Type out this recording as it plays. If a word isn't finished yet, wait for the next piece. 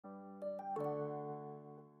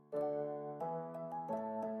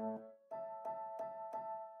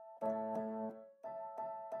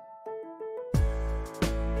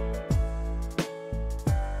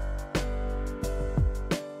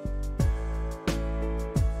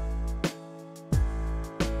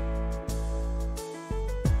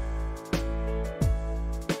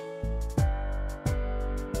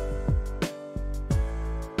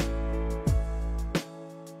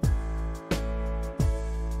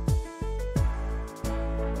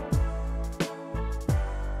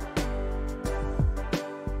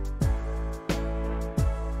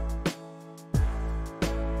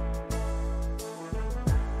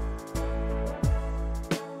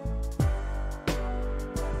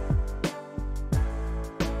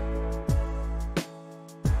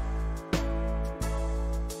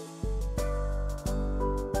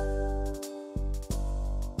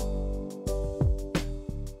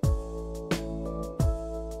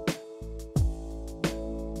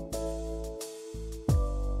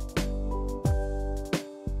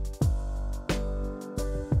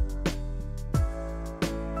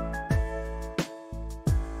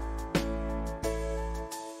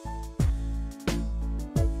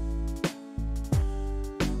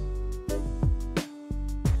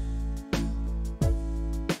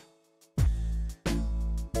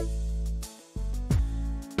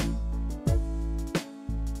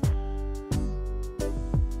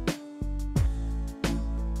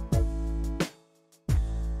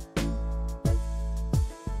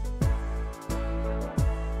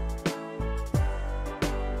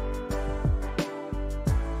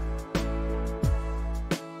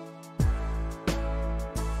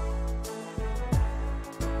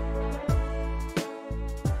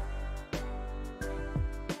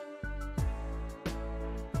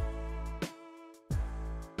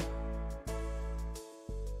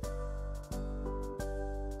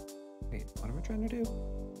trying to do?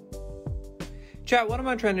 Chat, what am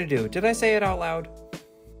I trying to do? Did I say it out loud?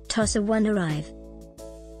 Toss a one arrive.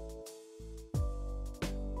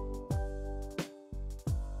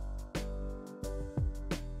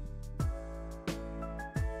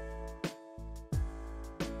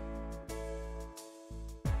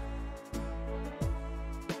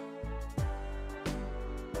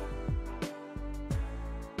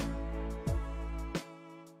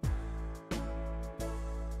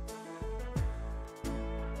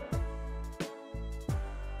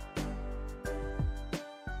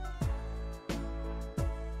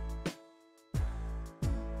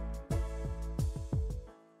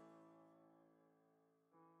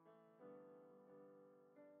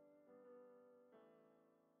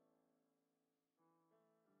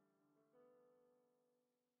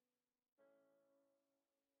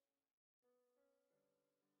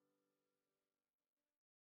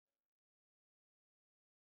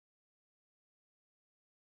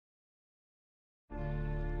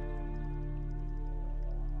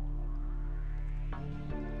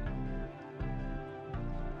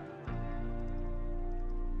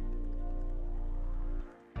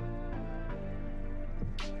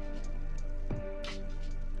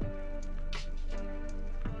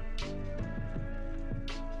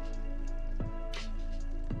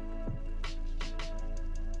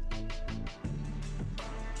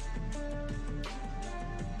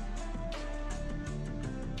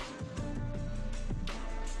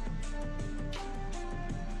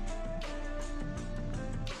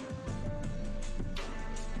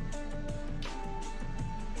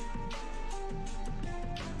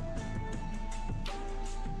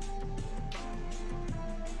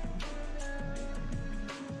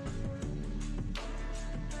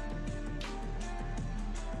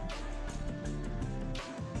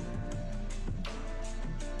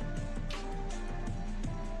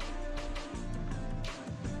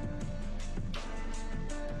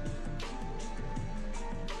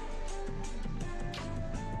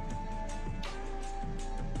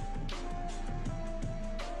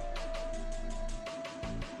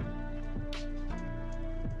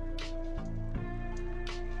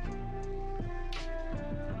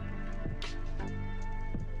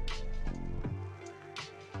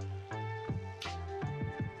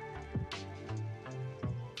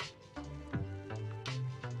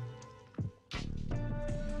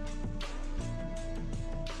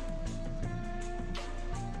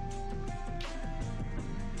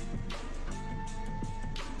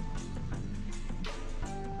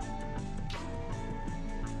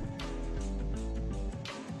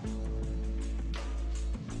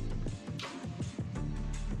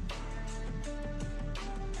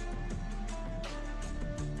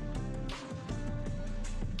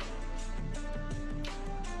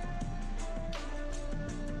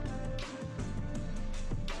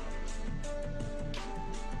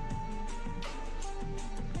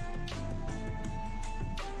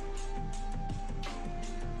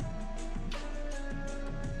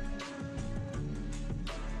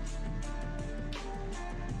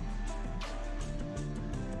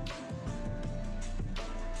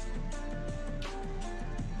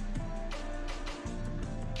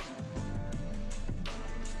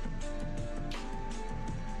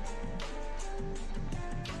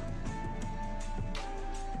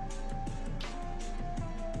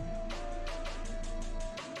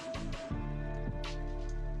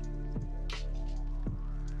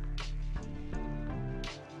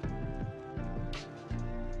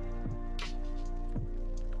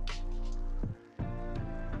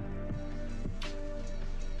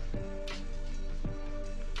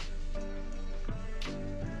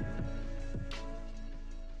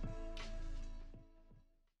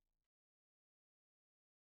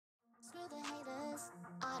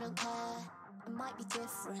 don't care. It might be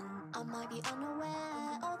different, I might be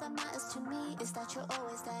unaware. All that matters to me is that you're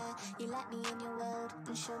always there. You let me in your world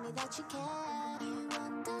and show me that you care. You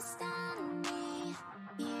understand me,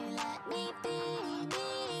 you let me be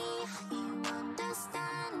me. You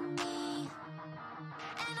understand me,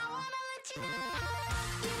 and I wanna let you know.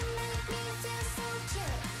 You make me feel so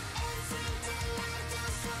cute. Every day I do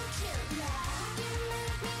so cute, yeah. You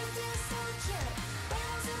make me feel so cute.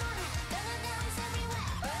 Bells in my head, gonna dance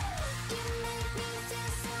everywhere. You make me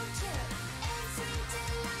feel so cute. Every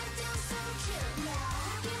day I do so cute,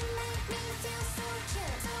 yeah. You make me feel so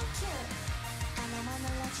cute, so cute. And I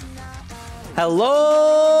wanna let you know.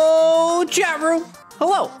 Hello, chat room.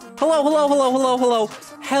 Hello, hello, hello, hello, hello, hello,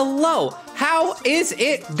 hello. How is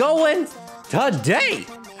it going today?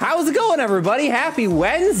 How's it going, everybody? Happy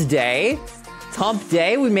Wednesday. It's hump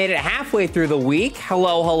day. We made it halfway through the week.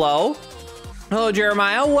 Hello, hello. Hello,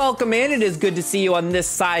 Jeremiah. Welcome in. It is good to see you on this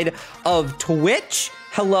side of Twitch.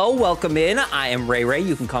 Hello, welcome in. I am Ray Ray.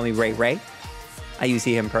 You can call me Ray Ray. I use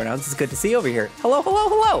he, him pronouns. It's good to see you over here. Hello, hello,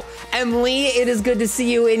 hello. Emily, it is good to see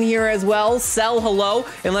you in here as well. Cell, hello.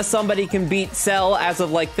 Unless somebody can beat Cell as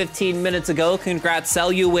of like 15 minutes ago. Congrats, Cell.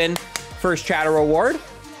 You win first chatter award.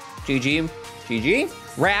 GG.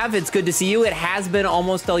 GG. Rav, it's good to see you. It has been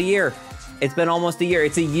almost a year. It's been almost a year.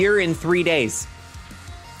 It's a year in 3 days.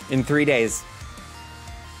 In 3 days.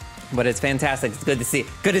 But it's fantastic. It's good to see.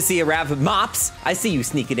 Good to see you, Rav. Mops, I see you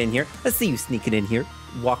sneaking in here. I see you sneaking in here.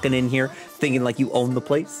 Walking in here, thinking like you own the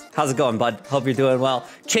place. How's it going, bud? Hope you're doing well.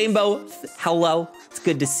 Chambo, hello. It's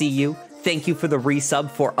good to see you. Thank you for the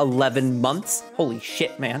resub for 11 months. Holy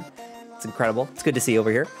shit, man. It's incredible. It's good to see you over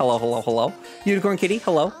here. Hello, hello, hello. Unicorn Kitty,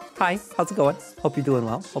 hello. Hi, how's it going? Hope you're doing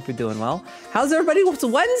well. Hope you're doing well. How's everybody? What's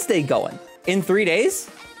Wednesday going? In 3 days?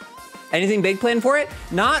 Anything big planned for it?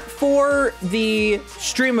 Not for the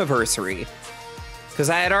streamiversary, because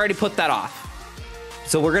I had already put that off.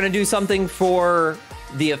 So we're gonna do something for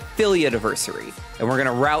the affiliate anniversary, and we're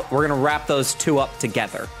gonna wrap those two up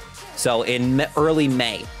together. So in early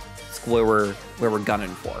May, is where we're gunning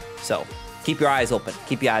for. So keep your eyes open.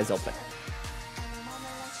 Keep your eyes open.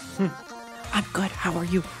 I'm good. How are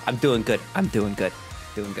you? I'm doing good. I'm doing good.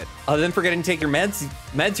 Doing good. Other than forgetting to take your meds,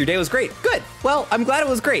 your day was great. Good. Well, I'm glad it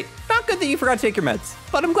was great. Not good that you forgot to take your meds,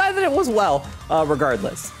 but I'm glad that it was well,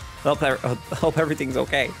 regardless. Hope everything's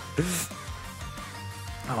okay.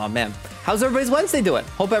 Oh man, how's everybody's Wednesday doing?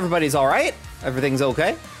 Hope everybody's all right. Everything's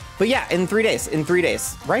okay. But yeah, in 3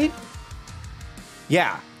 days, right?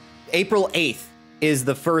 Yeah, April 8th is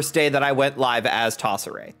the first day that I went live as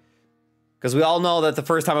Tosseray. Because we all know that the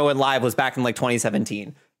first time I went live was back in like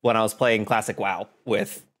 2017 when I was playing Classic WoW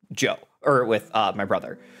with Joe, or with my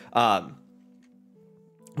brother.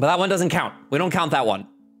 But that one doesn't count. We don't count that one.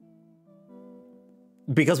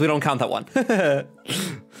 Because we don't count that one.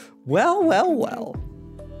 Well, well, well.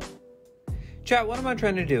 Chat, what am I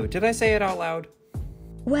trying to do? Did I say it out loud?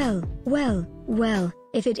 Well, well, well,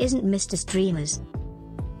 if it isn't Mr. Streamers.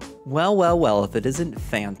 Well, well, well, if it isn't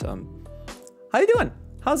Phantom. How you doing?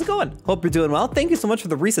 How's it going? Hope you're doing well. Thank you so much for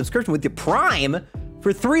the resubscription with your Prime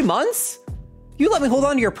for 3 months. You let me hold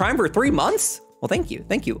on to your Prime for 3 months? Well, thank you,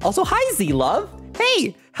 thank you. Also, hi, Z-Love.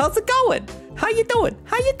 Hey, how's it going? How you doing?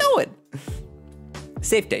 How you doing?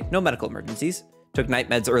 Safe day, no medical emergencies. Took night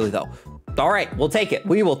meds early though. All right, we'll take it.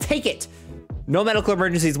 We will take it. No medical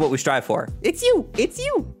emergencies is what we strive for. It's you, it's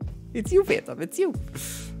you. It's you, Phantom, it's you.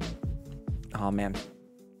 Oh man.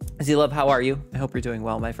 Z-Love, how are you? I hope you're doing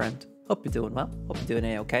well, my friend. Hope you're doing well. Hope you're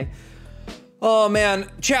doing A-okay. Oh man,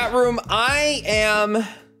 chat room, I am...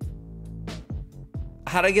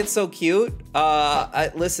 How'd I get so cute?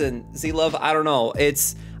 Listen, Z-Love, I don't know.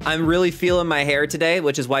 I'm really feeling my hair today,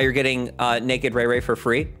 which is why you're getting Naked Ray Ray for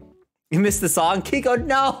free. You missed the song? Kiko,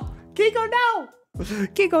 no! Kiko, no!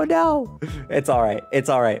 Kiko, no! It's all right. It's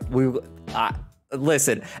all right.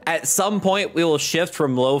 Listen, at some point we will shift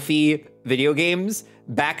from low-fee video games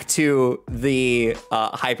back to the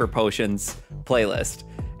Hyper Potions playlist.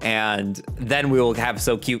 And then we will have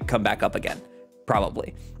So Cute come back up again.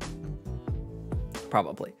 Probably.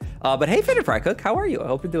 But hey, Fitted Fry Cook, how are you? I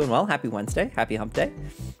hope you're doing well. Happy Wednesday. Happy hump day.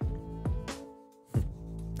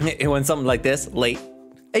 It went something like this, late.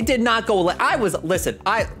 It did not go late.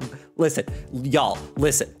 Listen, y'all,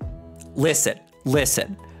 listen.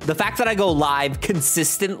 The fact that I go live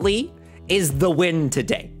consistently is the win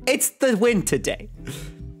today. It's the win today.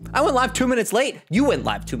 I went live 2 minutes late. You went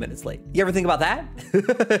live 2 minutes late. You ever think about that?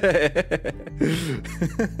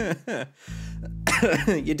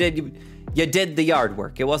 You did the yard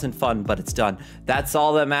work. It wasn't fun, but it's done. That's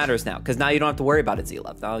all that matters now, because now you don't have to worry about it,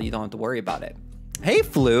 Z-Love. Now you don't have to worry about it. Hey,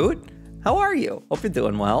 Flute. How are you? Hope you're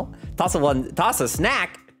doing well. Toss a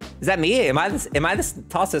snack. Is that me? Am I this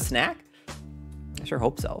toss a snack? I sure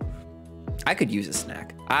hope so. I could use a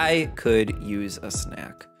snack.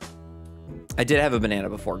 I did have a banana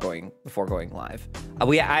before going live.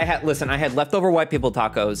 I had leftover white people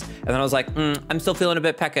tacos, and then I was like, I'm still feeling a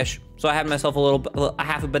bit peckish, so I had myself a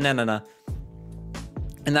half a banana,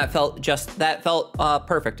 and that felt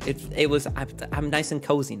perfect. I'm nice and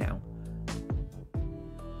cozy now.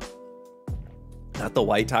 Not the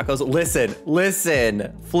white tacos.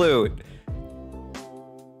 Listen, Flute.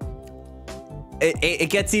 It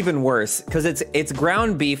gets even worse because it's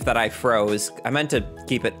ground beef that I froze. I meant to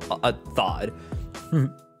keep it thawed,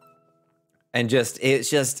 and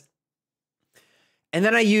and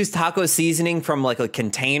then I used taco seasoning from like a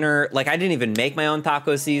container. Like I didn't even make my own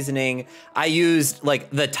taco seasoning. I used like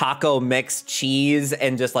the taco mixed cheese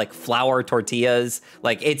and just like flour tortillas.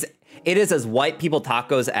 Like it is as white people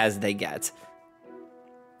tacos as they get.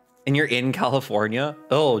 And you're in California?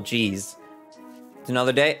 Oh, geez. It's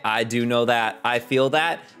another day. I do know that. I feel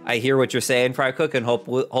that. I hear what you're saying, Fry Cook, and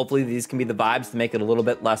hopefully these can be the vibes to make it a little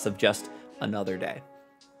bit less of just another day.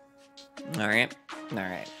 All right. All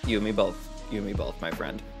right. You and me both. You and me both, my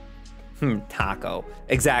friend. Taco.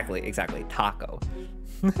 Exactly. Taco.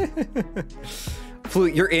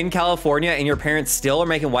 Flute, you're in California and your parents still are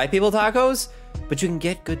making white people tacos, but you can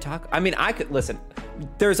get good taco. I mean, I could, listen,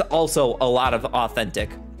 there's also a lot of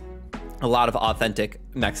authentic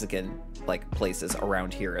Mexican like places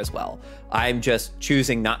around here as well. I'm just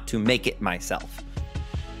choosing not to make it myself.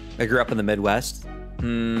 I grew up in the Midwest.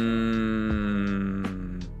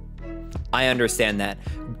 I understand that.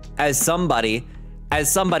 As somebody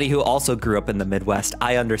who also grew up in the Midwest,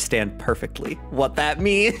 I understand perfectly what that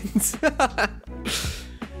means.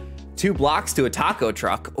 2 blocks to a taco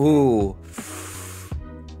truck. Ooh.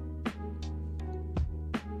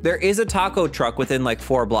 There is a taco truck within like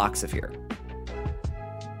 4 blocks of here.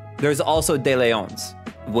 There's also De Leon's,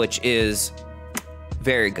 which is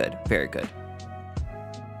very good, very good.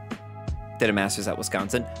 Did a master's at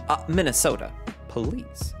Wisconsin. Minnesota.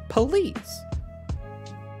 Please.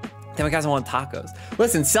 Damn, guys, I want tacos.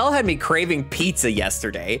 Listen, Cell had me craving pizza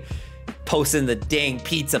yesterday, posting the dang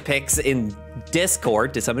pizza pics in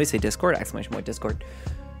Discord. Did somebody say Discord? Exclamation point Discord.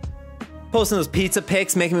 Posting those pizza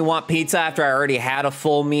pics, making me want pizza after I already had a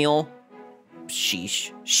full meal.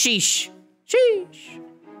 Sheesh. Just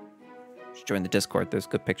join the Discord. There's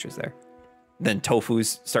good pictures there. Then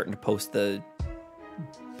Tofu's starting to post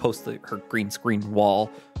her green screen wall.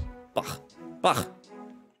 Ugh.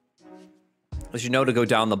 As you know, to go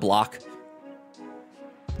down the block.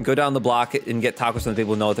 Go down the block and get tacos from the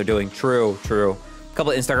people who know what they're doing. True. A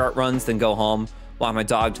couple of Instacart runs, then go home. Walk my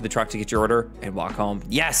dog to the truck to get your order and walk home.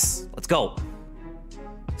 Yes, let's go.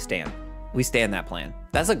 We stand that plan.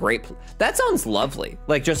 That's a great, that sounds lovely.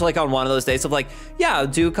 Like just like on one of those days of like, yeah,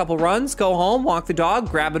 do a couple runs, go home, walk the dog,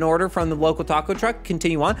 grab an order from the local taco truck,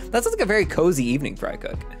 continue on. That sounds like a very cozy evening for I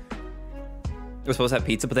Cook. We're supposed to have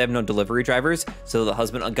pizza, but they have no delivery drivers. So the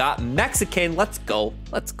husband got Mexican. Let's go.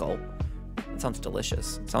 That sounds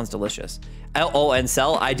delicious. Oh, and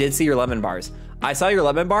Cell, I did see your lemon bars. I saw your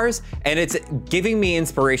lemon bars and it's giving me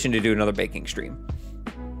inspiration to do another baking stream.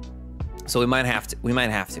 So we might have to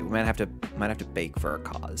bake for a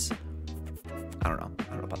cause. I don't know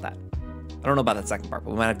about that. I don't know about that second part, but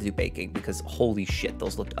we might have to do baking because holy shit,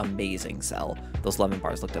 those looked amazing, Cell. Those lemon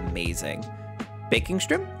bars looked amazing. Baking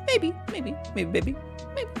stream? Maybe. We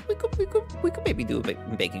could maybe do a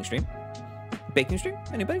baking stream. Baking stream?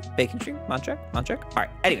 Anybody? Baking stream? Mod check? All right,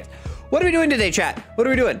 anyways. What are we doing today, chat? What are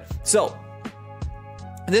we doing? So,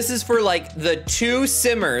 this is for like the 2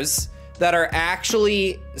 simmers that are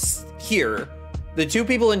actually here. The 2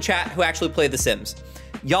 people in chat who actually play The Sims.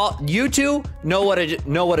 You 2 know what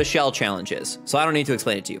a shell challenge is, so I don't need to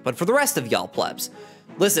explain it to you. But for the rest of y'all plebs,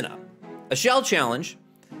 listen up. A shell challenge,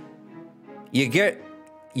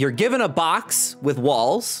 you're given a box with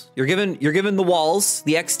walls. You're given the walls,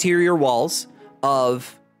 the exterior walls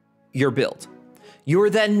of your build. You are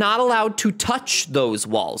then not allowed to touch those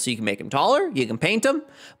walls. So you can make them taller, you can paint them,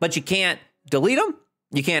 but you can't delete them.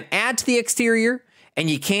 You can't add to the exterior, and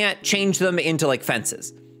you can't change them into like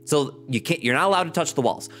fences. So you're not allowed to touch the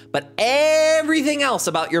walls. But everything else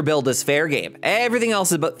about your build is fair game. Everything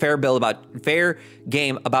else is fair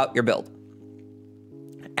game about your build.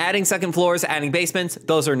 Adding second floors, adding basements,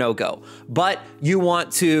 those are no-go. But you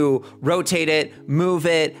want to rotate it, move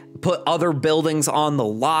it, put other buildings on the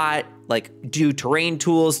lot, like do terrain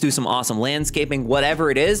tools, do some awesome landscaping, whatever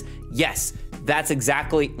it is, yes, that's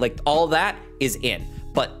exactly, like all that is in.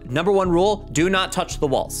 But number 1 rule, do not touch the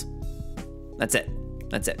walls. That's it.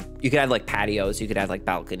 You could add like patios, you could add like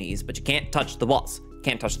balconies, but you can't touch the walls.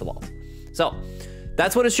 So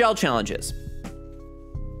that's what a shell challenge is.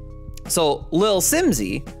 So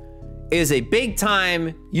lilsimsie is a big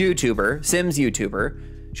time YouTuber, Sims YouTuber.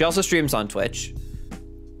 She also streams on Twitch.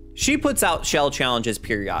 She puts out shell challenges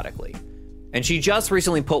periodically. And she just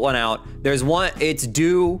recently put one out. There's one, it's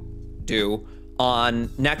due on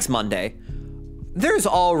next Monday. There's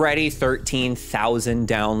already 13,000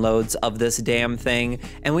 downloads of this damn thing.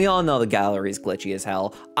 And we all know the gallery's glitchy as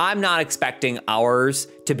hell. I'm not expecting ours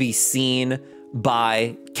to be seen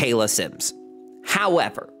by Kayla Sims.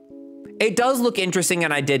 However, it does look interesting,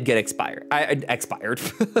 and I did get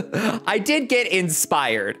I did get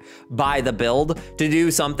inspired by the build to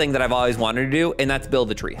do something that I've always wanted to do, and that's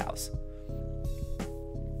build a treehouse.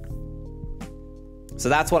 So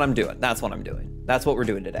that's what I'm doing. That's what we're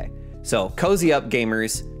doing today. So cozy up,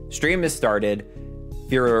 gamers. Stream has started.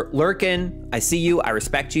 If you're lurking, I see you. I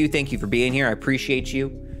respect you. Thank you for being here. I appreciate you.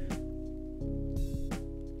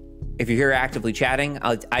 If you're here actively chatting,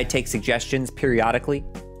 I take suggestions periodically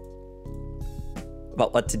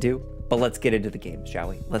about what to do. But let's get into the game, shall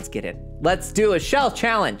we? Let's get in. Let's do a shell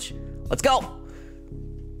challenge. Let's go.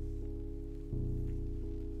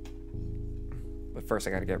 But first, I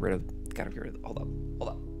gotta get rid of. Hold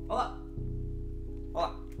up.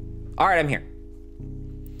 All right, I'm here.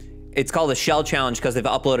 It's called a shell challenge because they've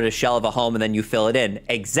uploaded a shell of a home and then you fill it in.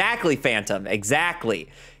 Exactly, Phantom. Exactly.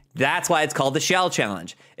 That's why it's called the shell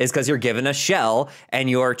challenge. Is because you're given a shell and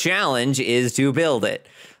your challenge is to build it.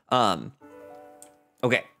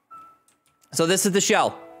 Okay. So this is the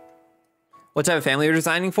shell. What type of family you're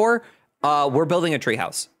designing for? We're building a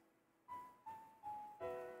treehouse.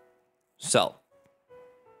 So,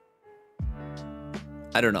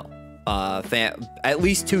 I don't know. At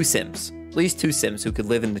least 2 Sims. At least 2 Sims who could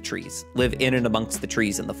live in the trees. Live in and amongst the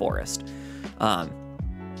trees in the forest.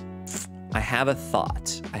 I have a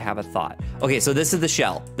thought. Okay, so this is the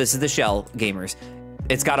shell. This is the shell, gamers.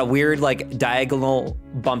 It's got a weird, like, diagonal,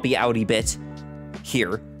 bumpy, outy bit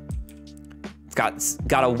here. It's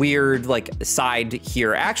got a weird, like, side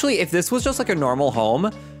here. Actually, if this was just, like, a normal home,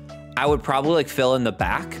 I would probably, like, fill in the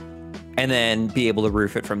back and then be able to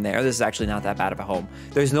roof it from there. This is actually not that bad of a home.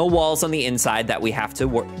 There's no walls on the inside that we have to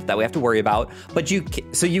worry about. But you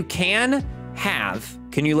can have.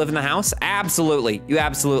 Can you live in the house? Absolutely. You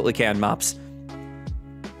absolutely can, Mops.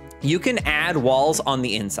 You can add walls on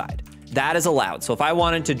the inside. That is allowed. So if I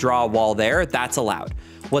wanted to draw a wall there, that's allowed.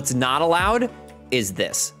 What's not allowed is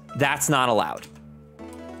this. That's not allowed.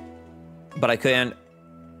 But I can.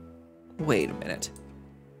 Wait a minute.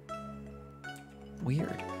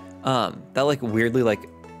 Weird. That like weirdly like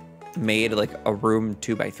made like a room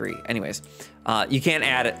 2x3. Anyways, you can't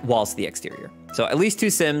add walls to the exterior. So at least 2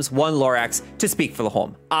 Sims, 1 Lorax to speak for the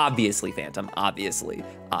home. Obviously, Phantom. Obviously.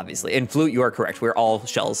 And Flute, you are correct. We're all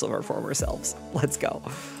shells of our former selves. Let's go.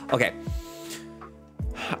 Okay.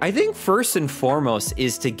 I think first and foremost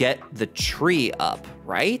is to get the tree up,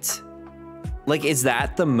 right? Like, is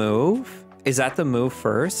that the move? Is that the move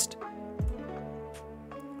first?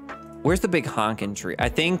 Where's the big honkin' tree? I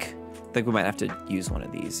think we might have to use one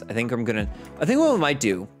of these. I think what we might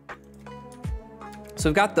do. So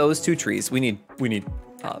we've got those 2 trees. We need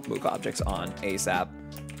move objects on ASAP.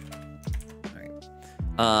 All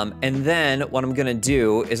right. And then what I'm gonna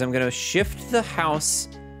do is I'm gonna shift the house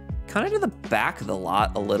kind of to the back of the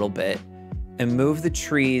lot a little bit and move the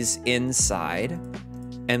trees inside.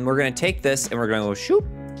 And we're gonna take this and we're gonna go shoot.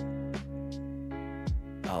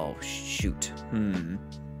 Oh, shoot.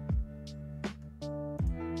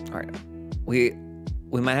 All right, we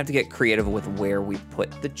might have to get creative with where we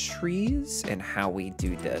put the trees and how we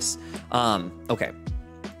do this. Okay,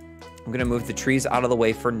 I'm gonna move the trees out of the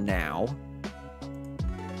way for now.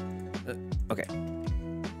 Okay,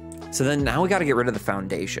 so then now we gotta get rid of the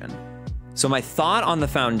foundation. So my thought on the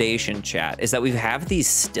foundation, chat, is that we have these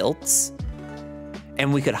stilts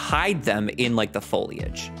and we could hide them in like the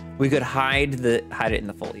foliage. We could hide it in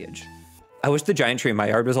the foliage. I wish the giant tree in my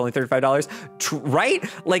yard was only $35, right?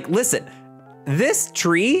 Like, listen, this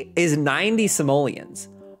tree is 90 simoleons.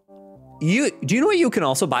 Do you know what you can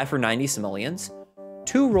also buy for 90 simoleons?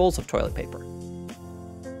 2 rolls of toilet paper.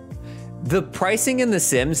 The pricing in The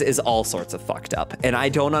Sims is all sorts of fucked up, and I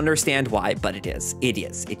don't understand why, but it is. It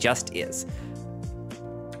is. It just is.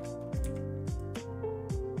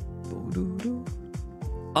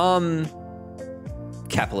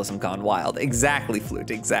 Capitalism gone wild. Exactly,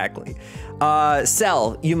 Flute, exactly.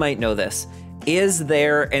 Cell, you might know this. Is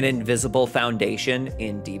there an invisible foundation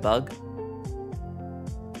in Debug?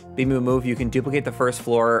 Move, you can duplicate the first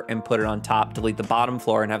floor and put it on top, delete the bottom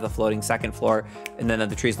floor and have the floating second floor, and then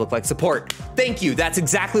the trees look like support. Thank you, that's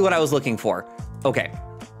exactly what I was looking for. Okay.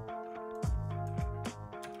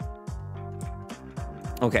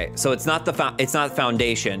 Okay, so it's not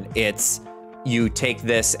foundation, it's you take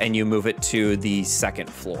this and you move it to the second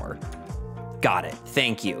floor. Got it,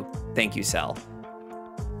 thank you. Thank you, Cell.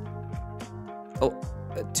 Oh,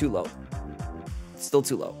 too low. Still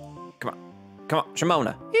too low. Come on,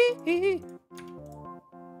 Shimona.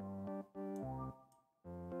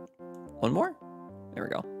 One more? There we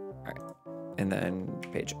go. All right, and then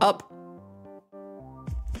page up.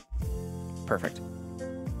 Perfect.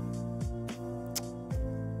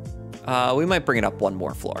 We might bring it up 1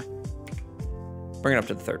 more floor. Bring it up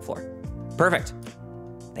to the 3rd floor. Perfect.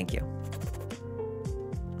 Thank you.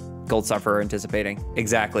 Gold sufferer anticipating.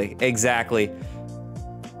 Exactly.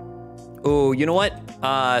 Ooh, you know what?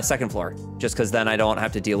 2nd floor. Just because then I don't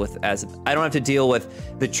have to deal with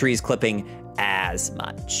the trees clipping as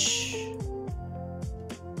much.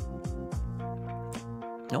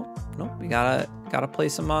 Nope. We gotta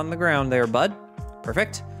place them on the ground there, bud.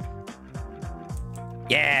 Perfect.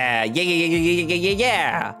 Yeah, yeah, yeah, yeah, yeah, yeah, yeah,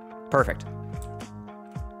 yeah. Perfect.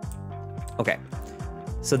 Okay.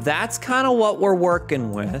 So that's kind of what we're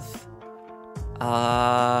working with.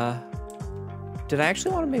 Did I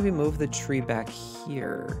actually want to maybe move the tree back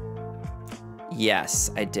here?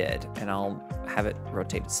 Yes, I did. And I'll have it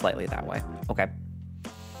rotated slightly that way. Okay.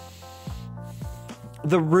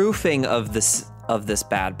 The roofing of this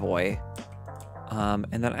bad boy. And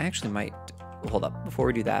then I actually might, hold up. Before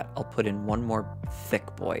we do that, I'll put in one more thick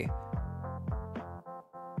boy.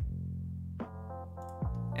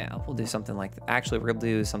 Yeah, we'll do something like, actually we're gonna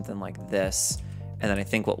do something like this. And then I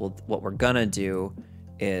think what we're gonna do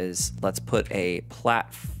is let's put a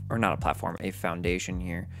not a platform, a foundation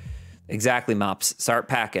here. Exactly, Mops. Start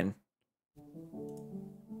packing.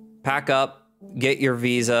 Pack up, get your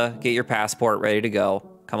visa, get your passport ready to go.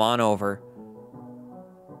 Come on over.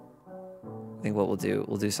 I think what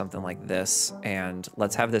we'll do something like this, and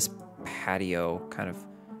let's have this patio kind of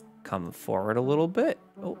come forward a little bit.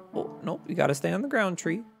 Oh, nope, you gotta stay on the ground,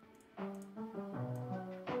 tree.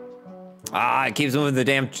 Ah, it keeps moving the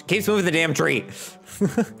damn tree.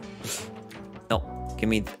 No, give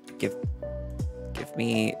me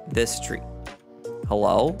this tree.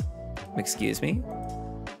 Hello? Excuse me?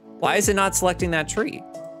 Why is it not selecting that tree?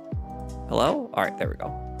 Hello? All right, there we go.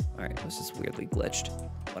 All right, this is weirdly glitched.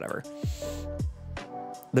 Whatever.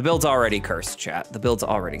 The build's already cursed, chat. The build's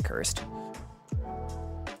already cursed.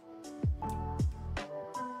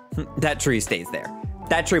 That tree stays there.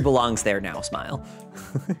 That tree belongs there now, smile.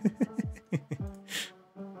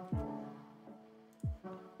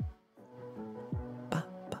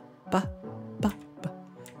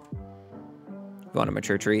 You want a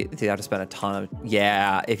mature tree? You have to spend a ton of,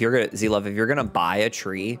 yeah, if you're gonna, Z-Love, if you're gonna buy a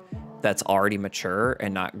tree that's already mature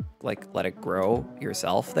and not like let it grow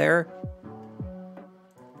yourself there,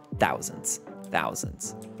 thousands.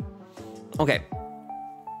 Okay.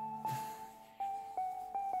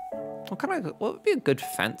 What would be a good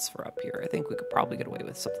fence for up here? I think we could probably get away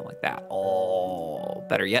with something like that. Oh,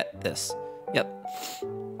 better yet, this. Yep.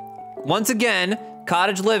 Once again,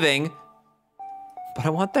 cottage living, but I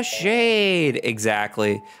want the shade.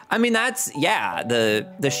 Exactly. I mean, that's, yeah,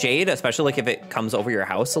 the shade, especially like if it comes over your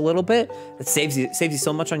house a little bit, it saves you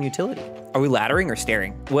so much on utility. Are we laddering or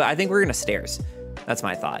stairing? Well, I think we're gonna stairs. That's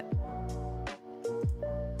my thought.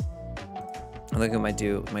 I think we might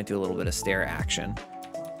do a little bit of stair action.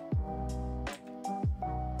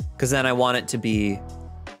 Because then I want it to be,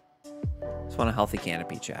 just want a healthy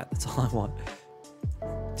canopy, chat. That's all I want.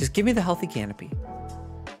 Just give me the healthy canopy.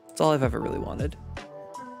 That's all I've ever really wanted.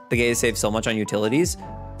 The gays save so much on utilities.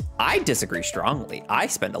 I disagree strongly. I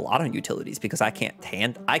spend a lot on utilities because I can't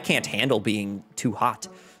handle being too hot.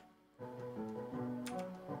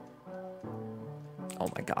 Oh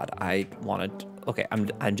my God, I wanted, okay,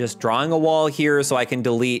 I'm just drawing a wall here so I can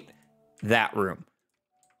delete that room.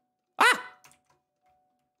 Ah!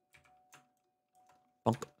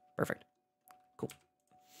 Bonk. Perfect. Cool.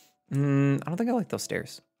 I don't think I like those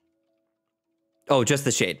stairs. Oh, just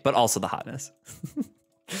the shade, but also the hotness.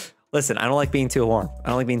 Listen, I don't like being too warm.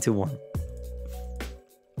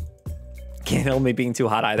 Can't handle me being too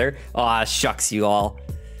hot either. Aw, shucks, you all.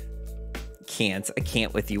 I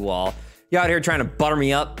can't with you all. You out here trying to butter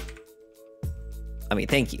me up. I mean,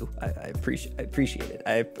 thank you. I appreciate it.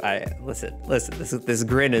 I listen, this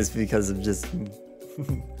grin is because of just,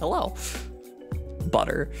 hello.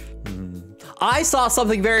 Butter. I saw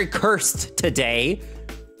something very cursed today.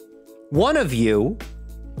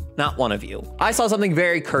 Not one of you. I saw something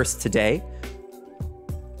very cursed today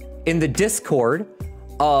in the Discord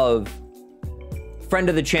of friend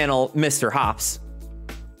of the channel, Mr. Hops.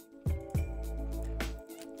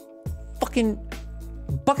 Fucking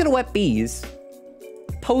Bucket of Wet Bees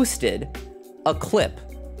posted a clip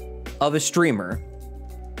of a streamer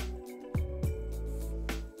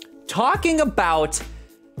talking about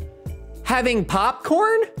having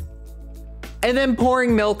popcorn and then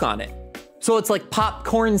pouring milk on it. So it's like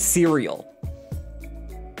popcorn cereal.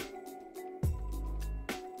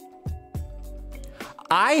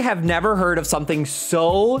 I have never heard of something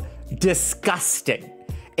so disgusting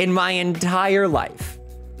in my entire life.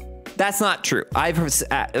 That's not true.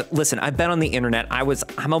 Listen, I've been on the internet.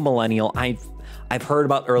 I'm a millennial. I've heard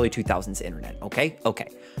about early 2000s internet, okay? Okay.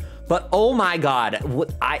 But oh my God,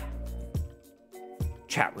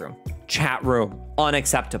 chat room,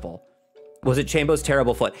 unacceptable. Was it Chambo's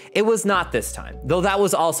terrible foot? It was not this time, though that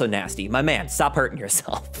was also nasty. My man, stop hurting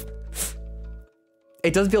yourself.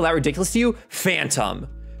 It doesn't feel that ridiculous to you? Phantom,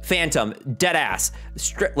 dead ass.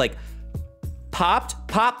 Like, popped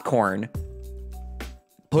popcorn,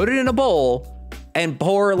 put it in a bowl, and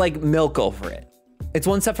pour like milk over it. It's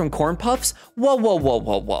one step from corn puffs. Whoa, whoa, whoa,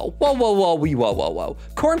 whoa, whoa, whoa, whoa, whoa, whoa, whoa, whoa.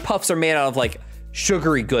 Corn puffs are made out of like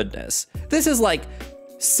sugary goodness. This is like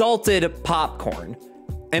salted popcorn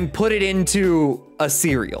and put it into a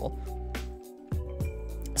cereal.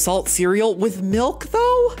 Salt cereal with milk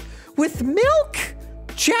though? With milk?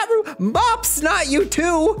 Chat room, Mops, not you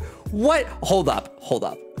too. What? Hold up, hold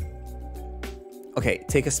up. Okay,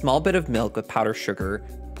 take a small bit of milk with powdered sugar,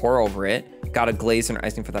 pour over it. Got a glaze and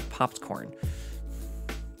icing for that popcorn.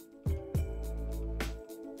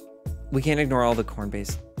 We can't ignore all the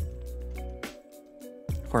corn-based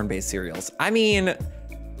cereals. I mean,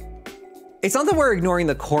 it's not that we're ignoring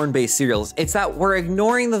the corn-based cereals. It's that we're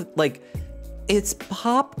ignoring the, like, it's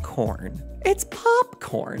popcorn. It's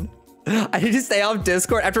popcorn. I did just stay off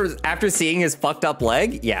Discord after seeing his fucked up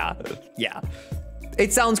leg. Yeah, yeah.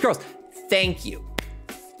 It sounds gross. Thank you.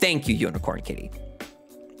 Thank you, Unicorn Kitty.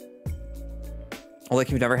 Oh, like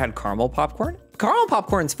you've never had caramel popcorn? Caramel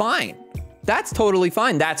popcorn's fine. That's totally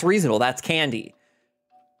fine. That's reasonable. That's candy.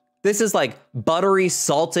 This is like buttery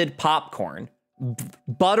salted popcorn.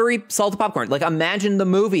 Buttery salted popcorn. Like imagine the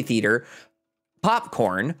movie theater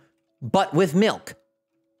popcorn, but with milk.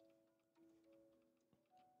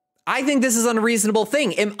 I think this is an unreasonable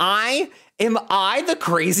thing. Am I the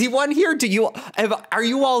crazy one here? Are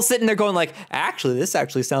you all sitting there going like, actually, this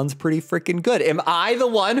actually sounds pretty freaking good? Am I the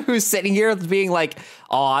one who's sitting here being like,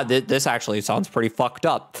 oh, this actually sounds pretty fucked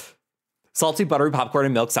up? Salty, buttery popcorn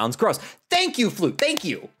and milk sounds gross. Thank you, Flute. Thank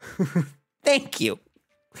you. Thank you.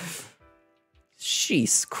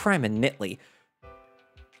 Sheesh, crime and Nitley.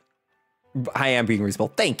 I am being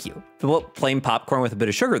reasonable. Thank you. Plain popcorn with a bit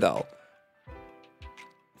of sugar, though.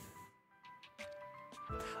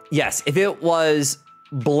 Yes, if it was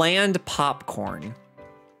bland popcorn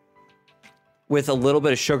with a little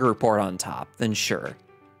bit of sugar poured on top, then sure.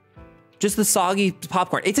 Just the soggy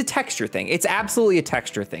popcorn. It's a texture thing. It's absolutely a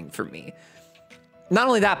texture thing for me. Not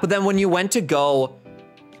only that, but then when you went to go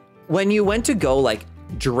like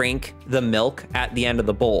drink the milk at the end of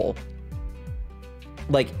the bowl,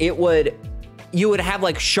 like you would have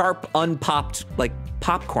like sharp unpopped like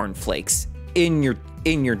popcorn flakes in your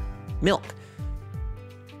milk.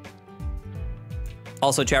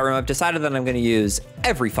 Also, chat room, I've decided that I'm gonna use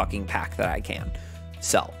every fucking pack that I can.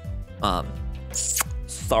 So,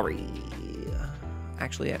 sorry.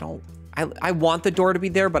 Actually, I want the door to be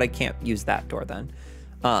there, but I can't use that door then.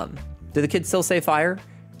 Do the kids still say fire?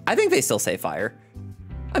 I think they still say fire.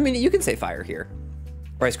 I mean, you can say fire here.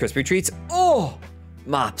 Rice Krispie treats. Oh,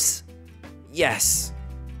 Mops. Yes.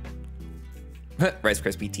 Rice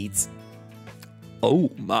Krispie teats. Oh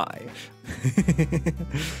my.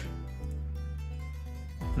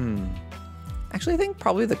 Actually, I think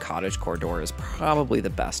probably the cottagecore door is probably the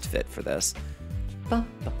best fit for this. Ba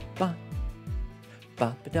ba ba.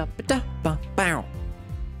 Ba ba da ba da ba bow.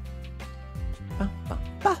 Ba ba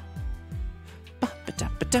ba. Ba ba da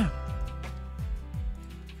ba da.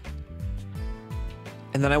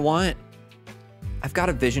 And then I've got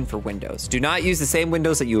a vision for windows. Do not use the same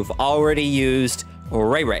windows that you have already used.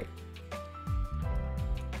 Ray.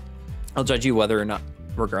 I'll judge you whether or not,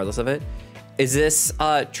 regardless of it. Is this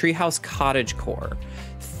treehouse cottagecore?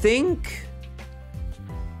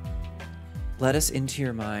 Let us into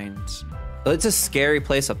your mind. It's a scary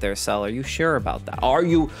place up there, Cell. Are you sure about that? Are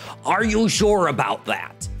you sure about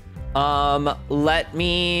that?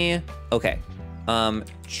 Okay.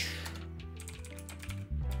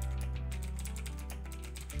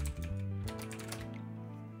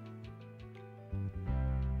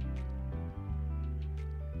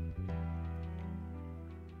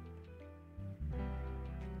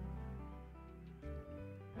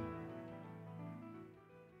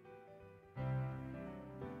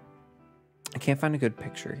 I can't find a good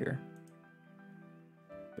picture here.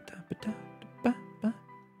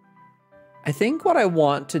 I think what I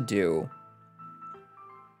want to do.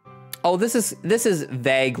 Oh, this is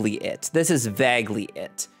vaguely it. This is vaguely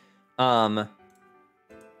it. All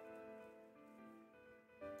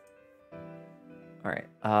right.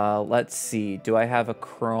 Let's see. Do I have a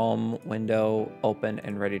Chrome window open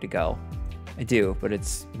and ready to go? I do, but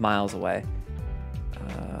it's miles away.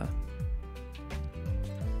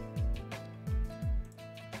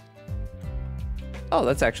 Oh,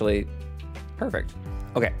 that's actually perfect.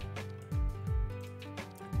 Okay.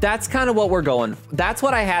 That's kind of what we're going. That's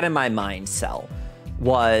what I had in my mind, Cell,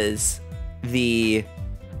 was the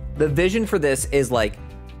vision for this is like,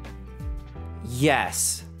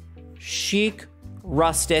 yes, chic,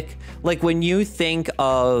 rustic. Like when you think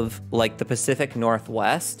of like the Pacific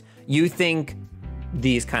Northwest, you think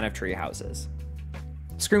these kind of tree houses.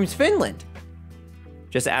 Screams Finland.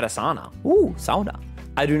 Just add a sauna. Ooh, sauna.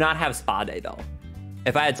 I do not have spa day though.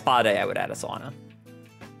 If I had spa day, I would add a sauna.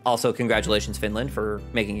 Also, congratulations, Finland, for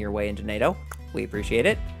making your way into NATO. We appreciate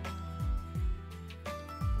it.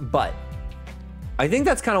 But I think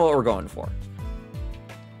that's kind of what we're going for.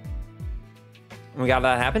 We got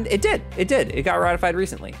that happened. It did. It did. It got ratified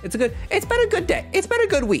recently. It's been a good day. It's been a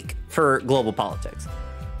good week for global politics.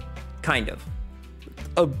 Kind of.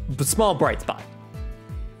 A small bright spot.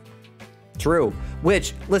 True.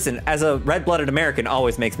 Which, listen, as a red-blooded American,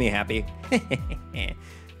 always makes me happy.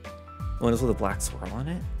 One is with a black swirl on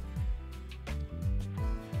it.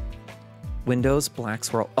 Windows, black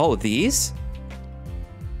swirl. Oh, these?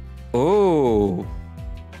 Oh.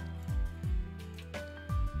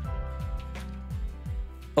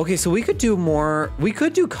 Okay, so we could do more. We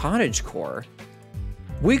could do cottagecore.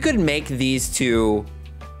 We could make these two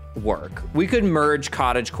work. We could merge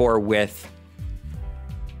cottagecore with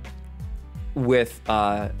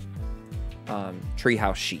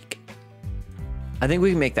treehouse chic. I think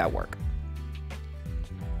we can make that work.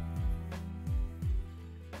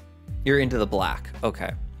 You're into the black.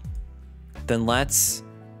 Okay. Then let's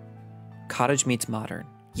cottage meets modern.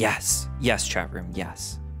 Yes. Yes, chat room.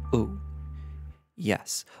 Yes. Ooh.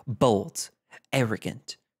 Yes. Bold.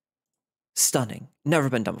 Arrogant. Stunning. Never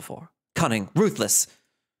been done before. Cunning. Ruthless.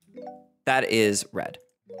 That is red.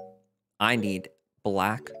 I need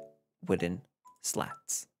black wooden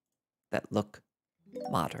slats that look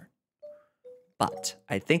modern. But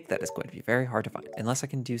I think that is going to be very hard to find. Unless I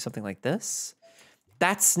can do something like this.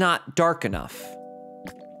 That's not dark enough.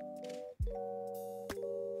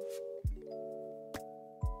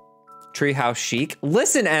 Treehouse chic.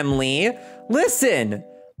 Listen, Emily. Listen.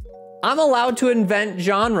 I'm allowed to invent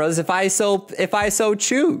genres if I so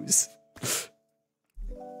choose.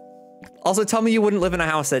 Also, tell me you wouldn't live in a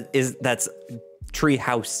house that's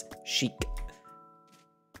treehouse chic.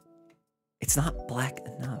 It's not black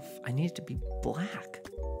enough. I need it to be black.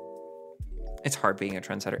 It's hard being a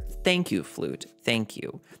trendsetter. Thank you, Flute. Thank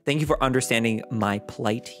you. Thank you for understanding my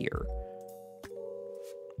plight here.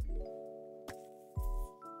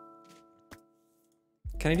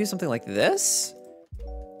 Can I do something like this?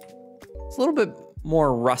 It's a little bit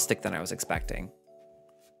more rustic than I was expecting.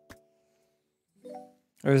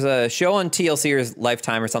 There's a show on TLC or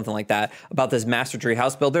Lifetime or something like that about this master tree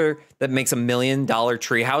house builder that makes $1 million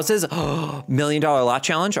tree houses. $1 million lot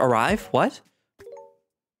challenge. Arrive? What?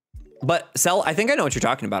 But sell, I think I know what you're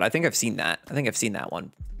talking about. I think I've seen that. I think I've seen that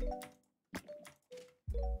one.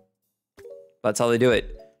 That's how they do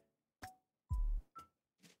it.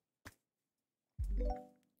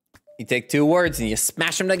 You take two words and you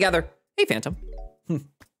smash them together. Hey, Phantom.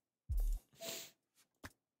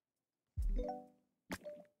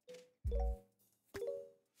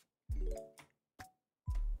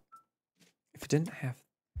 If it didn't have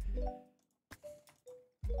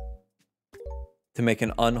to make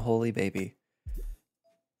an unholy baby.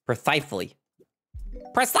 Precisely.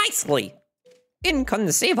 Precisely.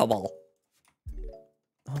 Inconceivable.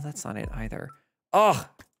 Oh, that's not it either. Oh,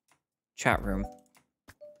 chat room.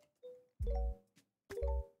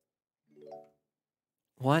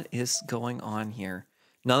 What is going on here?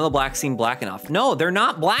 None of the blacks seem black enough. No, they're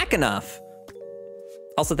not black enough.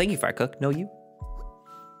 Also, thank you, Fry Cook. No, you.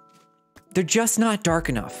 They're just not dark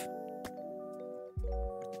enough.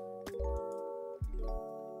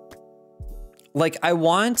 Like, I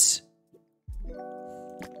want...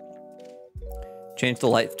 Change the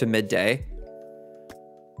light to midday.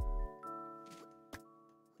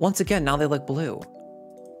 Once again, now they look blue.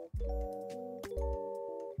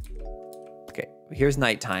 Okay, here's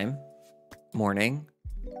nighttime. Morning.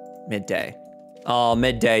 Midday. Oh,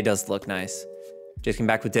 midday does look nice. Just came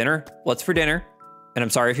back with dinner. What's for dinner? And I'm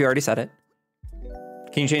sorry if you already said it.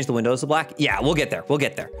 Can you change the windows to black? Yeah, we'll get there. We'll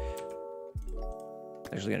get there.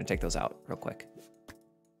 Actually gonna take those out real quick.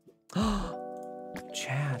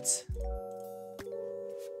 Chats.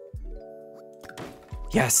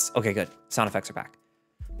 Yes, okay, good. Sound effects are back.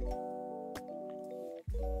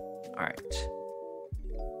 All right.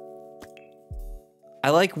 I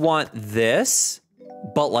like want this,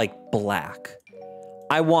 but like black.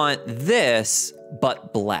 I want this,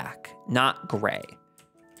 but black, not gray.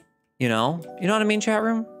 You know what I mean, chat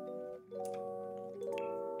room?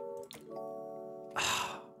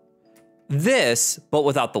 This, but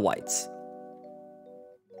without the whites.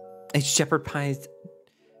 It's shepherd pie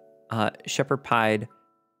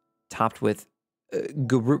topped with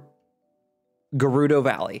Gerudo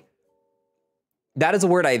Valley. That is a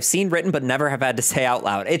word I have seen written, but never have had to say out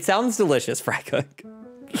loud. It sounds delicious, Fry Cook.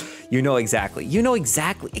 You know exactly. You know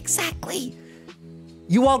exactly. Exactly.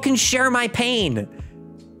 You all can share my pain.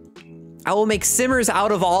 I will make simmers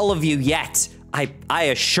out of all of you yet. I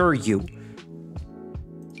assure you.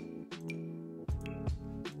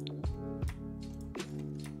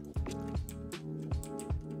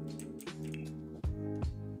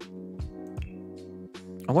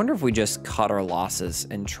 I wonder if we just cut our losses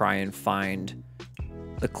and try and find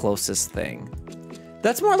the closest thing.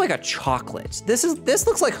 That's more like a chocolate. This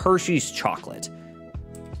looks like Hershey's chocolate.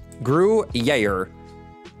 Gruyere.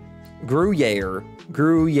 Gruyere.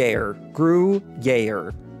 Gruyere.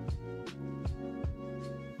 Gruyere.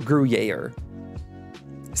 Gruyere.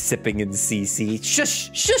 Sipping in CC. Shush,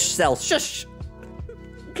 shush, Cell, shush.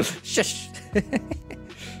 Shush.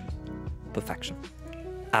 Perfection.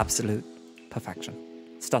 Absolute perfection.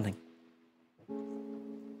 Stunning.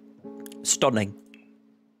 Stunning.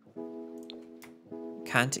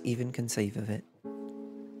 Can't even conceive of it.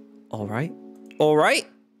 All right. All right.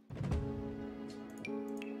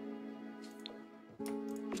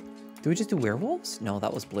 Do we just do werewolves? No,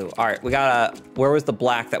 that was blue. All right, we got where was the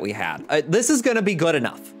black that we had? This is gonna be good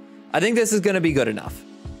enough. I think this is gonna be good enough.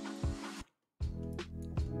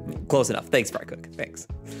 Close enough. Thanks, Fry Cook. Thanks.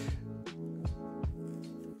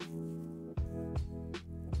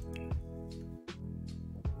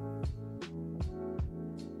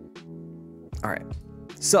 All right,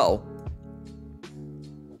 so.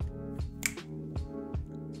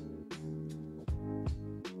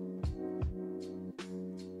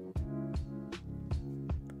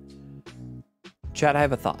 Chad, I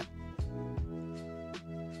have a thought.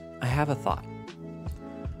 I have a thought.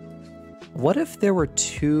 What if there were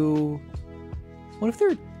two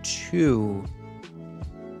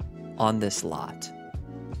on this lot?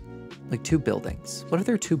 Like two buildings. What if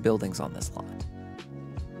there are two buildings on this lot?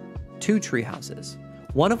 Two tree houses.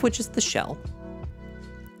 One of which is the shell.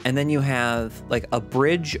 And then you have like a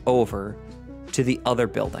bridge over to the other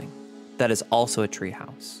building that is also a tree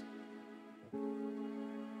house.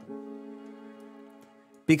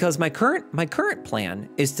 Because my current plan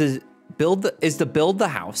is to build the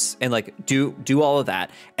house and like do all of that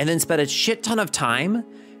and then spend a shit ton of time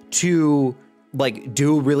to like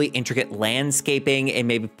do really intricate landscaping and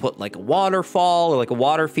maybe put like a waterfall or like a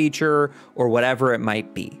water feature or whatever it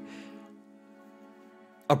might be.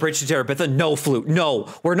 A bridge to Terabitha? No, Flute. No,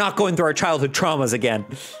 we're not going through our childhood traumas again.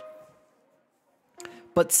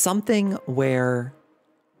 But something where,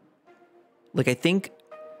 like, I think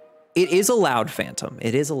it is allowed, Phantom.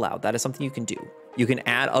 It is allowed. That is something you can do. You can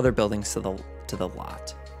add other buildings to the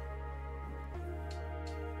lot.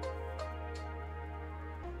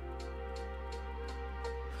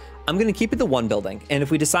 I'm gonna keep it the one building, and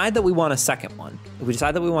if we decide that we want a second one,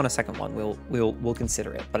 we'll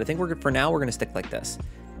consider it. But I think for now we're gonna stick like this.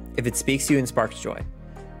 If it speaks to you and sparks joy,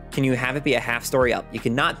 can you have it be a half story up? You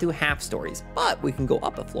cannot do half stories, but we can go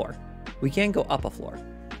up a floor. We can go up a floor.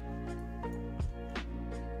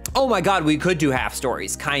 Oh my God, we could do half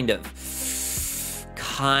stories, kind of.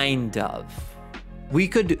 We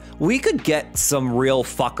could get some real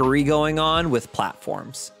fuckery going on with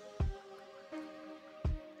platforms.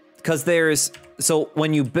 Because so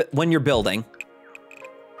when you're building,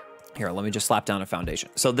 here, let me just slap down a foundation.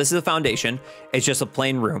 So this is a foundation. It's just a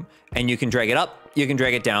plain room, and you can drag it up, you can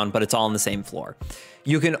drag it down, but it's all on the same floor.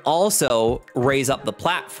 You can also raise up the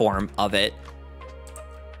platform of it,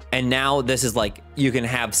 and now this is like, you can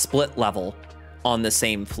have split level on the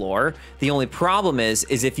same floor. The only problem is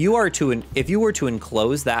if you were to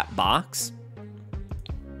enclose that box,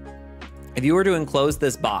 if you were to enclose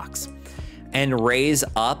this box and raise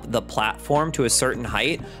up the platform to a certain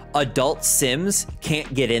height, adult Sims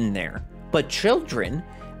can't get in there, but children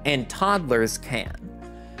and toddlers can.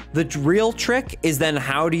 The real trick is then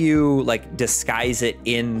how do you like disguise it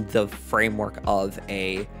in the framework of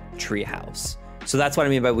a treehouse? So that's what I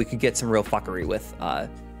mean by we could get some real fuckery with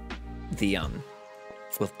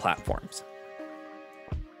with platforms.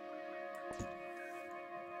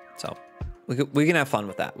 So we can have fun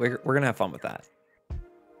with that. We're gonna have fun with that.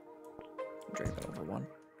 Drag that over one.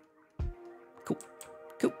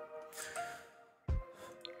 Cool.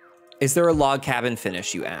 Is there a log cabin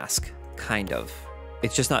finish, you ask? Kind of.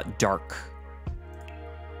 It's just not dark.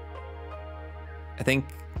 I think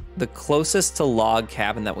the closest to log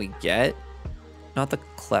cabin that we get, not the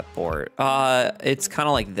clipboard. It's kind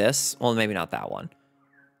of like this. Well, maybe not that one.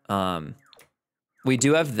 We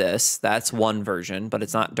do have this. That's one version, but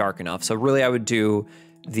it's not dark enough. So really I would do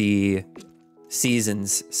the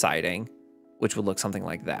seasons siding, which would look something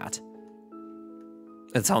like that.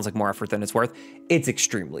 It sounds like more effort than it's worth.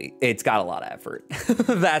 It's got a lot of effort.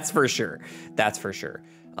 That's for sure. That's for sure.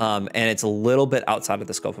 And it's a little bit outside of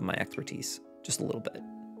the scope of my expertise. Just a little bit.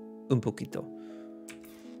 Un poquito.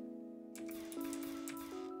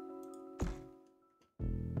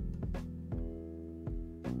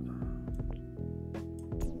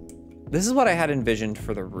 This is what I had envisioned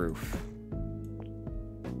for the roof.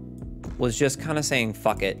 Was just kind of saying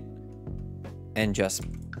fuck it and just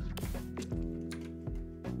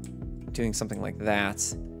doing something like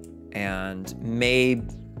that. And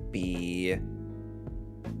maybe...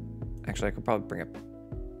 Actually, I could probably bring it...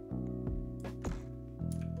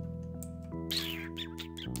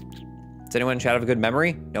 Does anyone in chat have a good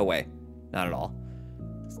memory? No way. Not at all.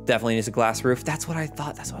 Definitely needs a glass roof. That's what I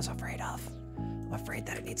thought. That's what I was afraid of. I'm afraid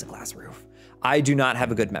that it needs a glass roof. I do not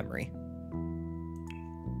have a good memory.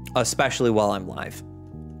 Especially while I'm live.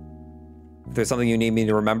 If there's something you need me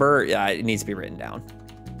to remember, yeah, it needs to be written down.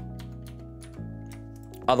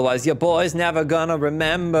 Otherwise, your boy's never gonna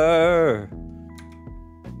remember.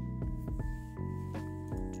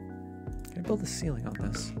 Can I build a ceiling on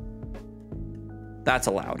this? That's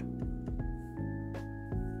allowed.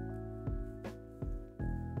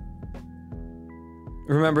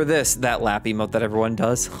 Remember this, that lap emote that everyone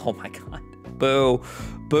does? Oh my god. Boo.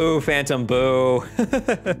 Boo, Phantom, boo.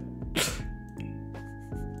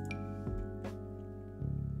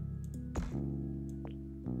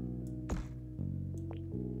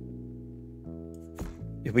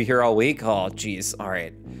 You'll be here all week? Oh, geez. All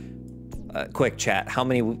right. Quick chat. How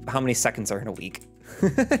many seconds are in a week?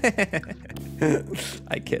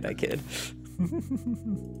 I kid. I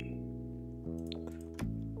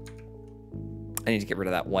need to get rid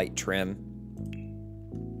of that white trim.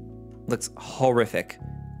 Looks horrific.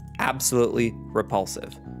 Absolutely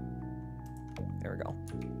repulsive. There we go.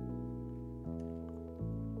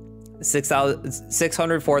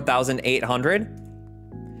 604,800.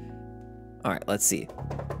 All right, let's see.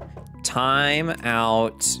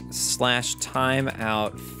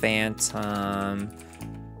 Timeout/timeout phantom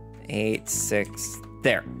 86.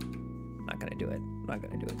 There. Not gonna do it. Not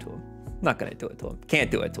gonna do it to him. Not gonna do it to him. Can't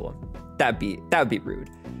do it to him. That would be rude.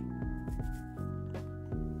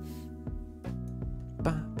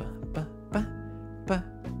 Ba, ba, ba, ba, ba,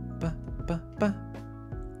 ba, ba, ba.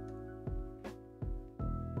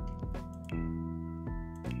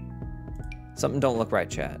 Something don't look right,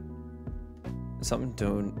 chat.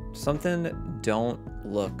 Something don't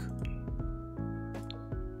look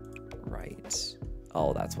right.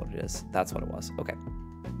 Oh, that's what it is. That's what it was. Okay.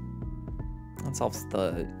 That solves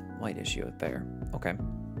the white issue there. Okay.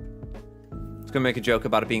 I was gonna make a joke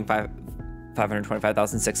about it being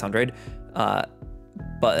 525,600,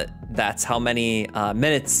 but that's how many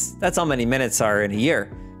minutes. That's how many minutes are in a year.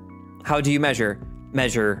 How do you measure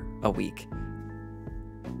a week?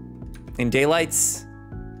 In daylights?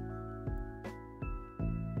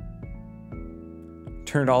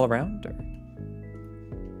 Turn it all around, or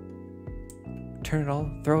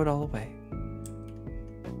throw it all away.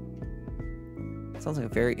 Sounds like a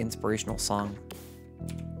very inspirational song.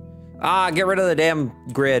 Ah, get rid of the damn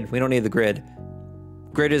grid. We don't need the grid.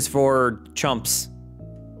 Grid is for chumps.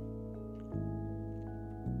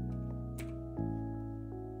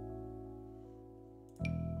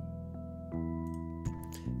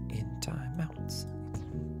 In timeouts,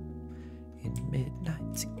 in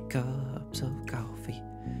midnights, in cups of coffee,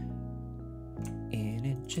 in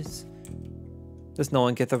inches. Does no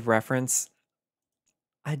one get the reference?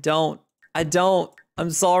 I don't. I'm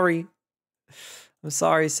sorry. I'm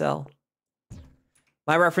sorry, Cell.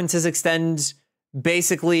 My references extend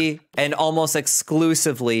basically and almost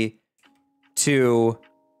exclusively to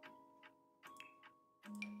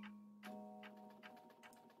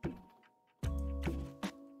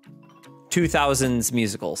 (2000s)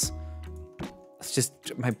 musicals. It's just,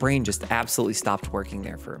 my brain just absolutely stopped working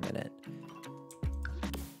there for a minute.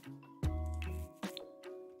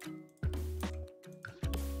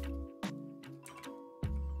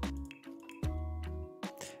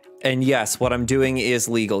 And yes, what I'm doing is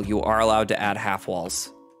legal. You are allowed to add half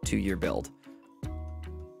walls to your build.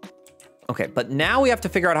 Okay, but now we have to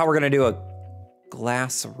figure out how we're gonna do a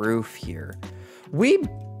glass roof here.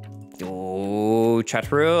 Oh,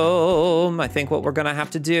 chat room. I think what we're gonna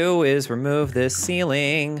have to do is remove this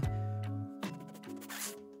ceiling.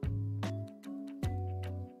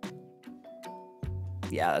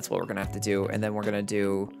 Yeah, that's what we're gonna have to do. And then we're gonna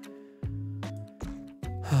do,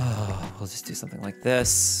 we'll just do something like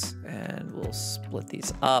this, and we'll split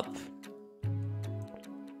these up.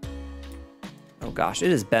 Oh gosh,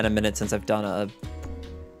 it has been a minute since I've done a...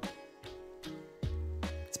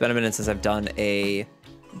 It's been a minute since I've done a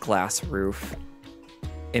glass roof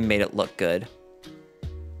and made it look good.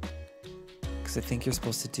 Because I think you're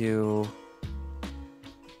supposed to do...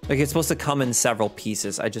 Like, it's supposed to come in several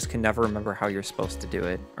pieces. I just can never remember how you're supposed to do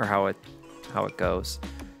it, or how it goes.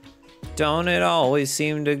 Don't it always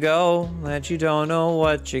seem to go that you don't know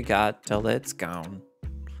what you got till it's gone?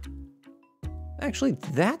 Actually,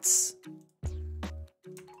 that's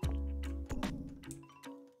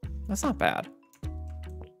not bad.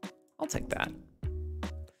 I'll take that.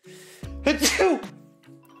 Excuse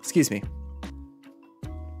Excuse me.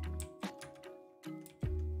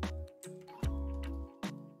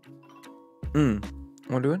 What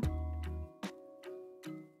am I doing?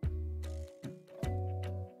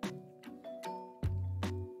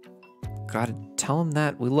 Gotta tell him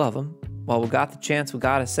that we love him. While we got the chance, we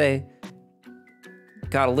gotta say,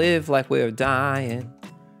 gotta live like we're dying.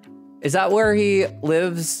 Is that where he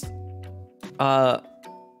lives?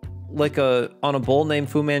 Like on a bowl named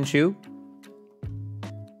Fu Manchu?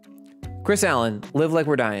 Chris Allen, live like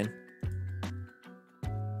we're dying.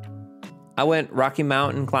 I went Rocky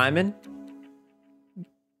Mountain climbing.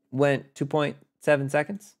 Went 2.7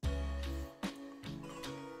 seconds.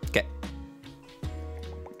 Okay.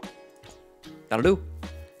 That'll do.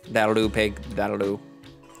 That'll do, pig. That'll do.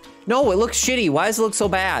 No, it looks shitty. Why does it look so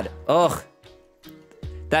bad? Ugh.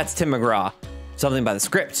 That's Tim McGraw. Something by the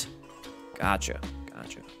script. Gotcha.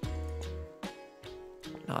 Gotcha.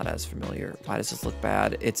 Not as familiar. Why does this look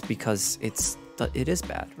bad? It's because it is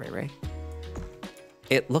bad, Ray.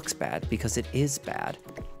 It looks bad because it is bad.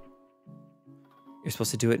 You're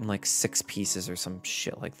supposed to do it in like 6 pieces or some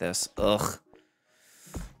shit like this. Ugh.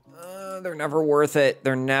 They're never worth it.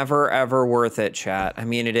 They're never, ever worth it, chat. I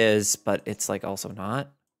mean, it is, but it's like also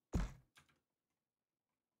not.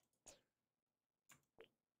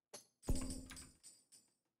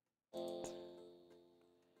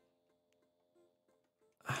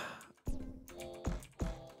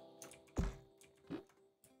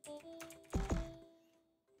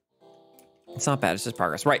 It's not bad, it's just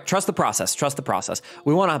progress. Right, trust the process, trust the process.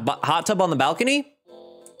 We want a hot tub on the balcony?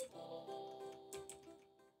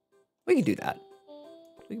 We can do that.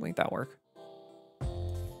 We can make that work.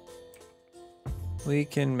 We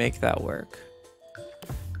can make that work.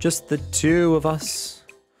 Just the 2 of us.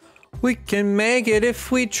 We can make it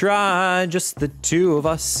if we try, just the 2 of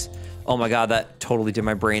us. Oh my God, that totally did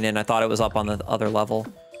my brain in. I thought it was up on the other level.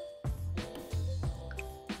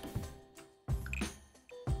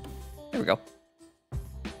 There we go.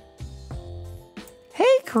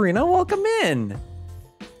 Hey, Karina, welcome in.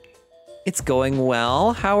 It's going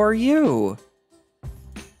well. How are you?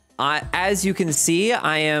 As you can see,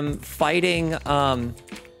 I am fighting. I'm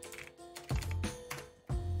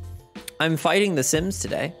fighting the Sims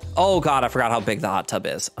today. Oh God, I forgot how big the hot tub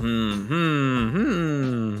is. What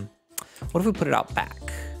if we put it out back?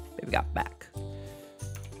 Maybe we got back.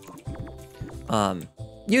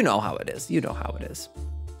 You know how it is. You know how it is.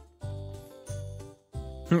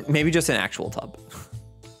 Maybe just an actual tub.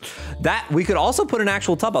 That we could also put an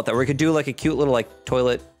actual tub out there. We could do like a cute little like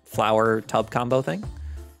toilet flower tub combo thing.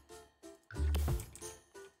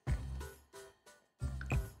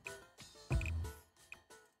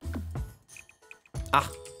 Ah.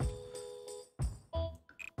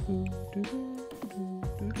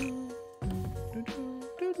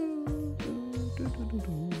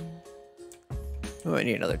 Oh, I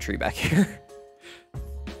need another tree back here.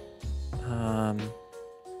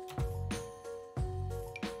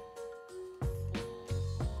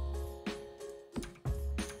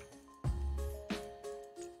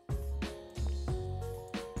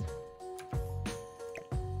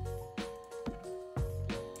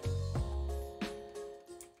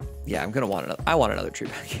 Yeah, I'm gonna want another. I want another tree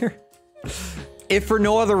back here. If for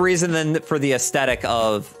no other reason than for the aesthetic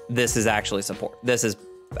of this is actually support. This is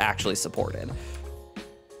actually supported.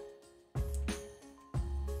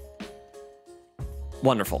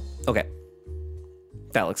 Wonderful. Okay.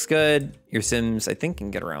 That looks good. Your Sims, I think, can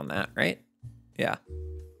get around that, right? Yeah.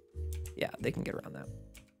 Yeah, they can get around that.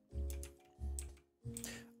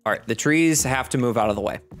 All right, the trees have to move out of the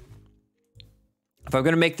way. If I'm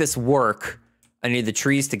gonna make this work, I need the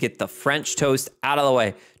trees to get the French toast out of the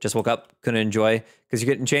way. Just woke up, couldn't enjoy, because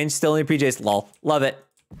you're getting changed, still in your PJs, lol. Love it.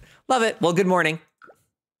 Love it. Well, good morning.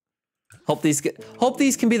 Hope these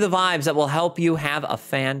can be the vibes that will help you have a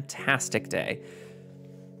fantastic day.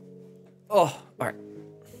 Oh, all right.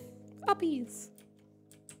 Puppies.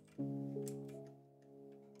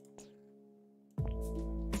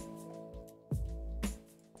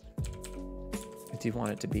 Do you want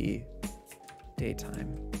it to be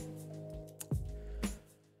daytime?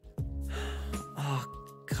 Oh,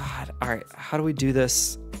 God. All right. How do we do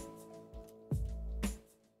this?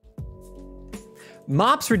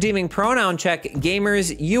 Mops redeeming pronoun check.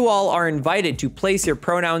 Gamers, you all are invited to place your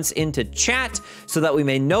pronouns into chat so that we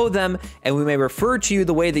may know them and we may refer to you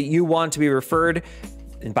the way that you want to be referred.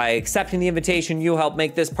 And by accepting the invitation, you'll help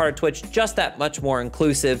make this part of Twitch just that much more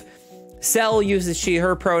inclusive. Cell uses she,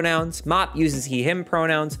 her pronouns. Mop uses he, him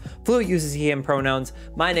pronouns. Flute uses he, him pronouns.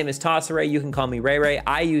 My name is Tossere. You can call me Ray Ray.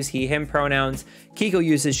 I use he, him pronouns. Kiko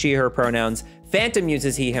uses she, her pronouns. Phantom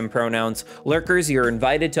uses he, him pronouns. Lurkers, you're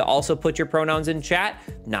invited to also put your pronouns in chat.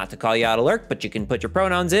 Not to call you out of lurk, but you can put your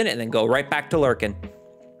pronouns in and then go right back to lurking.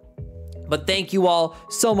 But thank you all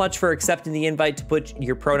so much for accepting the invite to put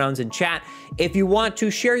your pronouns in chat. If you want to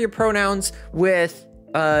share your pronouns with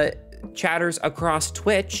chatters across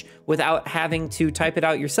Twitch without having to type it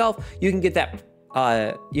out yourself, you can get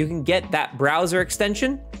that browser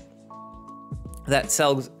extension that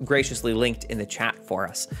Sel's graciously linked in the chat for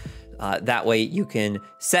us. That way you can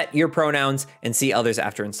set your pronouns and see others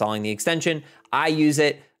after installing the extension. I use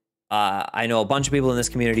it. I know a bunch of people in this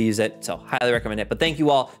community use it, so highly recommend it. But thank you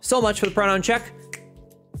all so much for the pronoun check.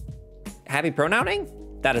 Happy pronouning?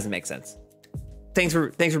 That doesn't make sense. Thanks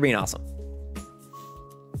for being awesome.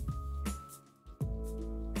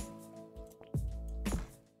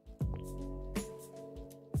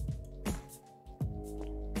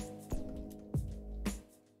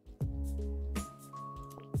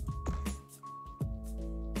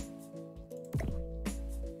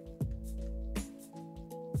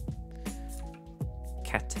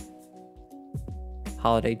 Cat.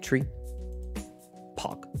 Holiday tree.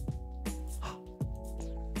 Pog.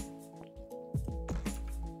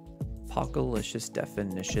 Pogalicious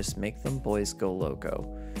definitious, make them boys go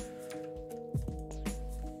loco.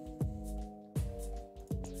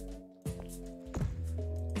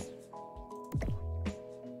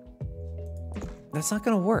 That's not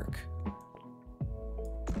gonna work.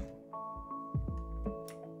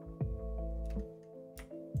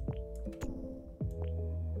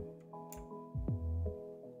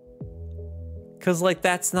 Cause like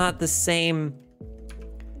that's not the same.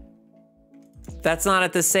 That's not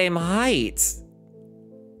at the same height.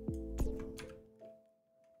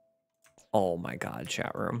 Oh my God,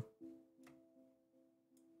 chat room.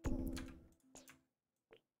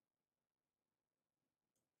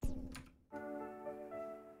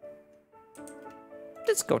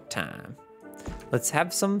 Disco time. Let's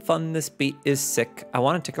have some fun, this beat is sick. I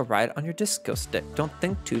wanna take a ride on your disco stick. Don't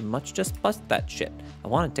think too much, just bust that shit. I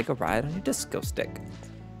wanna take a ride on your disco stick.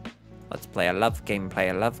 Let's play a love game, play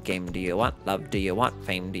a love game. Do you want love? Do you want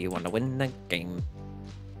fame? Do you want to win the game?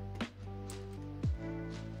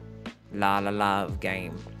 La la love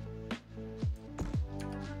game.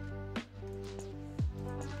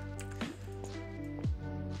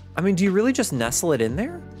 I mean, do you really just nestle it in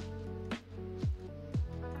there?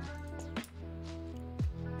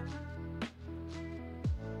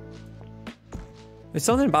 There's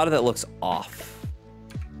something about it that looks off.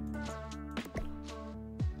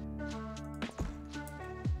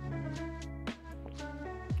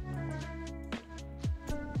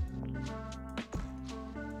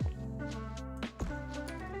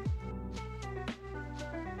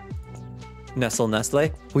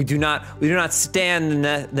 Nestle. We do not stand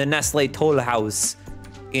the Nestle Toll House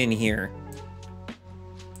in here.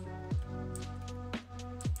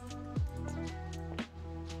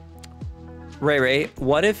 Ray,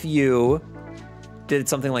 what if you did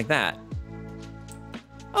something like that?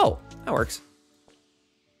 Oh, that works.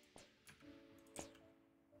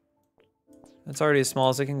 That's already as small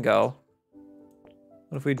as it can go.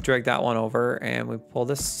 What if we drag that one over and we pull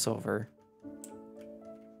this over?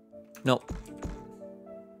 Nope.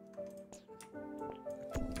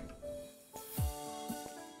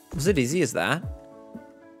 Was it easy as that?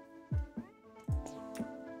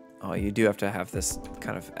 Oh, you do have to have this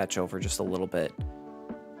kind of etch over just a little bit.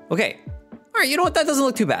 Okay. All right, you know what? That doesn't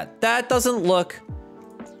look too bad. That doesn't look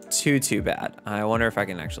too bad. I wonder if I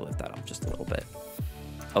can actually lift that up just a little bit.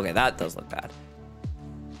 Okay, that does look bad.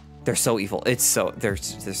 They're so evil. It's so, they're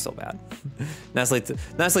so bad.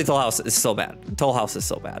 Nestle Toll House is so bad. Toll House is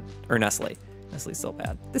so bad. Or Nestle's so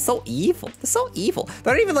bad. They're so evil. They're so evil.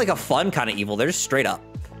 They're not even like a fun kind of evil. They're just straight up.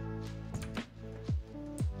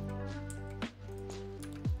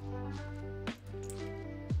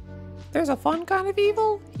 There's a fun kind of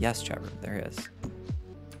evil? Yes, Trevor, there is.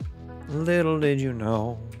 Little did you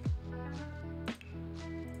know.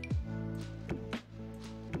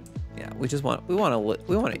 Yeah, we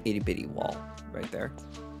want an itty bitty wall right there.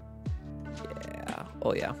 Yeah.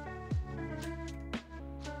 Oh yeah.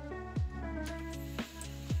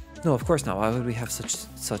 No, of course not. Why would we have such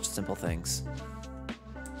simple things?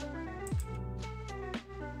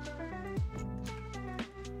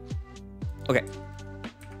 Okay.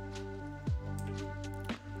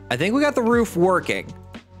 I think we got the roof working,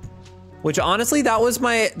 which honestly, that was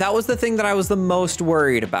the thing that I was the most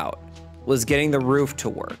worried about, was getting the roof to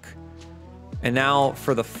work. And now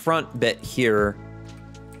for the front bit here,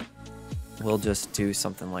 we'll just do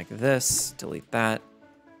something like this, delete that,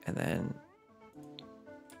 and then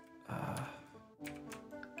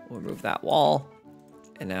we'll remove that wall.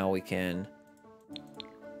 And now we can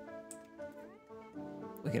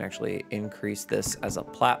we can actually increase this as a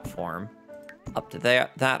platform up to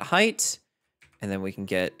that height. And then we can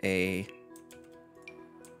get a...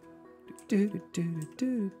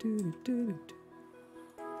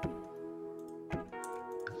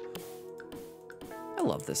 I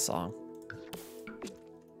love this song.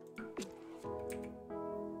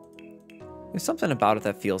 There's something about it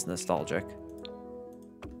that feels nostalgic.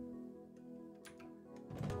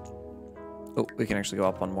 Oh, we can actually go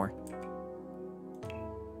up one more.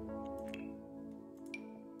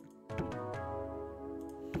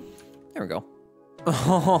 There we go.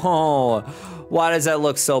 Oh, why does that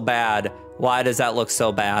look so bad? Why does that look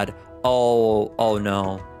so bad? Oh, oh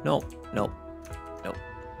no. Nope, nope, nope.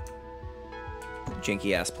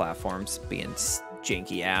 Janky ass platforms being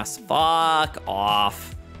janky ass. Fuck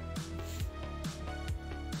off.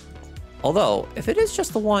 Although, if it is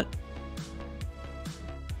just the one...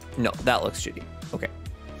 No, that looks shitty. Okay.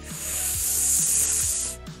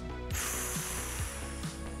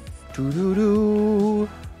 Doo-doo-doo.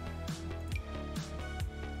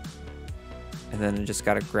 And then I just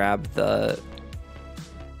gotta grab the...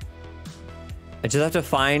 I just have to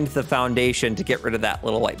find the foundation to get rid of that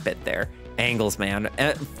little white bit there. Angles, man.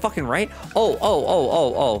 Fucking right?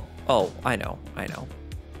 Oh, I know. I know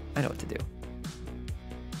what to do.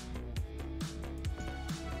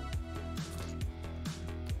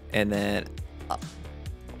 And then...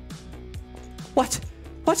 What?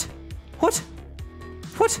 What? What?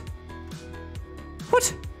 What?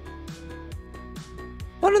 What?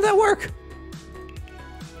 Why did that work?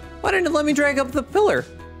 Why didn't it let me drag up the pillar?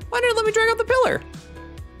 Why didn't it let me drag up the pillar?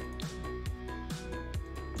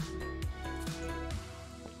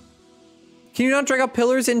 Can you not drag up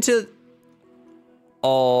pillars into...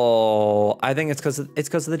 Oh, I think it's because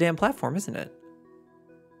of the damn platform, isn't it?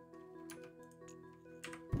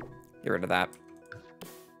 Get rid of that.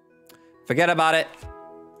 Forget about it.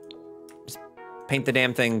 Just paint the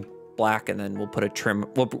damn thing black, and then we'll put a trim.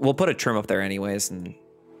 We'll put a trim up there anyways. And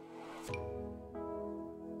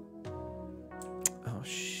oh,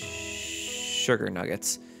 sugar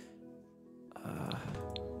nuggets.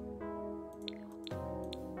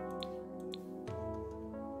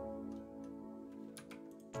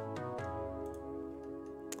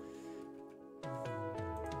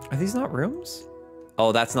 Are these not rooms?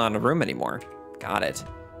 Oh, that's not a room anymore. Got it.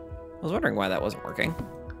 I was wondering why that wasn't working.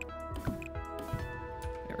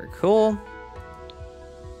 Very cool.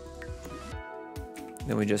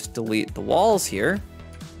 Then we just delete the walls here,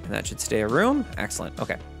 and that should stay a room. Excellent.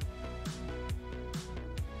 Okay.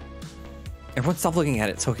 Everyone stop looking at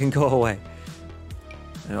it so it can go away.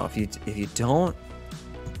 I know if you don't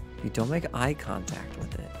make eye contact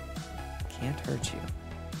with it, it can't hurt you.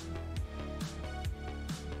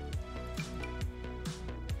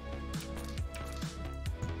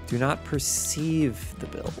 Do not perceive the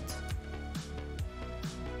build.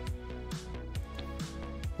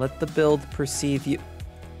 Let the build perceive you.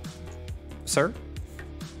 Sir?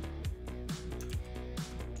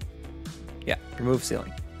 Yeah, remove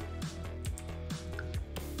ceiling.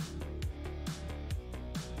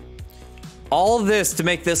 All of this to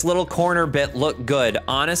make this little corner bit look good.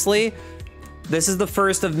 Honestly, this is the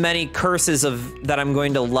first of many curses that I'm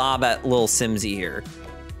going to lob at lilsimsie here.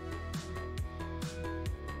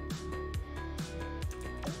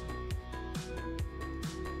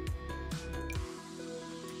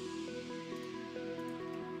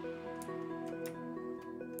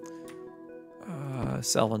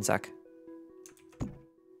 Sell 1 sec.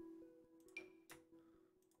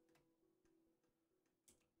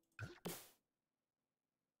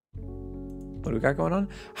 What do we got going on?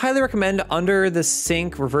 Highly recommend under the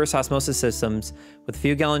sink reverse osmosis systems with a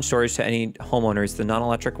few gallon storage to any homeowners, the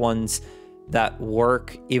non-electric ones that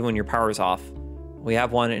work even when your power is off. We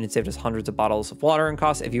have one and it saved us hundreds of bottles of water and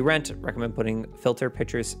costs. If you rent, recommend putting filter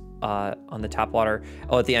pitchers on the tap water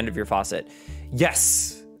at the end of your faucet.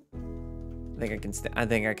 Yes. I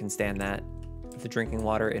think I can stand that. The drinking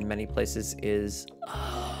water in many places is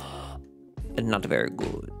not very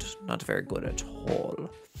good. Not very good at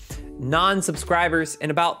all. Non-subscribers,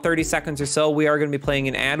 in about 30 seconds or so, we are going to be playing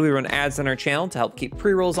an ad. We run ads on our channel to help keep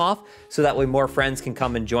pre-rolls off, so that way more friends can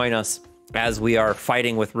come and join us as we are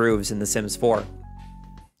fighting with roofs in The Sims 4.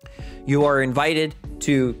 You are invited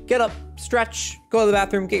to get up, stretch, go to the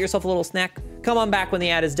bathroom, get yourself a little snack, come on back when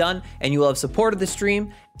the ad is done, and you will have supported the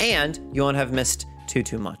stream, and you won't have missed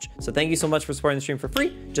too much. So thank you so much for supporting the stream for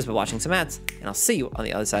free, just by watching some ads, and I'll see you on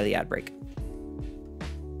the other side of the ad break.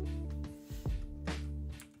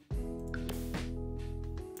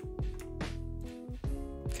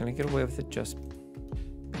 Can I get away with it just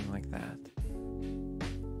being like that?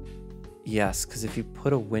 Yes, because if you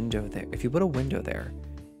put a window there,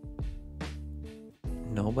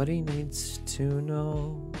 Nobody needs to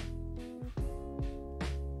know.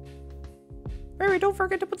 Ray, don't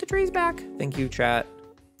forget to put the trees back. Thank you, chat.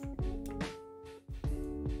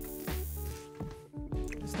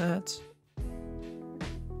 What's that?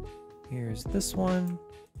 Here's this one.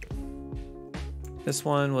 This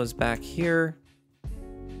one was back here.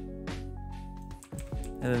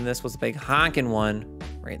 And then this was a big honking one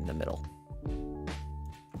right in the middle.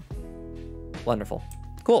 Wonderful.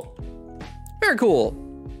 Cool. Very cool.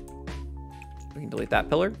 We can delete that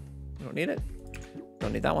pillar. We don't need it.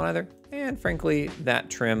 Don't need that one either. And frankly,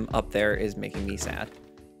 that trim up there is making me sad.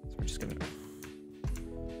 So we're just gonna...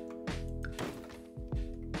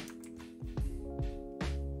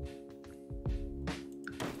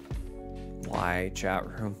 Why, chat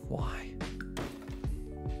room? Why?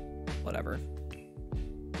 Whatever.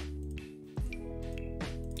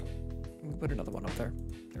 Put another one up there.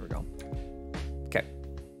 There we go. Okay.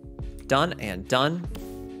 Done and done.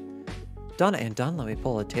 Done and done. Let me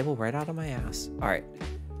pull a table right out of my ass. All right.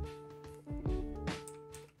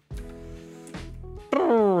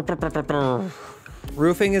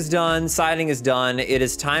 Roofing is done. Siding is done. It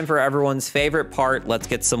is time for everyone's favorite part. Let's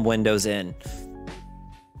get some windows in.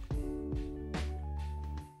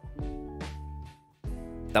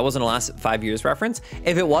 That wasn't a last 5 years reference.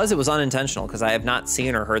 If it was unintentional because I have not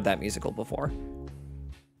seen or heard that musical before.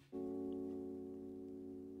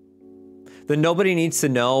 The Nobody Needs to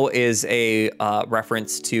Know is a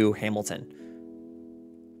reference to Hamilton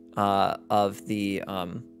of the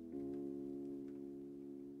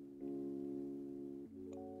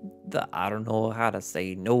I don't know how to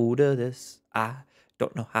say no to this. I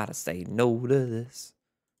don't know how to say no to this.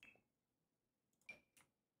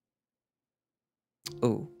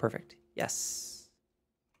 Oh, perfect. Yes.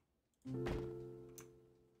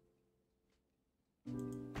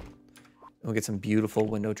 We'll get some beautiful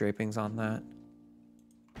window drapings on that.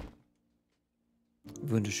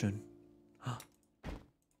 Wunderschön.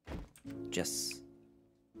 Yes.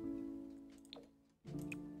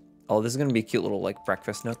 Oh, this is gonna be a cute little like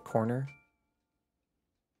breakfast nook corner.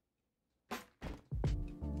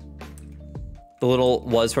 The little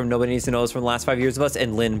was from Nobody Needs to Know is from the last 5 years of us,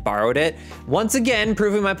 and Lin borrowed it. Once again,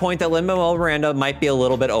 proving my point that Lin-Manuel Miranda might be a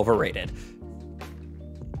little bit overrated.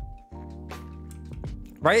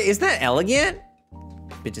 Right? Isn't that elegant?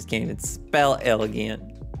 Bitches can't even spell elegant.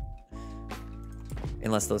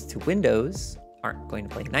 Unless those two windows aren't going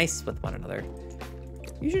to play nice with one another.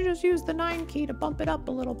 You should just use the 9 key to bump it up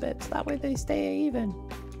a little bit, so that way they stay even.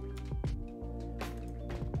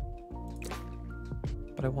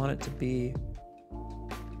 But I want it to be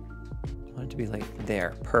like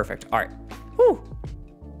there. Perfect. All right. Whew.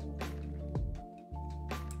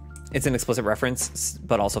 It's an explicit reference,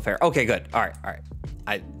 but also fair. Okay, good. All right. All right.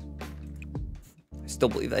 I still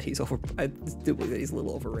believe that he's I still believe that he's a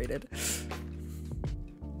little overrated.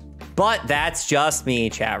 But that's just me,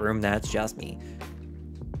 chat room. That's just me.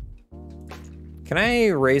 Can I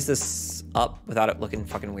raise this up without it looking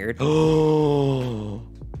fucking weird? Oh.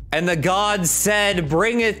 And the gods said,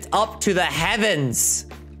 bring it up to the heavens.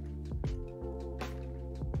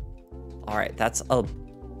 All right, that's a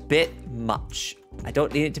bit much. I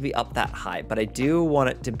don't need it to be up that high, but I do want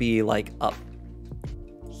it to be like up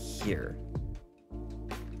here.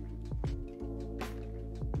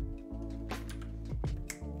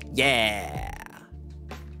 Yeah.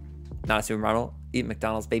 Not a supermodel. Eat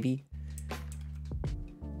McDonald's, baby.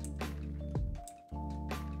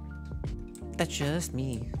 That's just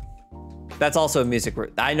me. That's also a music.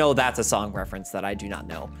 I know that's a song reference that I do not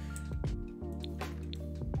know.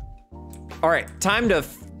 All right, time to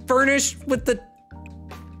furnish with the...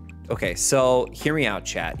 Okay, so hear me out,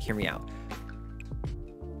 chat. Hear me out.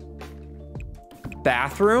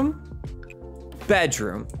 Bathroom,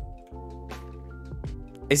 bedroom.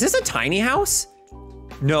 Is this a tiny house?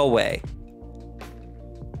 No way.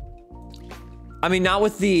 I mean, not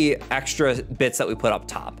with the extra bits that we put up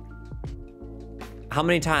top. How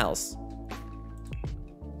many tiles?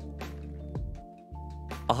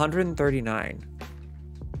 139.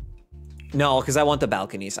 No, because I want the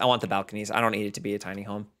balconies. I want the balconies. I don't need it to be a tiny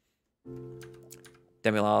home.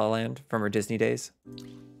 Demi La La Land from her Disney days.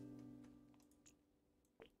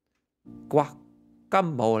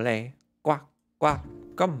 Guacamole.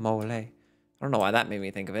 Guacamole. I don't know why that made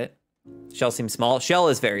me think of it. Shell seems small. Shell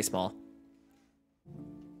is very small.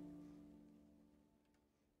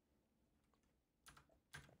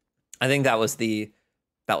 I think that was the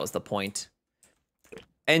point.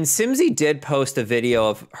 And Simsie did post a video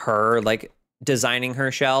of her like designing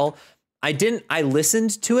her shell. I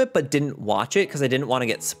listened to it, but didn't watch it because I didn't want to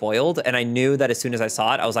get spoiled. And I knew that as soon as I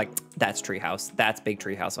saw it, I was like, that's Treehouse. That's big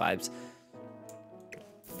Treehouse vibes.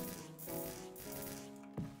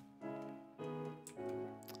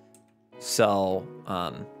 So,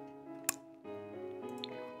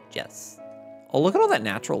 yes. Oh, look at all that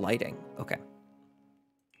natural lighting. Okay.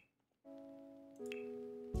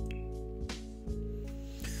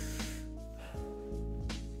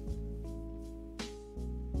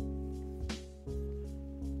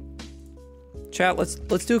 Chat,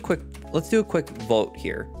 let's do a quick vote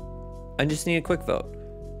here. I just need a quick vote.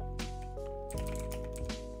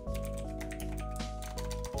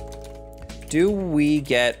 Do we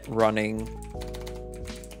get running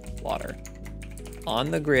water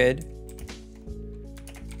on the grid?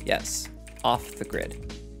 Yes. Off the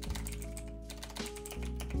grid?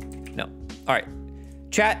 No. All right.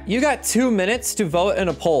 Chat, you got 2 minutes to vote in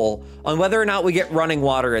a poll on whether or not we get running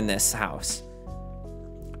water in this house.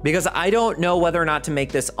 Because I don't know whether or not to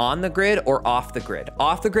make this on the grid or off the grid.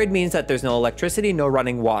 Off the grid means that there's no electricity, no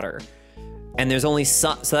running water. And there's only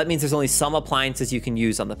some, so that means there's only some appliances you can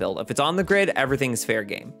use on the build. If it's on the grid, everything's fair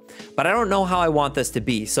game. But I don't know how I want this to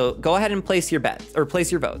be. So go ahead and place your bets or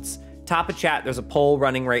place your votes. Top of chat, there's a poll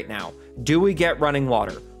running right now. Do we get running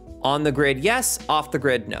water? On the grid, yes. Off the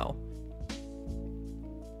grid, no.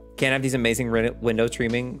 Can't have these amazing window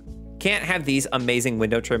trimming. Can't have these amazing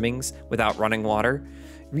window trimmings without running water.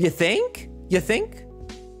 You think? You think?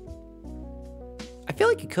 I feel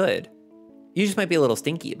like you could. You just might be a little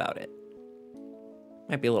stinky about it.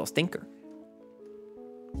 Might be a little stinker.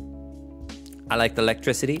 I like the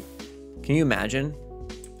electricity. Can you imagine?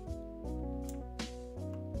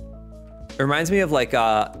 It reminds me of like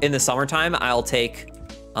in the summertime, I'll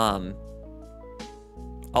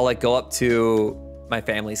like go up to my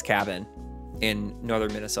family's cabin in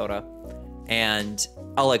northern Minnesota, and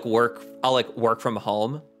I'll like work from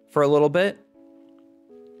home for a little bit.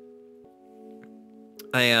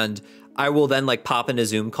 And I will then like pop into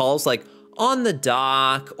Zoom calls like on the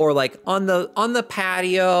dock or like on the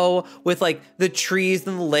patio with like the trees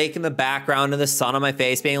and the lake in the background and the sun on my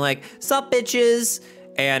face being like, "Sup bitches?"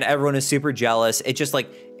 And everyone is super jealous. It just like,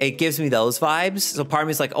 it gives me those vibes. So part of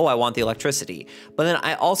me is like, oh, I want the electricity. But then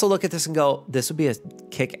I also look at this and go, this would be a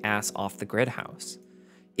kick-ass off-the-grid house.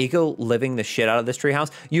 Eco living the shit out of this tree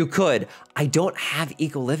house. You could. I don't have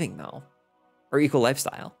eco living though. Or eco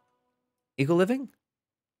lifestyle. Eco living?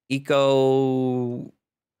 Eco...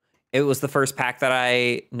 It was the first pack that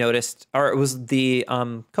I noticed, or it was the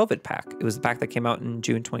COVID pack. It was the pack that came out in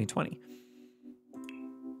June 2020.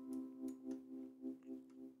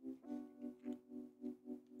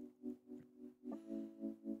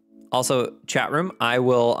 Also, chat room, I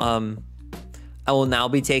will now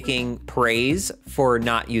be taking praise for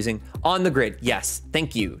not using on the grid. Yes,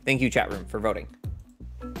 thank you. Thank you, chat room, for voting.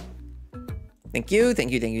 Thank you,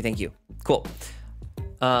 thank you, thank you, thank you. Cool.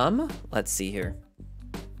 Let's see here.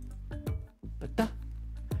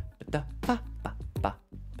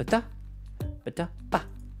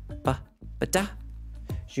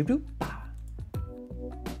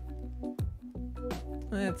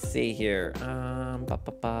 Let's see here.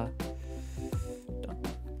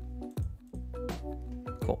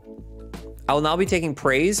 Cool. I will now be taking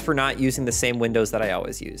praise for not using the same windows that I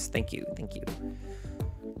always use. Thank you. Thank you.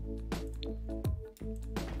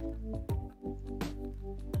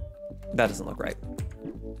 That doesn't look right.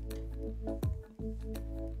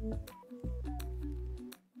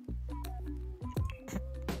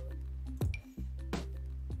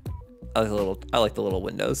 I like the little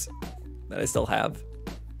windows that I still have.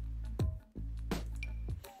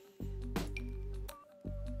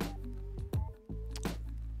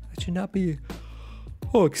 That should not be,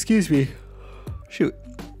 oh, excuse me. Shoot.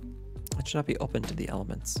 That should not be open to the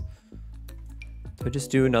elements. Do I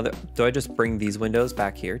just do another, do I just bring these windows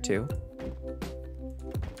back here too?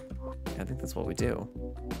 Yeah, I think that's what we do.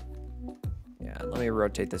 Yeah, let me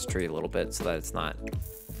rotate this tree a little bit so that it's not,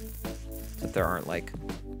 so that there aren't like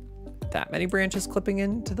that many branches clipping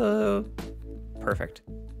into the, perfect.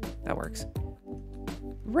 That works.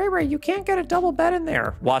 Ray, you can't get a double bed in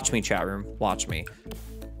there. Watch me, chat room, watch me.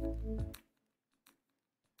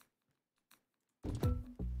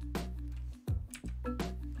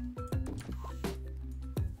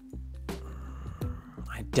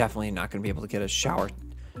 I'm definitely not gonna be able to get a shower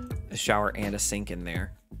and a sink in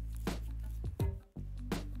there.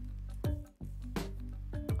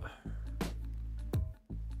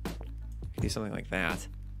 Do something like that.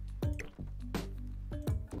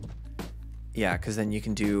 Yeah, because then you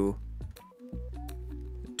can do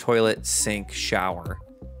toilet, sink, shower.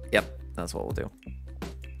 Yep, that's what we'll do.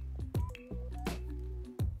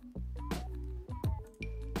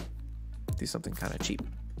 Do something kind of cheap.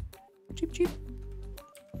 Cheap.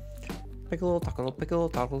 Pick a little, tuck a little, pick a little,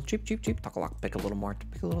 toggle, cheap, cheap, cheap, tuck a lock, pick a little more,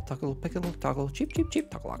 pick a little, tuck a little, pick a little, toggle, cheap, cheap, cheap,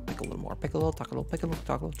 tuck a lock, pick a little more, pick a little, tuck a little, pick a little,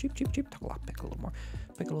 toggle, cheap, cheap, cheap, tuck a lock, pick a little more,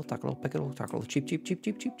 pick a little, tuck a little, pick a little, toggle, cheap, cheap, cheap,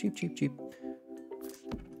 cheap, cheap, cheap, cheap, cheap.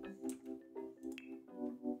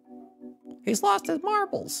 He's lost his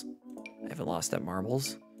marbles. I haven't lost at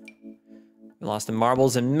marbles. I've lost in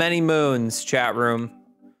marbles in many moons, chat room.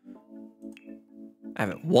 I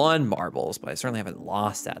haven't won marbles, but I certainly haven't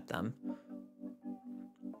lost at them.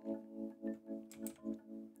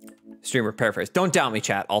 Streamer paraphrase. Don't doubt me,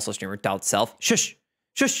 chat. Also, streamer doubt self. Shush.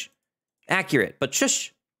 Shush. Accurate, but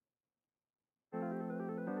shush.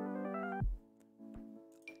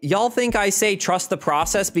 Y'all think I say trust the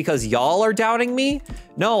process because y'all are doubting me?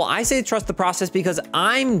 No, I say trust the process because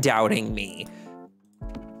I'm doubting me.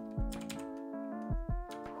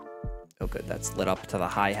 Oh, good. That's lit up to the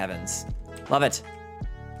high heavens. Love it.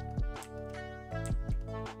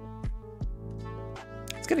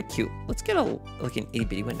 Let's get like an itty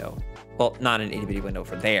bitty window. Well, not an itty bitty window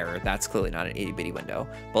for there. That's clearly not an itty bitty window,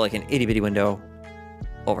 but like an itty bitty window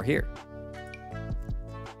over here.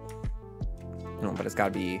 No, but it's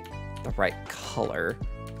gotta be the right color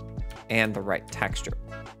and the right texture.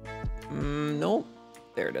 Nope.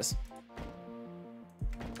 There it is.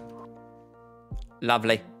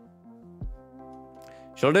 Lovely.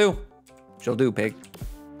 She'll do. She'll do, pig.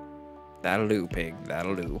 That'll do, pig.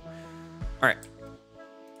 That'll do. All right.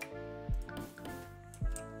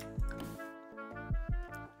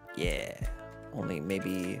 Yeah. Only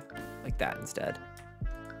maybe like that instead.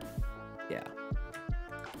 Yeah.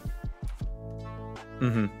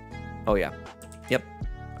 Mm-hmm. Oh, yeah. Yep.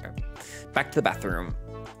 Okay. Back to the bathroom.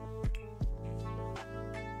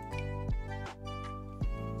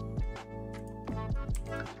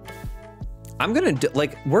 I'm gonna do,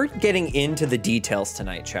 like, we're getting into the details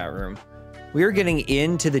tonight, chat room. We're getting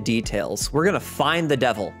into the details. We're gonna find the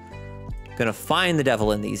devil. Gonna find the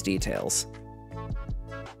devil in these details.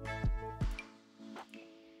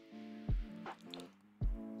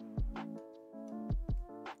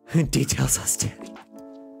 Details us, daddy.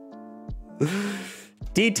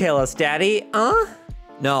 Detail us, daddy.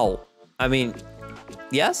 No. I mean,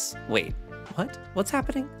 yes? Wait, what? What's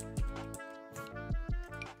happening?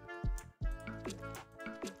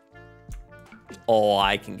 Oh,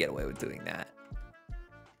 I can get away with doing that.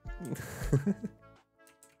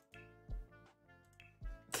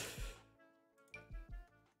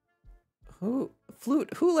 Who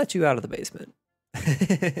let you out of the basement?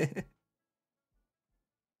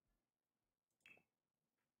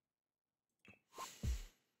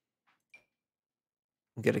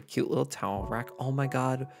 Get a cute little towel rack. Oh my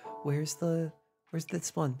god, where's this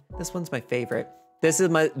one? This one's my favorite. This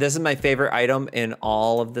is my favorite item in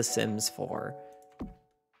all of The Sims 4.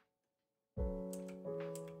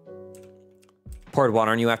 Poured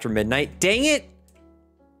water on you after midnight. Dang it!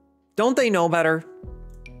 Don't they know better?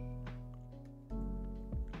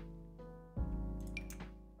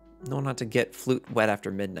 No, not to get flute wet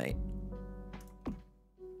after midnight.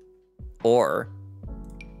 Or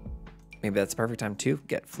maybe that's the perfect time to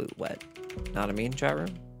get flute wet. Know what I mean, chat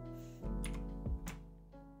room?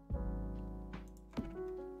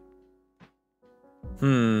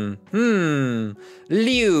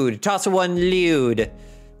 Lewd. Toss one lewd.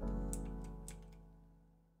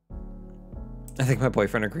 I think my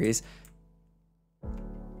boyfriend agrees.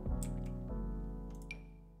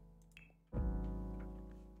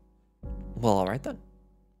 Well, all right then.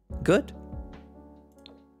 Good.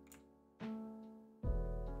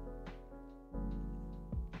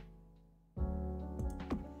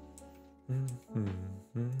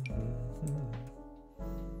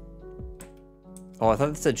 Oh, I thought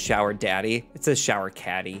it said shower daddy. It says shower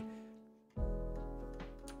caddy.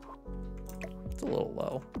 It's a little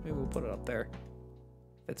low. Maybe we'll put it up there.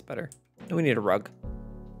 Fits better. No, we need a rug.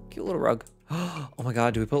 Cute little rug. Oh my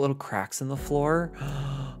god, do we put little cracks in the floor?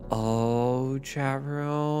 Oh, chat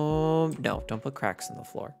room. No, don't put cracks in the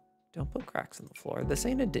floor. Don't put cracks in the floor. This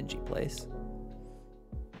ain't a dingy place.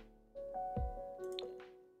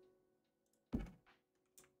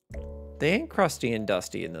 They ain't crusty and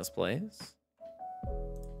dusty in this place.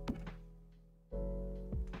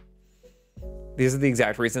 These are the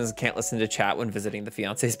exact reasons I can't listen to chat when visiting the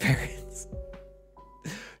fiance's parents.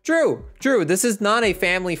 True. This is not a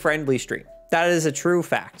family-friendly stream. That is a true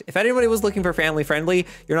fact. If anybody was looking for family-friendly,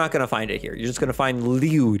 you're not going to find it here. You're just going to find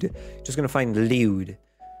lewd. Just going to find lewd.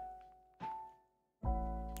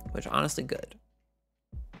 Which, honestly, good.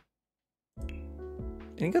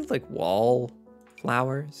 Any good, like, wall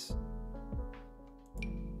flowers?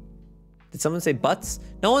 Did someone say butts?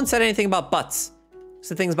 No one said anything about butts.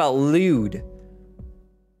 Said things about lewd.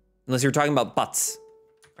 Unless you were talking about butts.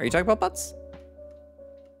 Are you talking about butts?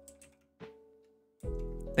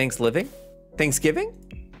 Thanksgiving? Thanksgiving?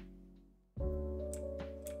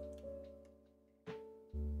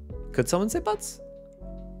 Could someone say butts?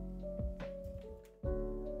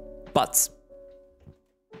 Butts.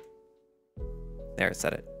 There, it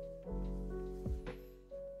said it.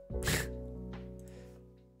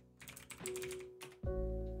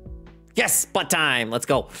 Yes, butt time. Let's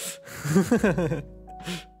go.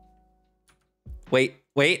 Wait.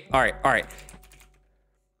 All right.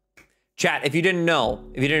 Chat, if you didn't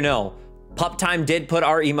know, Pup Time did put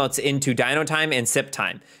our emotes into Dino Time and Sip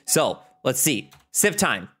Time. So let's see. Sip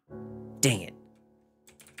Time. Dang it.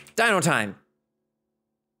 Dino Time.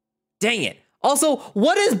 Dang it. Also,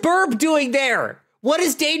 what is Burb doing there? What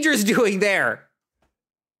is Dangerous doing there?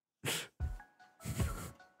 It's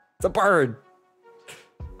a bird.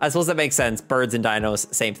 I suppose that makes sense. Birds and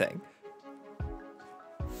dinos, same thing.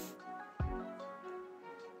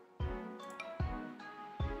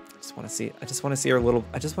 I just want to see our little,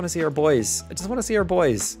 I just want to see our boys.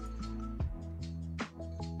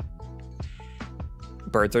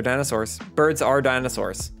 Birds are dinosaurs. Birds are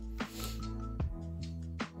dinosaurs.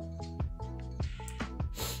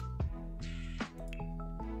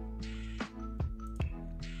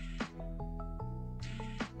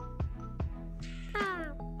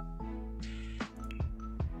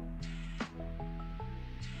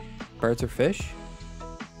 Birds are fish?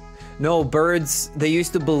 No, birds, they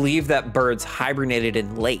used to believe that birds hibernated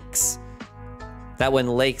in lakes. That when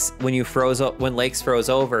lakes froze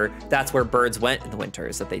over, that's where birds went in the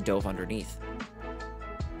winters, that they dove underneath.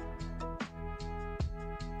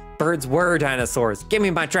 Birds were dinosaurs. Give me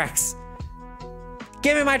my tracks.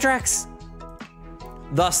 Give me my tracks.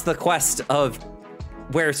 Thus the quest of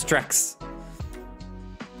where's Trex.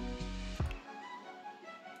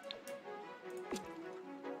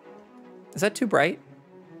 Is that too bright?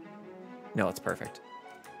 No, it's perfect.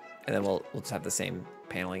 And then we'll just have the same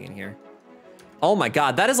paneling in here. Oh my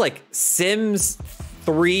God, that is like Sims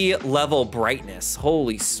 3 level brightness.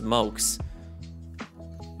 Holy smokes.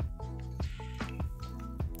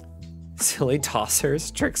 Silly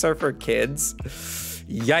tossers, tricks are for kids.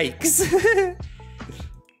 Yikes.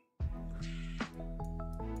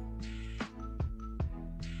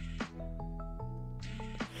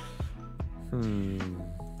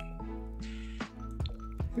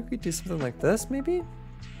 We could do something like this, maybe?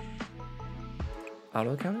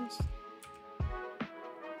 Auto counters?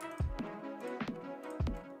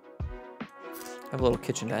 Have a little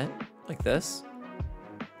kitchenette, like this.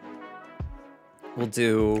 We'll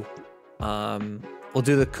do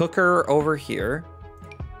the cooker over here.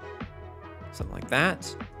 Something like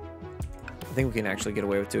that. I think we can actually get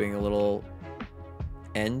away with doing a little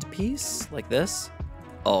end piece, like this.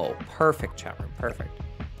 Oh, perfect, chat room, perfect.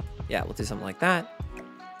 Yeah, we'll do something like that.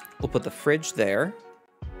 We'll put the fridge there.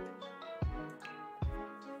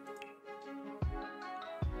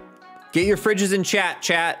 Get your fridges in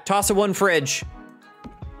chat. Toss a one fridge.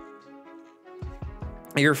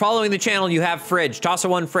 If you're following the channel, you have fridge. Toss a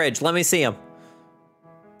one fridge. Let me see them.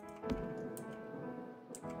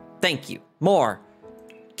 Thank you. More.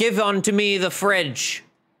 Give unto me the fridge.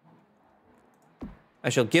 I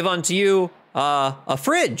shall give unto you a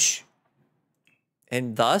fridge.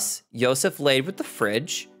 And thus, Yosef laid with the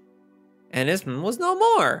fridge, and his was no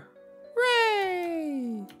more.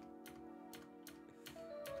 Hooray!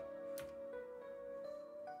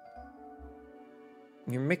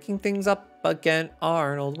 You're making things up again,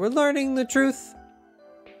 Arnold. We're learning the truth.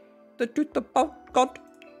 The truth about God.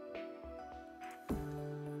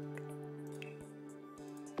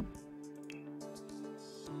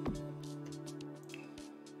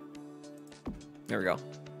 There we go.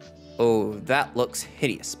 Oh, that looks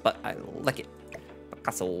hideous, but I like it.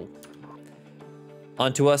 Picasso.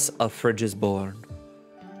 Onto us, a fridge is born.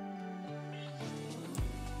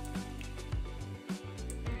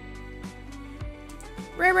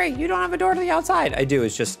 Ray, you don't have a door to the outside. I do,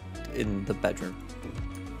 it's just in the bedroom.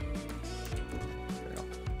 There we go.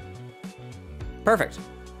 Perfect.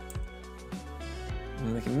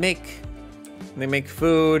 And they make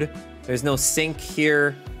food. There's no sink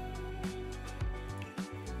here.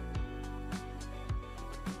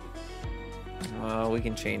 We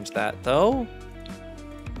can change that though.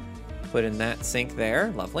 Put in that sink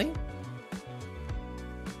there, lovely.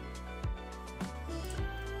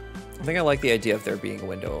 I think I like the idea of there being a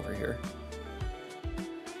window over here.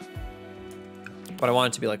 But I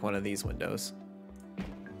want it to be like one of these windows.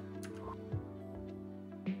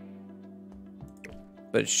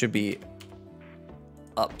 But it should be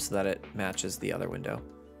up so that it matches the other window.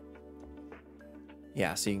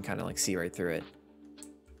 Yeah, so you can kind of like see right through it.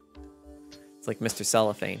 It's like Mr.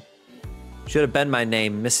 Cellophane. Should have been my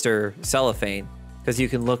name, Mr. Cellophane, because you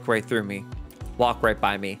can look right through me, walk right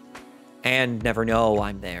by me, and never know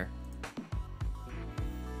I'm there.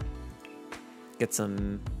 Get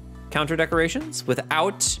some counter decorations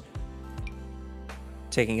without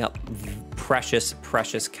taking up precious,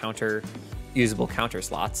 precious usable counter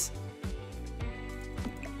slots.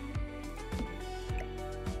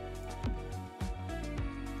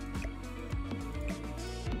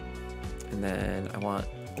 And then I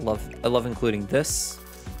love including this.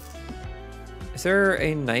 Is there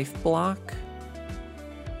a knife block?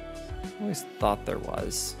 I always thought there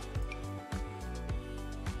was.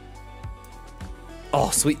 Oh,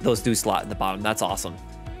 sweet, those do slot in the bottom. That's awesome.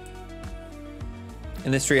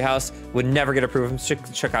 In this treehouse, would never get approved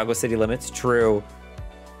from Chicago city limits. True.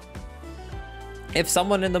 If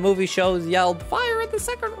someone in the movie shows yelled, "Fire in the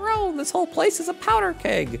second row, this whole place is a powder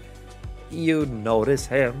keg," you'd notice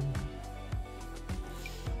him.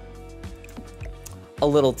 A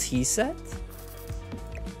little tea set.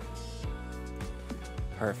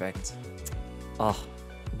 Perfect. Oh,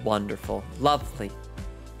 wonderful. Lovely.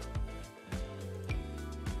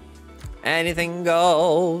 Anything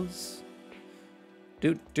goes.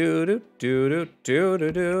 Do do do do do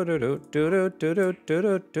do do do do do do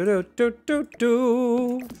do do do do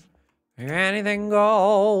do. Anything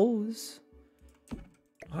goes.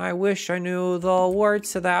 I wish I knew the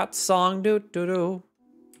words to that song. Do do do.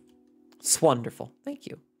 It's wonderful. Thank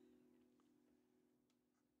you.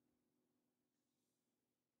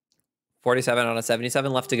 47 out of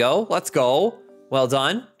 77 left to go. Let's go. Well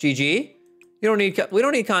done. GG. We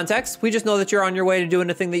don't need context. We just know that you're on your way to doing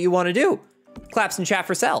the thing that you want to do. Claps in chat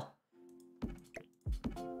for Cell.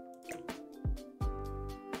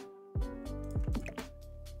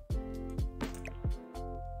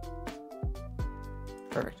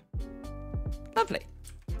 Perfect. Lovely.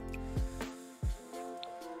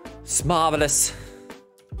 Marvelous.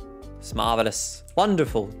 Marvelous.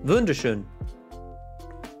 Wonderful. Wunderschön.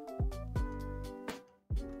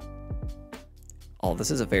 Oh, this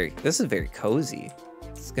is very cozy.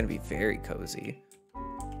 This is gonna be very cozy.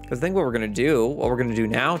 Because I think what we're gonna do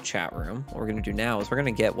now, chat room, what we're gonna do now is we're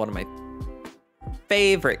gonna get one of my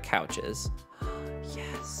favorite couches.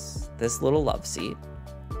 Yes, this little love seat.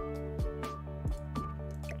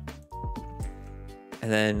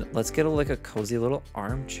 And then let's get like a cozy little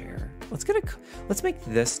armchair. Let's make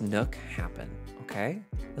this nook happen, okay?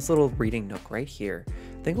 This little reading nook right here.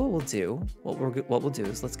 I think what we'll do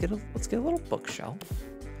is let's get a little bookshelf.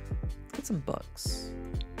 Let's get some books.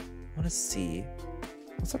 I want to see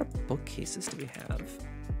what sort of bookcases do we have?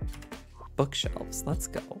 Bookshelves. Let's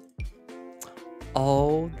go.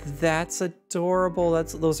 Oh, that's adorable.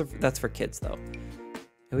 That's for kids though.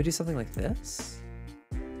 Can we do something like this?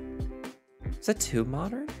 Is that too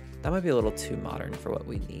modern? That might be a little too modern for what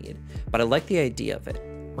we need, but I like the idea of it.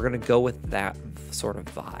 We're gonna go with that sort of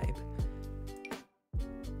vibe.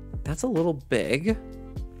 That's a little big.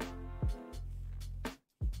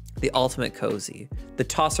 The ultimate cozy, the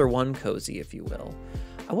tosser one cozy, if you will.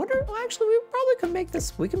 I wonder, well, actually, we probably can make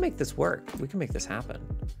this, we can make this work. We can make this happen.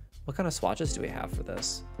 What kind of swatches do we have for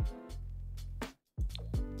this?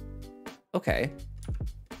 Okay.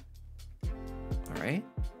 All right.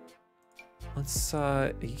 Let's,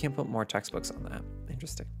 you can't put more textbooks on that.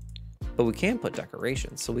 Interesting. But we can put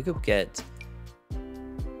decorations. So we could get,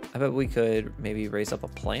 I bet we could maybe raise up a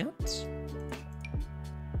plant.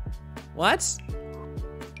 What?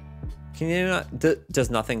 Can you not, does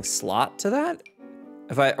nothing slot to that?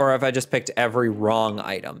 If I just picked every wrong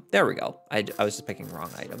item. There we go. I was just picking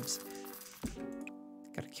wrong items.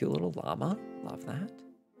 Got a cute little llama. Love that.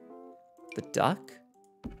 The duck.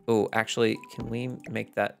 Oh, actually, can we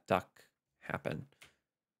make that duck happen?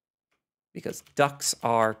 Because ducks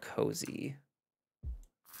are cozy.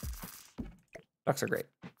 Ducks are great.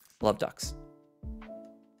 Love ducks.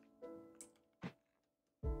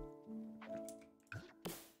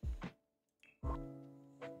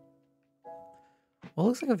 Well,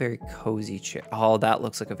 looks like a very cozy chair. Oh, that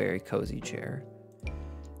looks like a very cozy chair.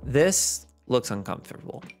 This looks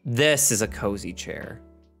uncomfortable. This is a cozy chair.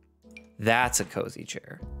 That's a cozy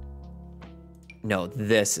chair. No,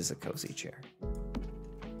 this is a cozy chair.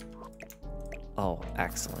 Oh,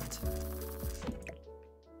 excellent.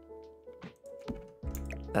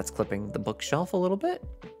 That's clipping the bookshelf a little bit.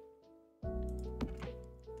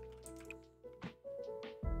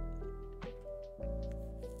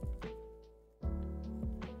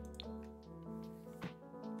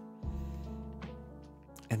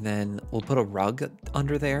 And then we'll put a rug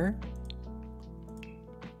under there.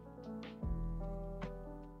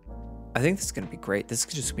 I think this is gonna be great. This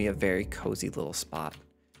could just be a very cozy little spot.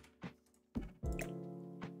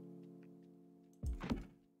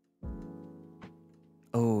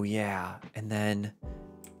 yeah. And then...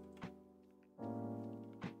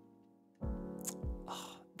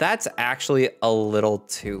 oh, that's actually a little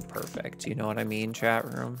too perfect. You know what I mean, chat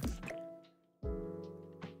room?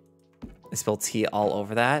 I spilled tea all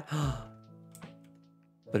over that.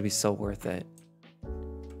 But it'd be so worth it.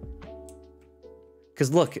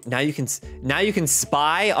 Because look, now you can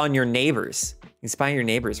spy on your neighbors. You can spy on your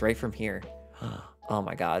neighbors right from here. Oh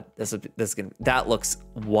my God, that looks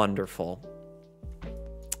wonderful.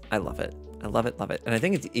 I love it. I love it, love it. And I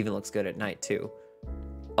think it even looks good at night too.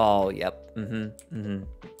 Oh, yep.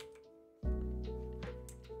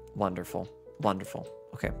 Wonderful, wonderful.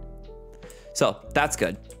 Okay. So that's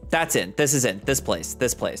good. That's in. This is in. This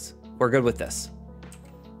place. We're good with this.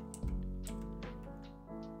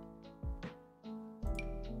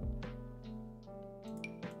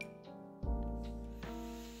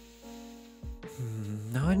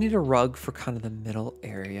 Now I need a rug for kind of the middle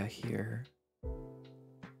area here.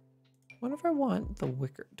 What if I want the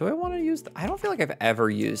wicker? Do I want to use I don't feel like I've ever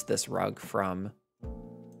used this rug for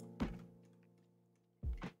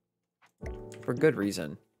good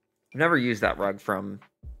reason. I've never used that rug from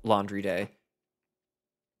Laundry Day.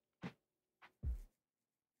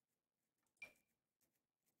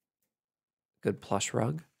 Good plush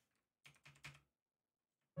rug.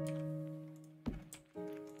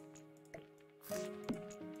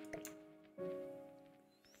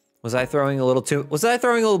 Was I throwing a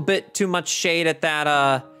little bit too much shade at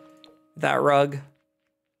that that rug?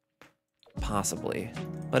 Possibly,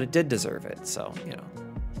 but it did deserve it, so, you know.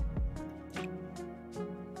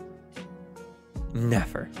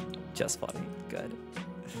 Never. Just funny. Good.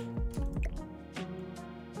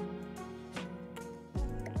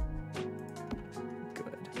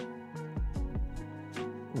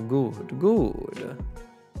 Good.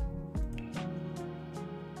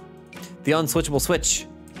 The unswitchable switch.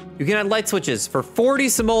 You can add light switches for 40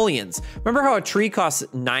 simoleons. Remember how a tree costs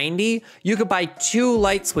 90? You could buy 2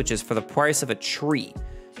 light switches for the price of a tree.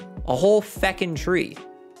 A whole feckin' tree.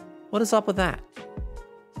 What is up with that?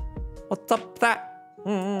 What's up with that?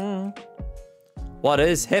 What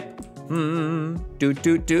is hip? Do do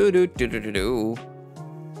do do do do do do.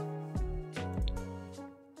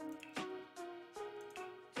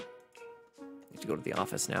 Need to go to the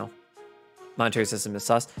office now. Monetary system is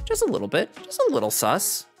sus. Just a little bit. Just a little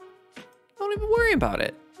sus. Don't even worry about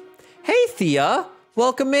it. Hey, Thea.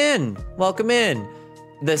 Welcome in. Welcome in.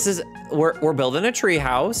 This is, we're building a tree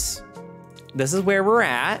house. This is where we're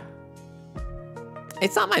at.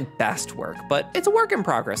 It's not my best work, but it's a work in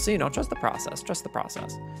progress. So, you know, trust the process. Trust the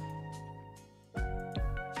process.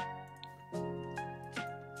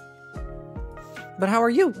 But how are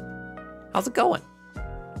you? How's it going?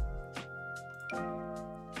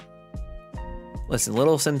 Listen,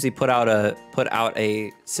 lilsimsie put out a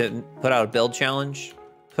build challenge,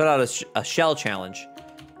 put out a shell challenge.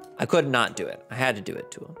 I could not do it. I had to do it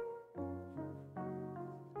to him.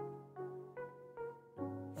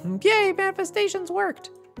 Yay, manifestations worked.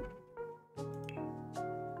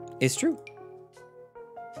 It's true.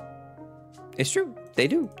 It's true. They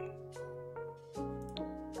do.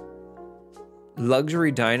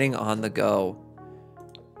 Luxury dining on the go.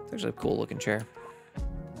 It's actually a cool looking chair.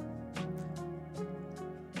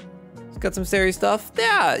 It's got some scary stuff.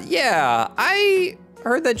 Yeah. I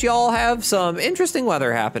heard that y'all have some interesting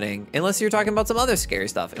weather happening, unless you're talking about some other scary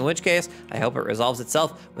stuff, in which case, I hope it resolves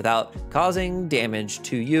itself without causing damage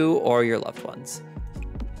to you or your loved ones.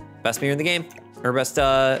 Best mirror in the game, or best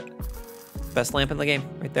lamp in the game,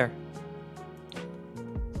 right there.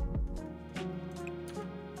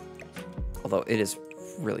 Although it is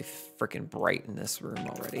really freaking bright in this room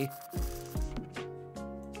already.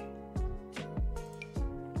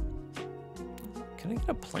 Can I get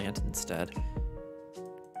a plant instead?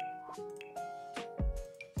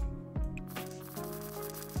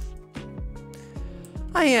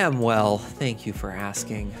 I am well, thank you for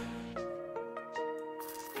asking.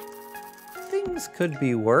 Things could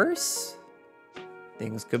be worse.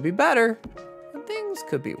 Things could be better. And things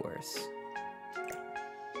could be worse.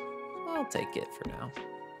 I'll take it for now.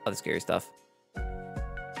 Other scary stuff.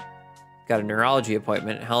 Got a neurology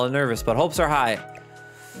appointment. Hella nervous, but hopes are high.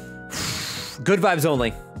 Good vibes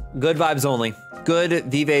only. Good vibes only.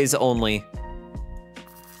 Good vives only.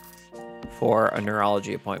 For a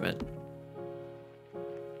neurology appointment.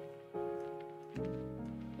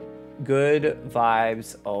 Good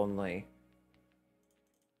vibes only.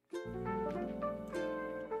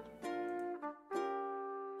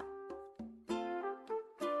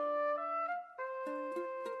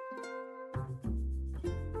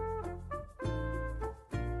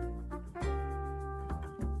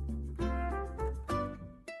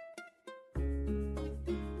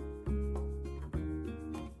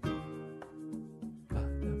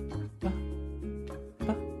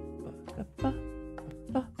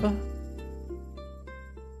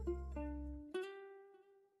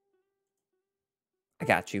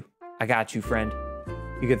 got you. I got you, friend.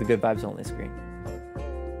 You get the good vibes only screen.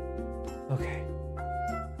 Okay.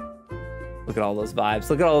 Look at all those vibes.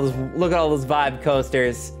 Look at all those vibe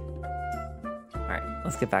coasters. All right,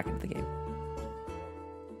 let's get back into the game.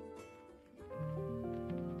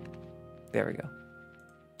 There we go.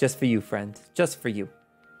 Just for you, friend. Just for you.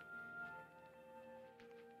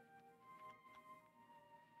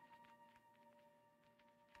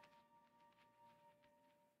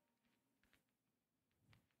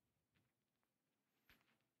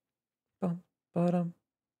 Bum, ba-dum,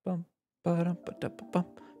 bum, ba-dum, ba-dum,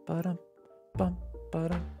 ba-dum, bum,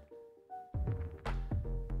 ba-dum.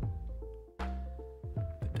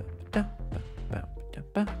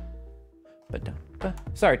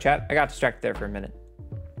 Sorry, chat. I got distracted there for a minute.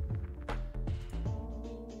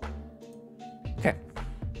 Okay.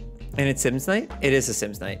 And it's Sims night? It is a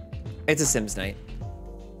Sims night. It's a Sims night.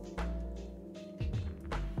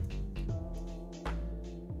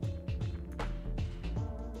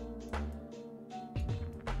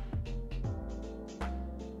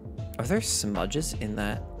 Are there smudges in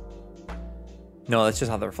that? No, that's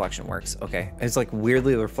just how the reflection works. Okay. It's like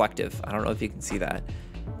weirdly reflective. I don't know if you can see that,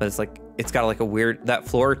 but it's like, it's got like a weird, that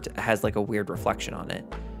floor has like a weird reflection on it.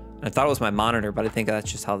 I thought it was my monitor, but I think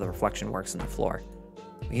that's just how the reflection works in the floor.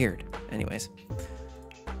 Weird. Anyways.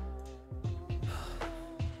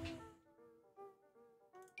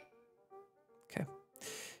 Okay.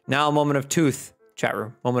 Now a moment of truth, chat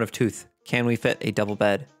room. Moment of truth. Can we fit a double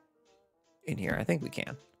bed in here? I think we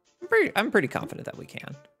can. I'm pretty confident that we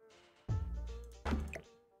can.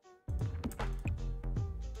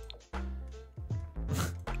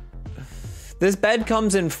 This bed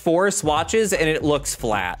comes in 4 swatches and it looks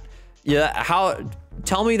flat. Yeah,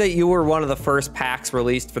 tell me that you were one of the first packs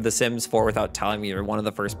released for The Sims 4 without telling me you're one of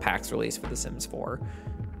the first packs released for The Sims 4.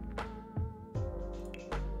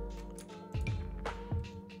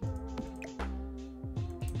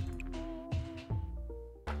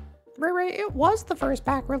 Ray, it was the first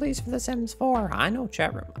pack released for The Sims 4. I know,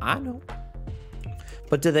 chat room, I know.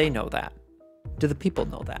 But do they know that? Do the people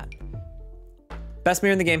know that? Best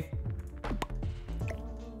mirror in the game.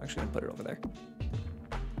 Actually gonna put it over there.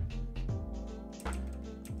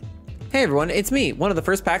 Hey everyone, it's me, one of the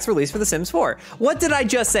first packs released for The Sims 4. What did I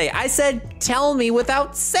just say? I said, tell me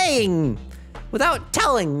without saying, without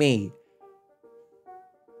telling me.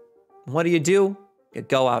 What do? You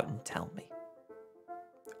go out and tell me.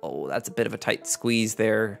 Oh, that's a bit of a tight squeeze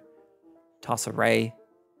there. Toss a ray.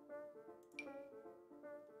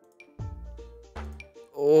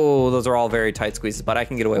 Oh, those are all very tight squeezes, but I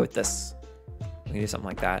can get away with this. We can do something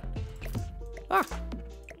like that. Ah,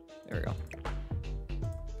 there we go.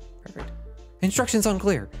 Perfect. Instructions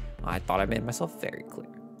unclear. I thought I made myself very clear.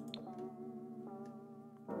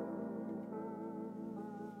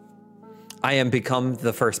 I am become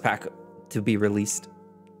the first pack to be released.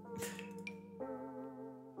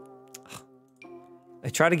 I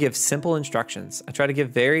try to give simple instructions. I try to give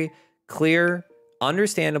very clear,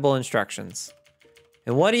 understandable instructions.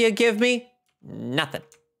 And what do you give me? Nothing.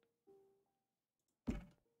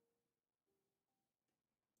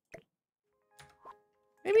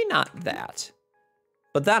 Maybe not that.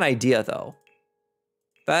 But that idea, though.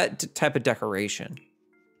 That type of decoration.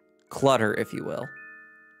 Clutter, if you will.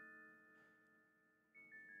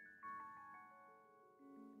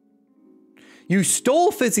 You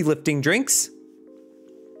stole fizzy lifting drinks.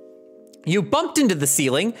 You bumped into the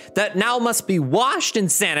ceiling that now must be washed and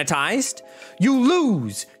sanitized. You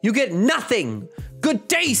lose. You get nothing. Good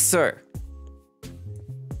day, sir.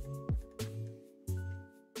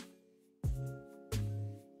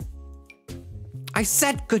 I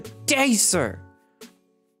said good day, sir.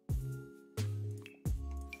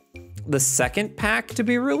 The second pack to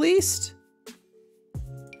be released?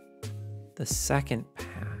 The second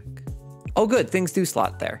pack. Oh, good. Things do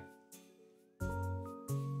slot there.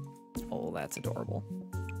 Oh, that's adorable.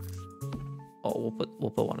 Oh,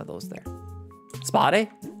 we'll put one of those there. Spa day?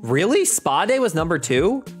 Really? Spa day was number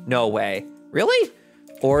 2? No way. Really?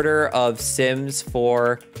 Order of Sims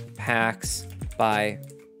 4 packs by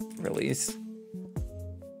release.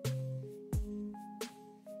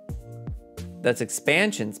 That's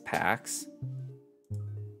expansions packs.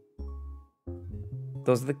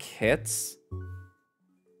 Those are the kits.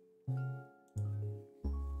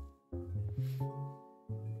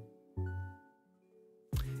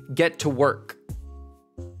 Get to Work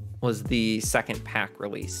was the second pack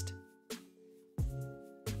released.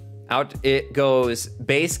 Out it goes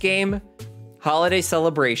base game, holiday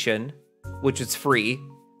celebration, which is free.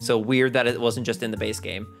 So weird that it wasn't just in the base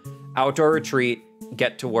game. Outdoor retreat,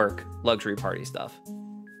 Get to Work, luxury party stuff.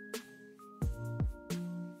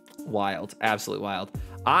 wild, absolutely wild.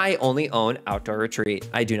 I only own Outdoor Retreat.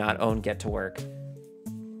 I do not own Get to Work.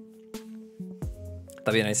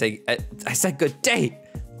 That'd be I say good day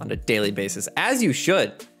on a daily basis, as you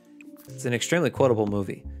should. It's an extremely quotable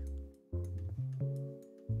movie.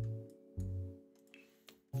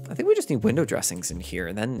 I think we just need window dressings in here,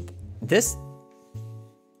 and then this.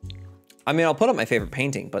 I mean, I'll put up my favorite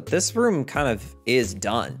painting, but this room kind of is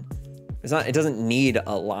done. It's not. It doesn't need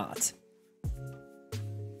a lot.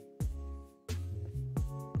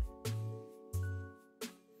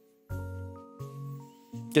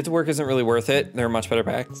 Get to Work isn't really worth it. There are much better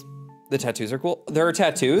packs. The tattoos are cool. There are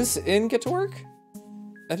tattoos in Get to Work?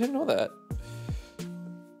 I didn't know that.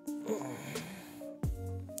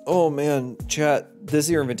 Oh man, chat, this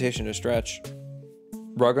is your invitation to stretch.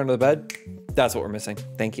 Rug under the bed? That's what we're missing.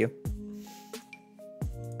 Thank you.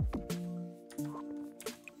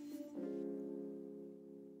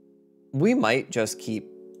 We might just keep,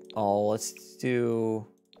 let's do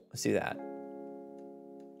that.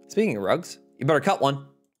 Speaking of rugs, you better cut one.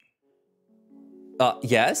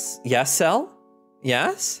 Yes, Sel?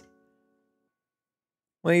 Yes?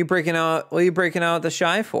 What are you breaking out the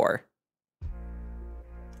shy for?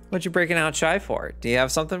 What you breaking out shy for? Do you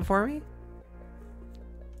have something for me?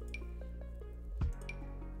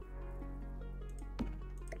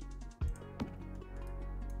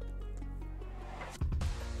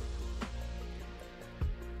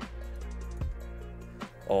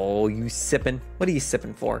 Oh, you sipping? What are you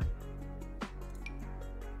sipping for?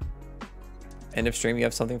 End of stream, you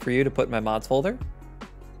have something for you to put in my mods folder?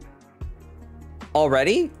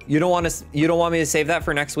 Already? You don't want me to save that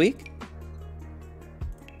for next week?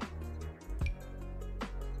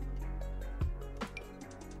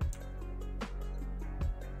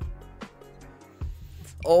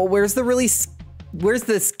 Oh, where's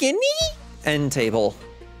the skinny end table?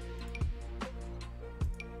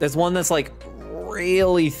 There's one that's like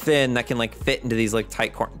really thin that can like fit into these like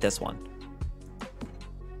tight corners. This one.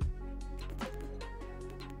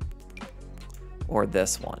 Or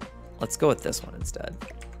this one. Let's go with this one instead.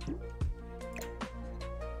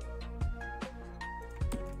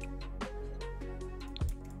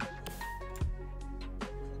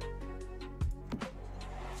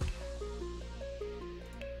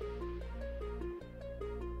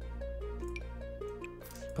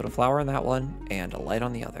 Put a flower on that one and a light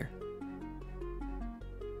on the other.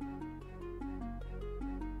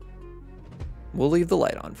 We'll leave the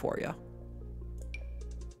light on for you.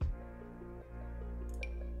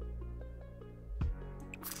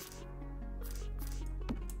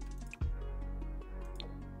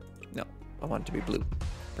 No, I want it to be blue.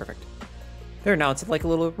 Perfect. There, now it's like a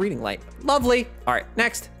little reading light. Lovely. All right,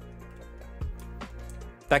 next.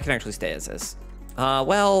 That can actually stay as is.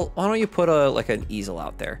 Well, why don't you put like an easel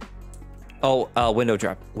out there? Oh,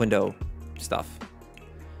 window stuff.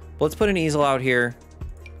 Let's put an easel out here,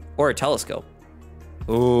 or a telescope.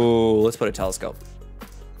 Ooh, let's put a telescope.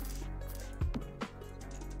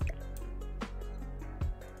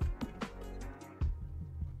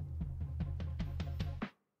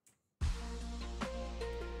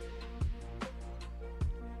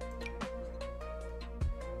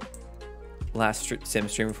 Last sim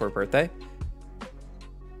stream before birthday.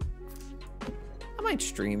 I might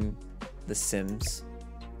stream The Sims.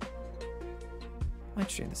 I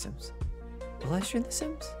might stream The Sims. Will I stream The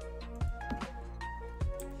Sims?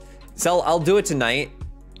 So I'll do it tonight,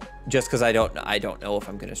 just because I don't know if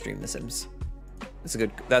I'm gonna stream The Sims.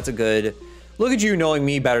 That's a good. Look at you knowing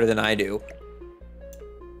me better than I do.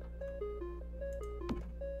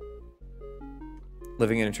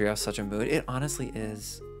 Living in a treehouse, such a mood. It honestly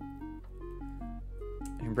is.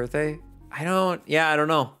 Your birthday? I don't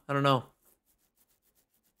know.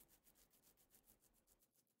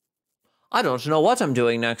 I don't know what I'm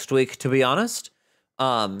doing next week, to be honest.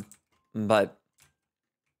 But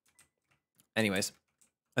anyways,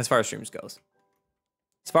 as far as stream goes.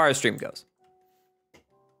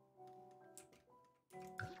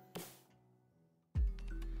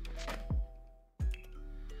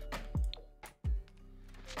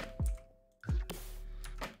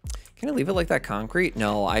 Can I leave it like that concrete?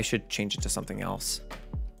 No, I should change it to something else.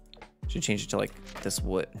 I should change it to like this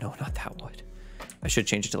wood. No, not that wood. I should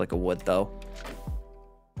change it to like a wood though.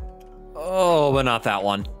 Oh, but not that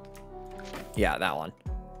one. Yeah, that one.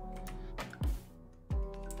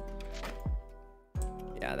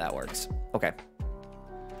 Yeah, that works. Okay.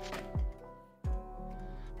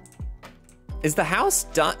 Is the house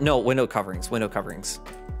done? No, window coverings.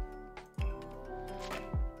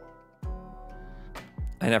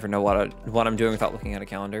 I never know what I'm doing without looking at a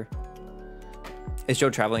calendar. Is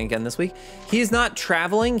Joe traveling again this week? He is not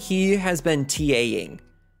traveling. He has been TAing.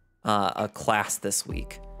 a class this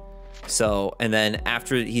week. So, and then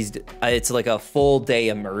after it's like a full day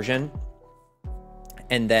immersion.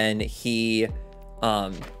 And then he'll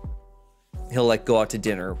like go out to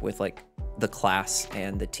dinner with like the class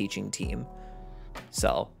and the teaching team.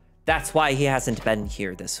 So that's why he hasn't been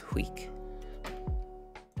here this week.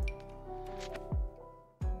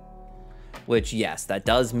 Which, yes, that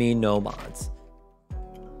does mean no mods.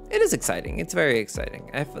 It is exciting. It's very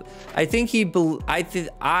exciting. I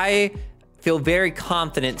feel very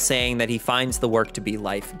confident saying that he finds the work to be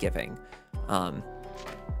life-giving.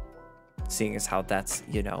 Seeing as how that's,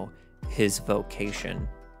 you know, his vocation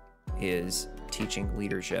is teaching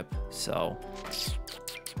leadership. So,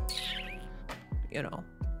 you know,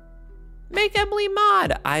 make Emily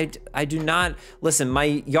mod. I do not, listen,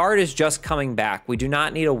 my yard is just coming back. We do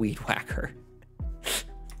not need a weed whacker.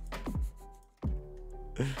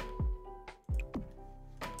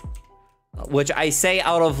 Which I say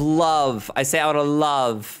out of love. I say out of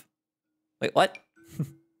love. Wait, what?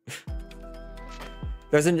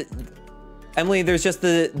 Emily, there's just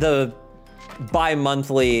the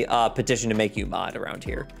bi-monthly petition to make you mod around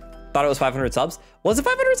here. Thought it was 500 subs. Was it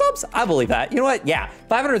 500 subs? I believe that. You know what? Yeah,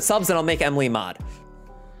 500 subs and I'll make Emily mod.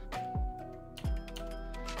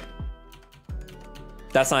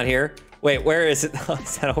 That's not here. Wait, where is it?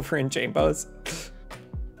 Is that over in Chambos?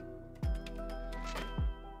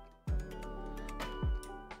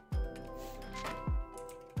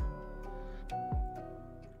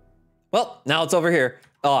 Well, now it's over here.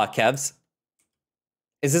 Oh, Kevs.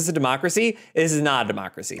 Is this a democracy? This is not a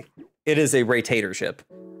democracy. It is a ratatorship.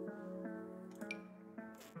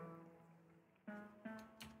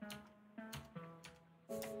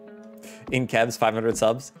 In Kev's 500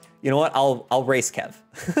 subs. You know what? I'll race Kev.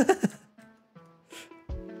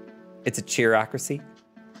 It's a cheerocracy.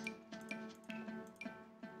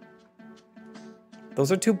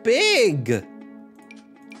 Those are too big.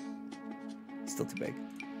 Still too big.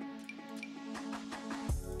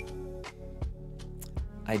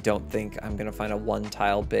 I don't think I'm gonna find a one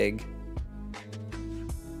tile big.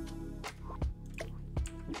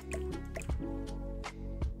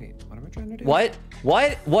 Wait, what am I trying to do? What?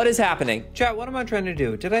 What is happening? Chat, what am I trying to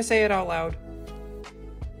do? Did I say it out loud?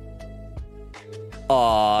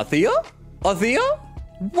 Thea? Thea?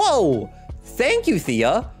 Whoa! Thank you,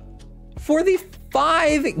 Thea, for the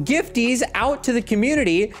 5 gifties out to the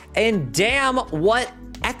community. And damn, what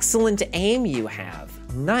excellent aim you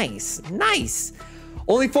have. Nice, nice.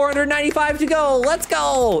 Only 495 to go. Let's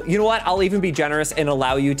go. You know what? I'll even be generous and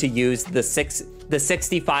allow you to use the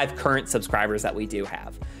 65 current subscribers that we do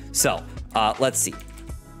have. So let's see.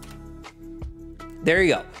 There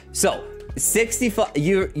you go. So 65.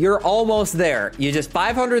 You're almost there. You just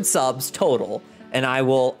 500 subs total, and I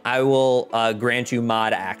will grant you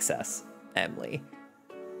mod access, Emily.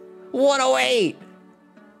 108.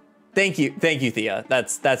 Thank you, Thea.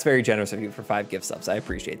 That's very generous of you for 5 gift subs. I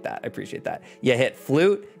appreciate that. I appreciate that. You hit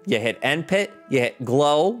Flute, you hit End Pit, you hit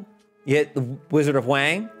Glow, you hit the Wizard of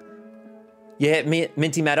Wang, you hit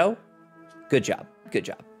Minty Meadow. Good job. Good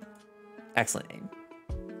job. Excellent aim.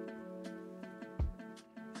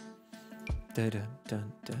 Dun, dun,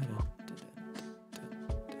 dun, dun, dun.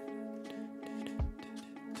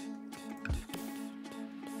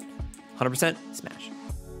 100% smash.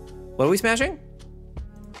 What are we smashing?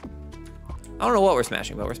 I don't know what we're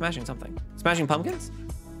smashing, but we're smashing something. Smashing pumpkins?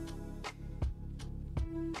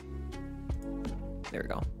 There we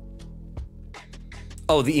go.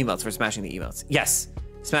 Oh, the emotes. We're smashing the emotes. Yes,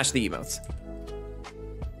 smash the emotes.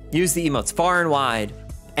 Use the emotes far and wide.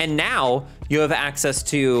 And now you have access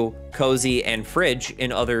to Cozy and Fridge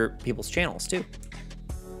in other people's channels too.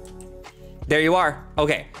 There you are.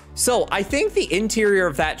 Okay, so I think the interior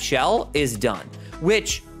of that shell is done,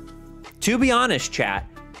 which, to be honest, chat,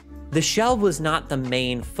 the shell was not the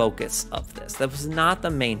main focus of this. That was not the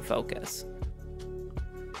main focus.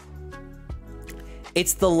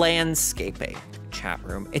 It's the landscaping, chat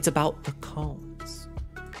room. It's about the cones.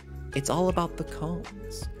 It's all about the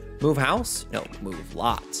cones. Move house? No, move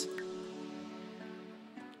lots.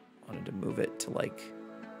 Wanted to move it to like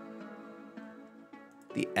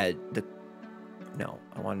the edge. No,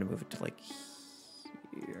 I wanted to move it to like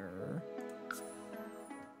here.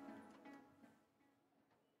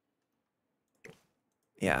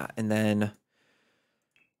 Yeah, and then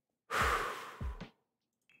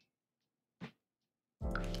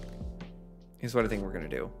here's what I think we're gonna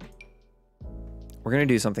do. We're gonna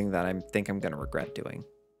do something that I think I'm gonna regret doing.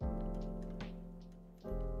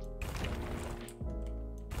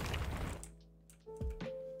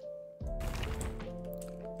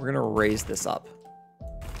 We're gonna raise this up.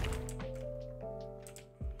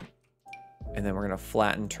 And then we're gonna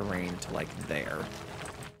flatten terrain to like there.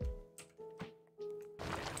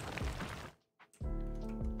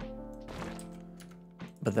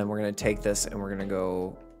 But then we're gonna take this and we're gonna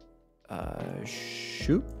go,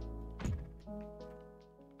 shoot.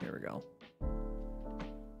 There we go.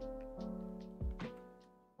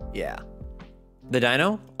 Yeah. The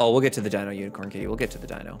dino? Oh, we'll get to the dino, Unicorn Kitty. We'll get to the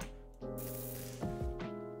dino.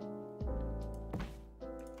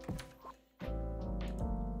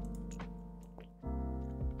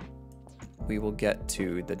 We will get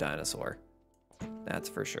to the dinosaur. That's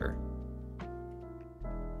for sure.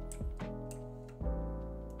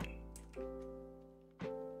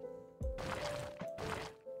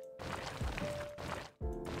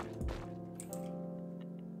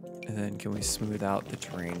 And then can we smooth out the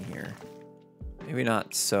terrain here? Maybe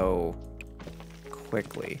not so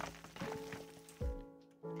quickly.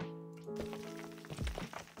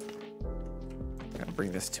 Gotta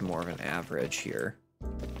bring this to more of an average here.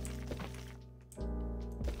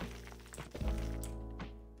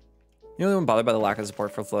 You know, I'm bothered by the lack of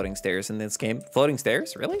support for floating stairs in this game. Floating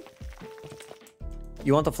stairs? Really?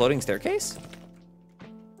 You want the floating staircase?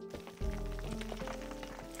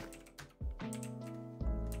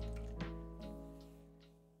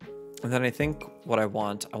 And then I think what I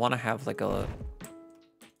want to have like a...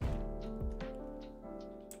 I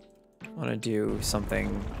want to do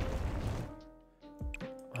something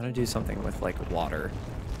with like water.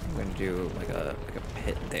 I'm going to do like a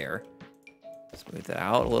pit there. Smooth it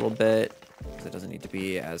out a little bit because it doesn't need to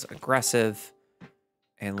be as aggressive.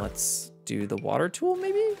 And let's do the water tool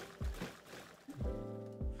maybe?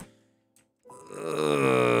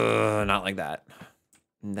 Not like that.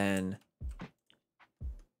 And then,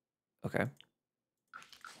 okay.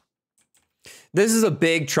 This is a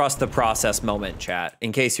big trust the process moment, chat,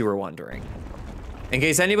 in case you were wondering. In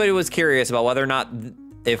case anybody was curious about whether or not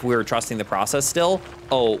if we were trusting the process still,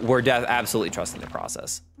 oh, we're absolutely trusting the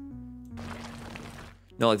process.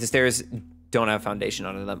 No, like the stairs don't have foundation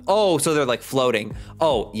under them. Oh, so they're like floating.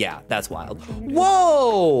 Oh, yeah, that's wild.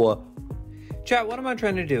 Whoa! Chat, what am I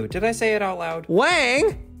trying to do? Did I say it out loud?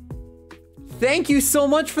 Wang! Thank you so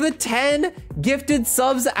much for the 10 gifted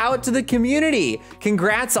subs out to the community.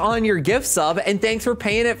 Congrats on your gift sub, and thanks for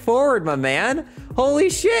paying it forward, my man.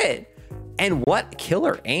 Holy shit. And what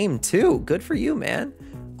killer aim, too. Good for you, man.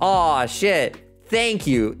 Aw, shit. Thank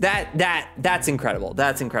you. That's incredible.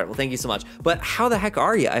 That's incredible. Thank you so much. But how the heck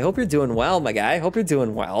are you? I hope you're doing well, my guy. I hope you're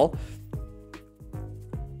doing well.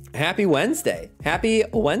 Happy Wednesday. Happy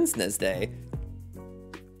Wednesday.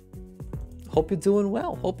 Hope you're doing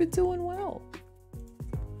well. Hope you're doing well.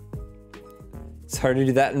 It's hard to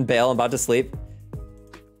do that and bail. I'm about to sleep.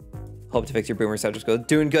 Hope to fix your boomer subject code.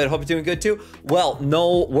 Doing good. Hope you're doing good too. Well,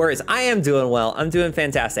 no worries. I am doing well. I'm doing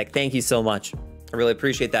fantastic. Thank you so much. I really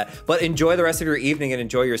appreciate that. But enjoy the rest of your evening and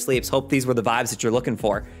enjoy your sleeps. Hope these were the vibes that you're looking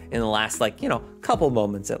for in the last, like, you know, couple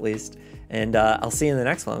moments at least. And I'll see you in the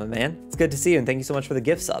next one, my man. It's good to see you, and thank you so much for the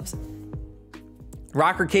gift subs.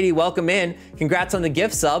 Rocker Kitty, welcome in. Congrats on the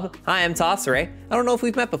gift sub. Hi, I'm Tossere. I don't know if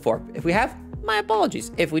we've met before. If we have, my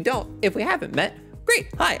apologies. If we haven't met, great.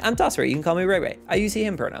 Hi, I'm Tossere. You can call me Ray Ray. I use he,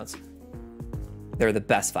 him pronouns. They're the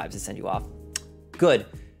best vibes to send you off. Good.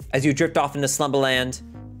 As you drift off into Slumberland,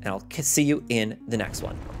 and I'll see you in the next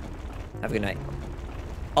one. Have a good night.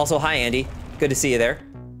 Also, hi, Andy. Good to see you there.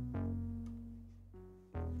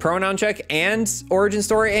 Pronoun check and origin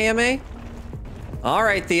story AMA? All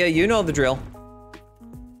right, Thea, you know the drill.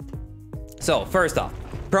 So, first off,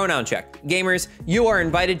 pronoun check. Gamers, you are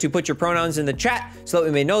invited to put your pronouns in the chat so that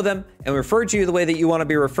we may know them and refer to you the way that you want to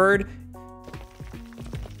be referred.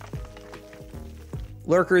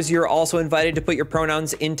 Lurkers, you're also invited to put your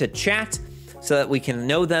pronouns into chat so that we can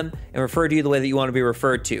know them and refer to you the way that you want to be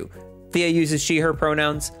referred to. Thea uses she, her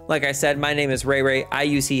pronouns. Like I said, my name is Ray Ray. I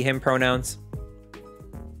use he, him pronouns.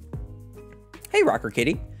 Hey, Rocker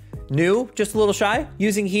Kitty. New, just a little shy,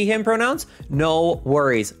 using he, him pronouns? No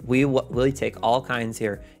worries. We will take all kinds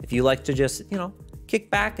here. If you like to just, you know,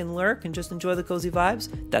 kick back and lurk and just enjoy the cozy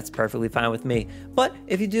vibes, that's perfectly fine with me. But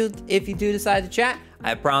if you do decide to chat,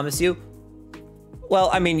 I promise you, well,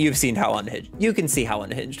 I mean, you've seen how unhinged. You can see how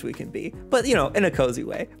unhinged we can be, but, you know, in a cozy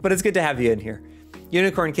way. But it's good to have you in here.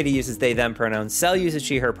 Unicorn Kitty uses they, them pronouns. Cell uses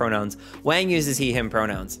she, her pronouns. Wang uses he, him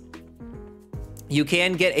pronouns. You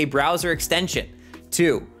can get a browser extension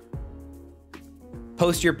to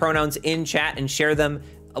post your pronouns in chat and share them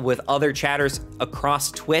with other chatters across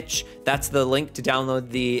Twitch. That's the link to download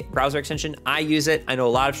the browser extension. I use it. I know a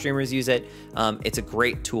lot of streamers use it. It's a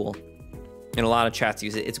great tool. And a lot of chats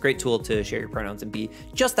use it. It's a great tool to share your pronouns and be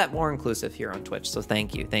just that more inclusive here on Twitch. So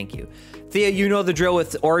thank you, thank you. Thea, you know the drill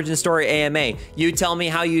with Origin Story AMA. You tell me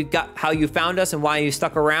how you found us and why you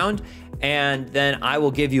stuck around, and then I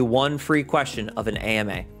will give you one free question of an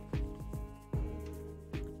AMA.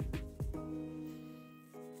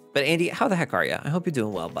 But Andy, how the heck are you? I hope you're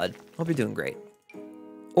doing well, bud. Hope you're doing great.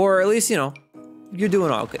 Or at least, you know, you're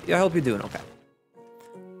doing okay. I hope you're doing okay.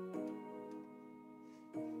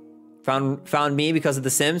 Found me because of The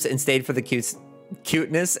Sims and stayed for the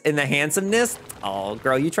cuteness and the handsomeness. Oh,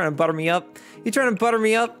 girl, you trying to butter me up? You trying to butter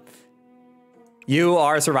me up? You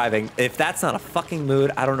are surviving. If that's not a fucking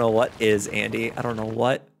mood, I don't know what is, Andy. I don't know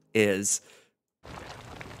what is. But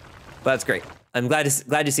that's great. I'm glad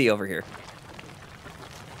to see you over here.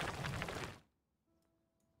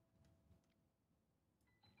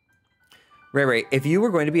 Ray, if you were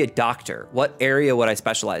going to be a doctor, what area would I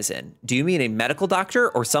specialize in? Do you mean a medical doctor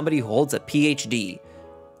or somebody who holds a PhD?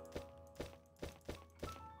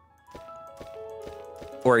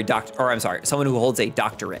 Or I'm sorry, someone who holds a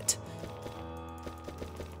doctorate.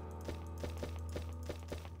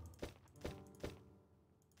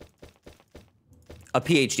 A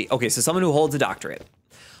PhD. Okay, so someone who holds a doctorate.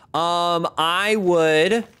 I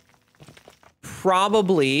would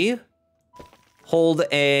probably hold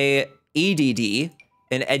a EDD,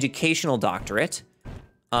 an educational doctorate,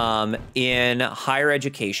 in higher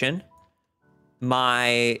education.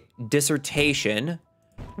 My dissertation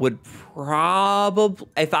would probably,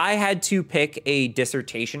 if I had to pick a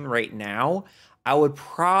dissertation right now, I would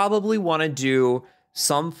probably want to do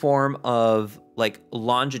some form of like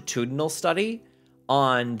longitudinal study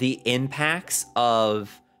on the impacts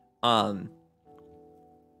of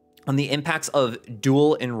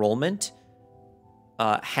dual enrollment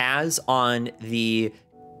has on the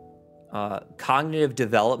cognitive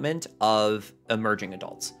development of emerging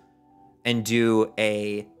adults, and do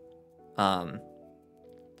a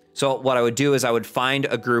so what I would do is I would find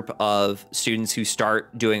a group of students who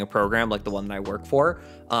start doing a program like the one that I work for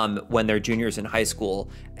when they're juniors in high school,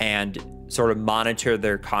 and sort of monitor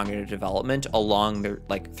their cognitive development along their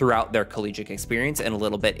throughout their collegiate experience, and a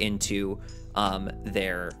little bit into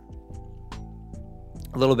their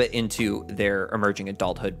emerging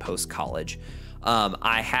adulthood post-college.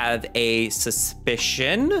 I have a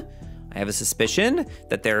suspicion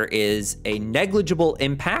that there is a negligible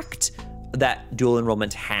impact that dual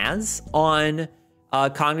enrollment has on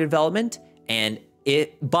cognitive development,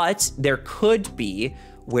 but there could be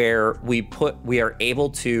where we are able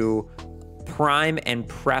to prime and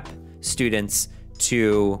prep students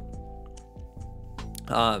to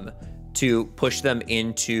push them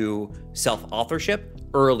into self-authorship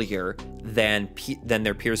earlier than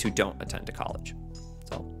their peers who don't attend to college.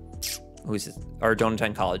 Don't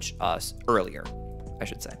attend college earlier, I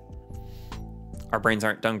should say. Our brains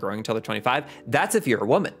aren't done growing until they're 25. That's if you're a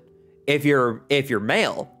woman. If you're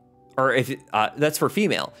male, or if that's for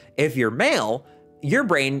female. If you're male, your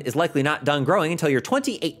brain is likely not done growing until you're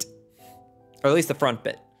 28, or at least the front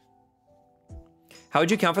bit. How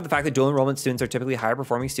would you account for the fact that dual enrollment students are typically higher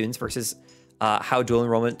performing students versus how dual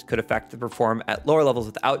enrollment could affect the perform at lower levels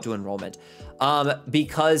without dual enrollment?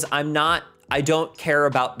 Because I don't care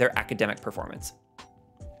about their academic performance.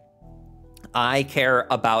 I care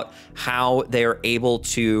about how they're able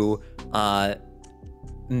to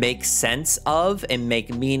make sense of and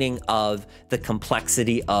make meaning of the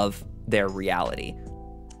complexity of their reality.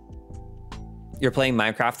 You're playing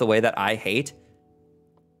Minecraft the way that I hate.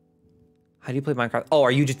 How do you play Minecraft? Oh,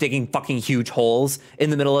 are you just digging fucking huge holes in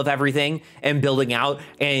the middle of everything and building out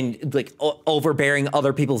and like overbearing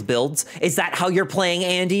other people's builds? Is that how you're playing,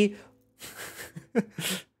 Andy?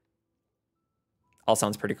 All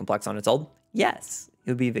sounds pretty complex on its own. Yes, it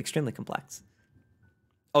would be extremely complex.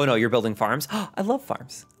 Oh no, you're building farms? I love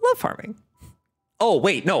farms. I love farming. Oh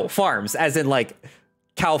wait, no, farms, as in like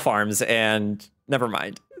cow farms, and never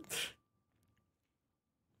mind.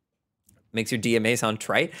 Makes your DMA sound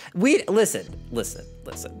trite. Listen.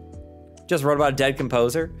 Just wrote about a dead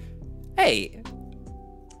composer. Hey,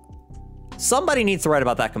 somebody needs to write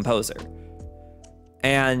about that composer.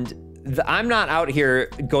 And I'm not out here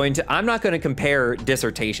I'm not going to compare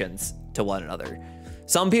dissertations to one another.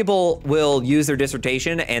 Some people will use their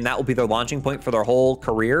dissertation and that will be their launching point for their whole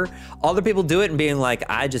career. Other people do it and being like,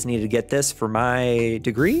 I just need to get this for my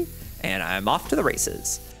degree and I'm off to the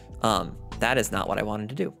races. That is not what I wanted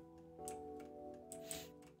to do.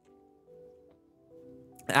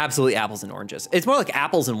 Absolutely apples and oranges. It's more like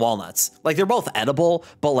apples and walnuts. Like they're both edible,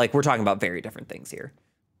 but like we're talking about very different things here.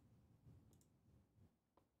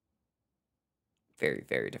 Very,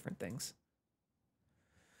 very different things.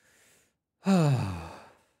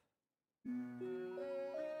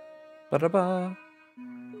 Ba-da-ba.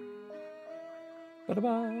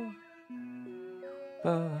 Ba-da-ba.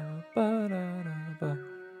 Ba, ba-da-da-ba.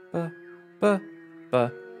 Ba, ba,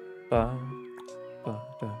 ba, ba,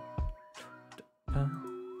 ba,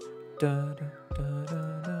 da, da, da, da,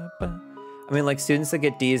 da, da, ba. I mean, like, students that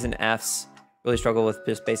get D's and F's really struggle with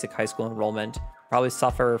just basic high school enrollment, probably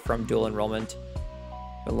suffer from dual enrollment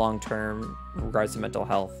for long term in regards to mental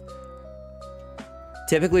health.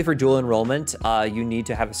 Typically for dual enrollment, you need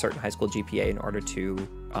to have a certain high school GPA in order to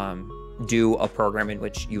do a program in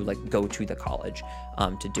which you like go to the college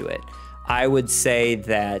to do it. I would say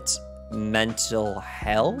that mental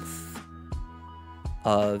health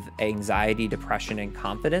of anxiety, depression, and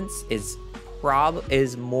confidence is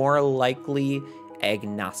more likely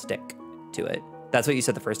agnostic to it. That's what you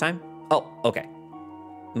said the first time? Oh, okay.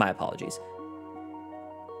 My apologies.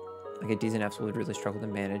 I get D's and F's would really struggle to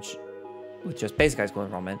manage with just basic high school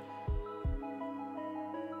enrollment.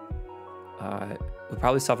 Would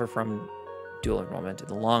probably suffer from dual enrollment in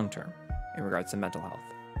the long term in regards to mental health.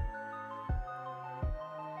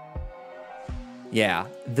 Yeah,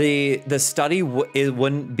 the study it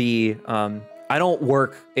wouldn't be, I don't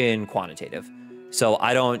work in quantitative, so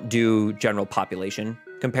I don't do general population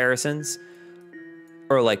comparisons,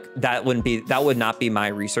 or like that would not be my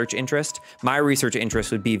research interest. My research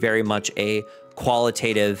interest would be very much a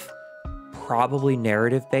qualitative, probably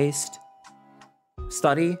narrative-based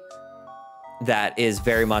study that is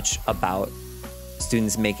very much about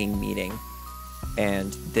students making meaning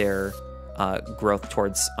and their growth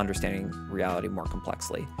towards understanding reality more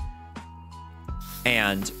complexly.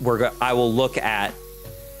 And I will look at,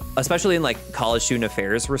 especially in like college student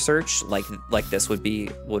affairs research, like this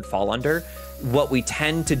would fall under. What we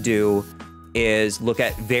tend to do is look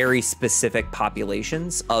at very specific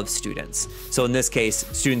populations of students. So in this case,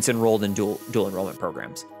 students enrolled in dual enrollment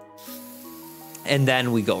programs. And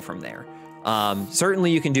then we go from there.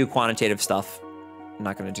 Certainly you can do quantitative stuff. I'm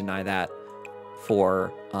not going to deny that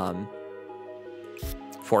for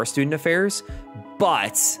student affairs,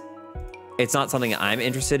 but it's not something I'm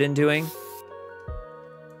interested in doing.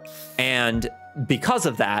 And because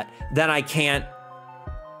of that, then I can't,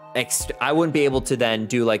 I wouldn't be able to then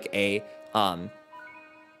do like a,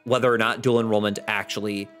 whether or not dual enrollment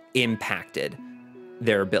actually impacted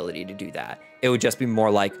their ability to do that. It would just be more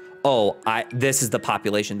like, oh, this is the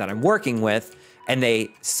population that I'm working with, and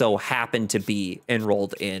they so happen to be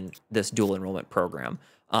enrolled in this dual enrollment program.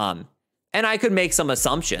 And I could make some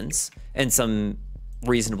assumptions and some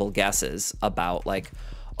reasonable guesses about like,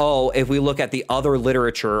 oh, if we look at the other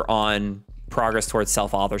literature on progress towards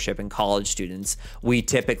self-authorship in college students, we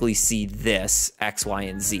typically see this X, Y,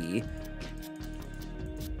 and Z.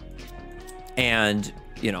 And,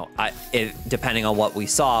 you know, depending on what we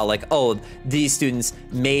saw, like, oh, these students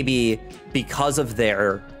maybe because of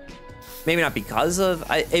their, maybe not because of,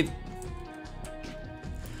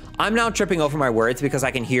 I'm now tripping over my words because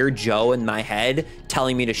I can hear Joe in my head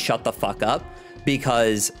telling me to shut the fuck up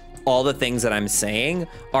because all the things that I'm saying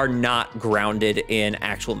are not grounded in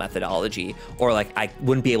actual methodology, or like I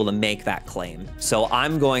wouldn't be able to make that claim. So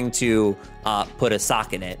I'm going to put a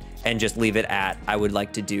sock in it and just leave it at, I would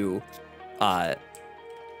like to do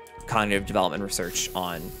cognitive development research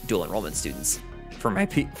on dual enrollment students for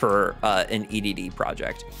an EDD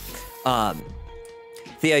project.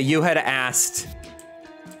 Thea, you had asked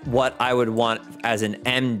what I would want as an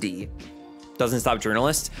MD. Doesn't stop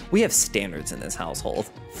journalists. We have standards in this household.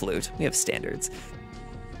 Flute, we have standards.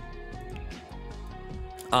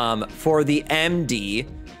 For the MD,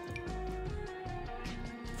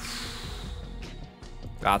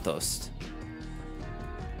 Gatos.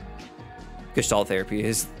 Gestalt therapy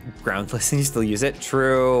is groundless and you still use it?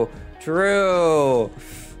 True.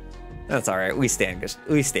 That's all right. We stand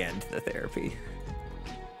the therapy.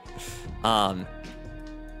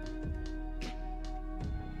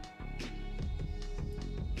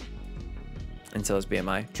 And so is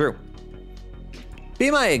BMI. True.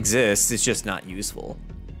 BMI exists, it's just not useful.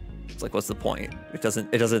 It's like, what's the point? It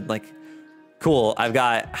doesn't like, cool, I've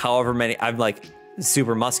got however many, I'm like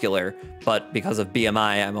super muscular, but because of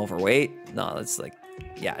BMI, I'm overweight. No, it's like,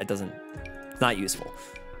 yeah, it's not useful.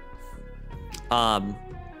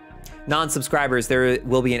 Non-subscribers, there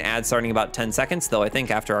will be an ad starting in about 10 seconds, though I think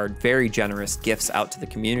after our very generous gifts out to the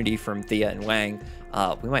community from Thea and Wang,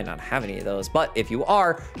 we might not have any of those, but if you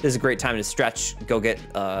are, this is a great time to stretch, go get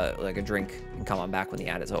like a drink and come on back when the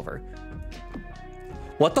ad is over.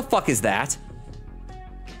 What the fuck is that?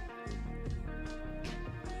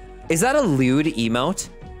 Is that a lewd emote?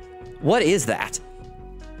 What is that?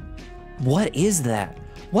 What is that?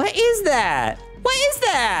 What is that? What is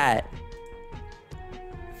that?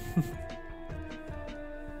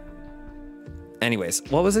 Anyways,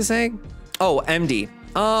 what was I saying? Oh, MD.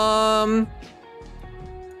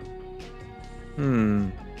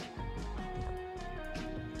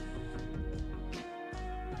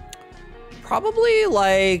 Probably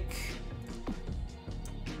like...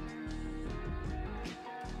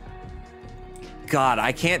 God,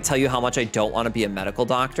 I can't tell you how much I don't want to be a medical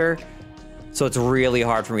doctor. So it's really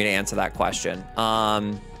hard for me to answer that question.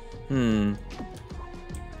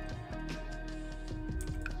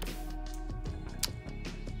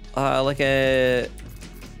 Like a...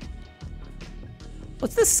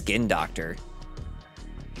 What's the skin doctor?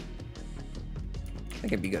 I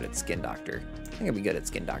think I'd be good at skin doctor. I think I'd be good at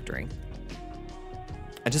skin doctoring.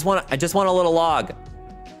 I just want a little log.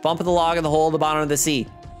 Bump of the log in the hole at the bottom of the sea.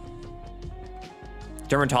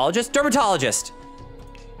 Dermatologist? Dermatologist!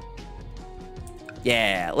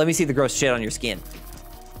 Yeah, let me see the gross shit on your skin.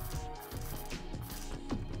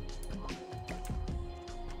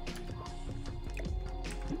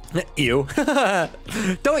 Ew.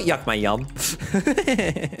 Don't yuck my yum.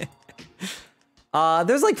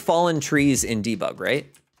 There's like fallen trees in debug,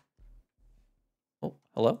 right? Oh,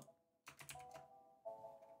 hello?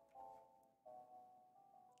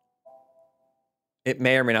 It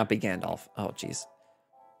may or may not be Gandalf. Oh, jeez.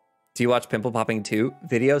 Do you watch Pimple Popping 2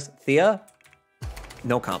 videos? Thea?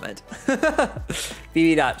 No comment.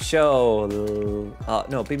 bb.show,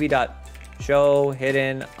 no, bb.show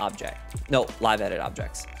hidden object. No, live edit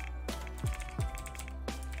objects.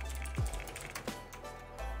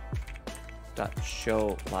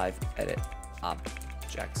 Show live edit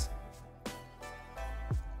objects.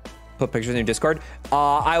 Put pictures in your Discord.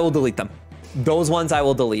 I will delete them. Those ones I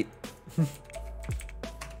will delete.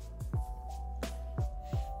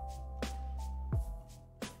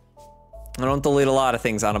 I don't delete a lot of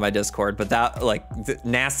things out of my Discord, but that, like,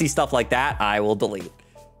 nasty stuff like that, I will delete.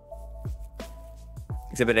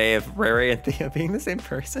 Exhibit A of Ray and Thea being the same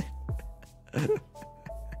person.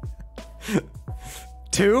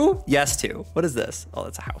 2? Yes, 2. What is this? Oh,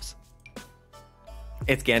 that's a house.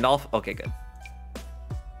 It's Gandalf? Okay, good.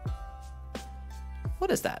 What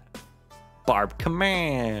is that? Barb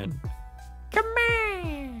command.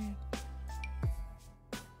 Command.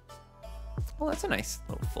 Oh, that's a nice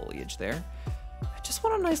little foliage there. I just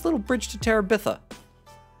want a nice little bridge to Terabitha.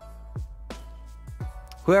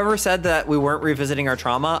 Whoever said that we weren't revisiting our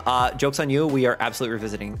trauma, joke's on you. We are absolutely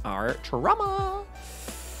revisiting our trauma.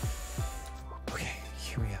 Okay,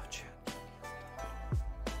 here we go, chat.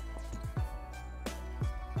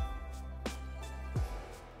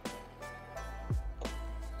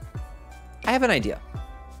 I have an idea.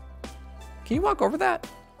 Can you walk over that?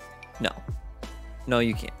 No. No,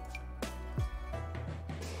 you can't.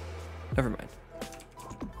 Never mind.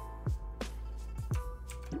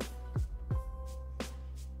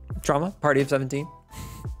 Trauma, party of 17.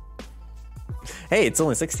 Hey, it's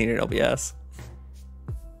only 16 at LBS.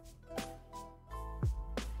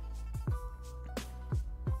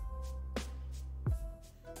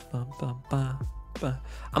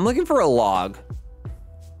 I'm looking for a log.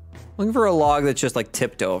 Looking for a log that's just like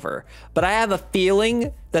tipped over. But I have a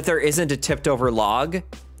feeling that there isn't a tipped over log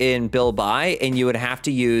in Build By, and you would have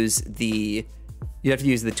to use the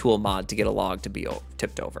tool mod to get a log to be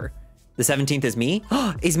tipped over. The 17th is me?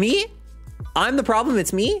 Is me? I'm the problem,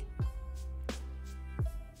 it's me?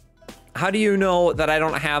 How do you know that I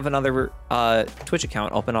don't have another Twitch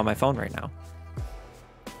account open on my phone right now?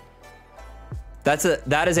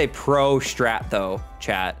 That is a pro strat though,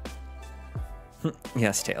 chat.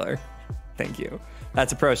 Yes, Taylor. Thank you.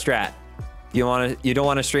 That's a pro strat. You don't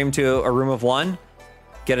want to stream to a room of one?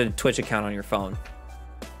 Get a Twitch account on your phone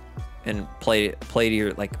and play to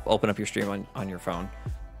your, like, open up your stream on your phone.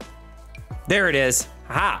 There it is.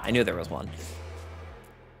 Aha, I knew there was one.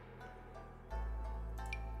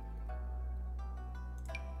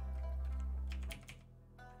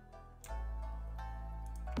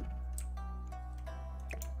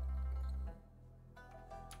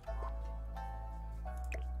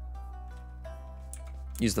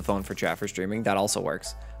 Use the phone for chat for streaming. That also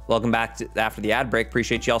works. Welcome back to after the ad break.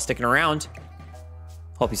 Appreciate y'all sticking around.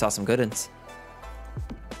 Hope you saw some good ones.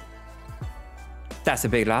 That's a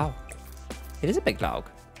big log. It is a big log.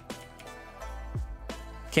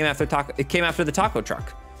 It came after the taco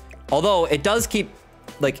truck. Although it does keep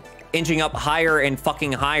like inching up higher and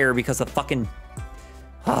fucking higher because of fucking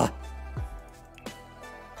because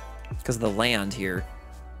of the land here.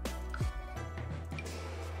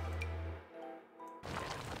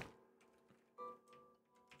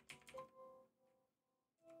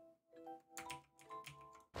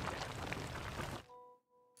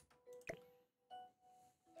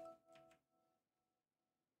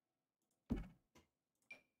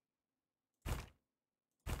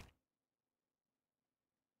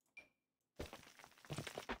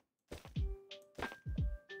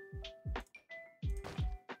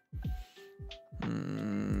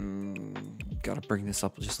 Gotta bring this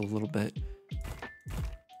up just a little bit.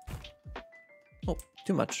 Oh,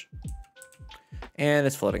 too much. And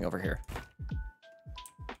it's floating over here.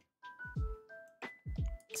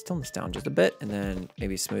 Let's tone this down just a bit and then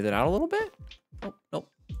maybe smooth it out a little bit. Oh,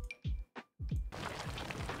 nope.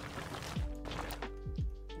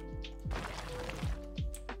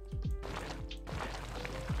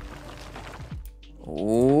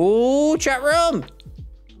 Ooh, chat room.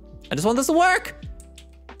 I just want this to work.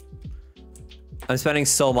 I'm spending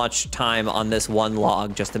so much time on this one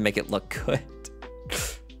log just to make it look good.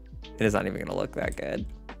 It is not even gonna look that good.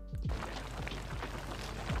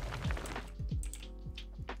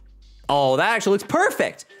 Oh, that actually looks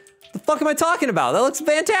perfect. The fuck am I talking about? That looks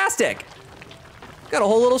fantastic. Got a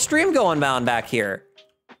whole little stream going on back here.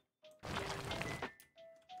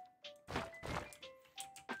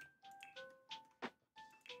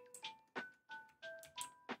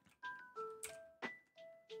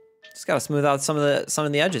 Just gotta smooth out some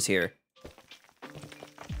of the edges here.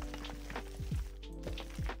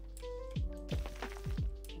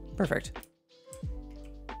 Perfect.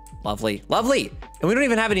 Lovely, lovely. And we don't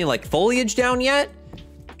even have any like foliage down yet.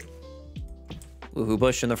 Woohoo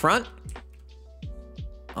bush in the front.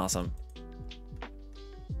 Awesome.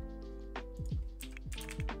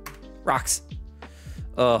 Rocks.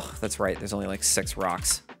 Oh, that's right. There's only like 6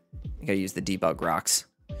 rocks. I gotta use the debug rocks.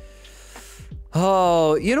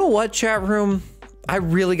 Oh, you know what, chat room? I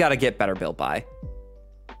really gotta get better built by.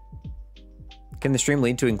 Can the stream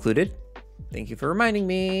lead to included? Thank you for reminding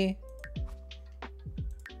me.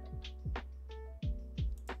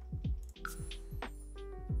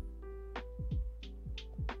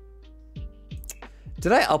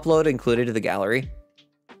 Did I upload included to the gallery?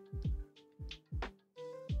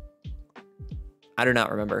 I do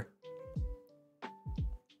not remember.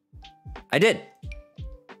 I did.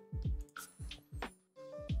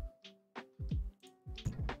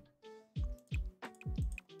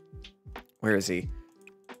 Where is he?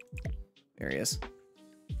 There he is.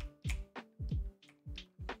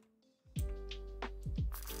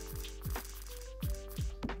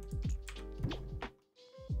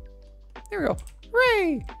 There we go.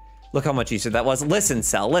 Hooray! Look how much easier that was. Listen,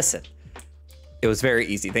 Cell, listen. It was very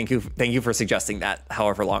easy. Thank you for suggesting that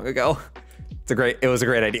however long ago. It was a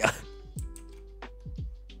great idea.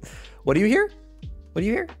 What do you hear? What do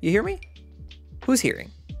you hear? You hear me? Who's hearing?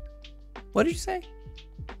 What did you say?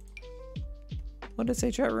 What did it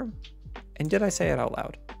say, chat room? And did I say it out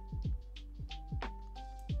loud?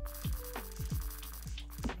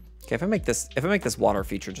 Okay, if I make this water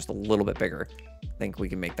feature just a little bit bigger, I think we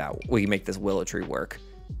can make this willow tree work.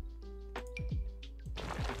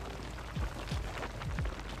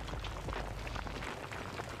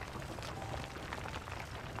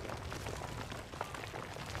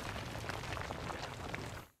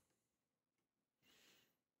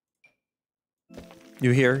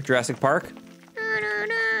 You hear Jurassic Park?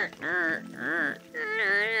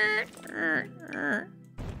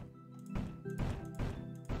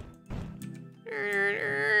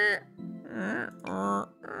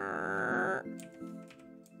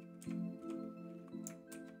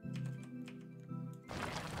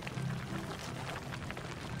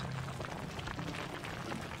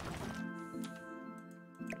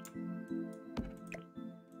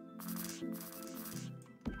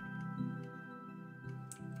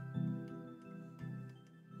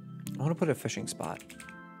 I want to put a fishing spot.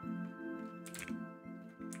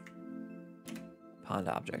 Pond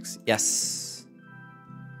objects. Yes.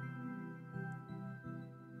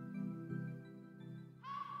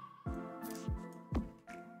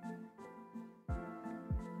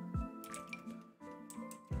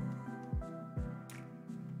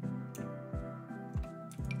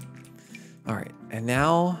 All right, and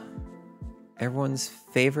now everyone's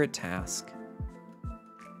favorite task.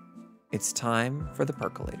 It's time for the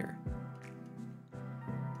percolator.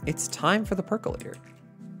 It's time for the percolator.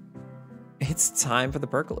 It's time for the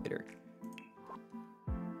percolator.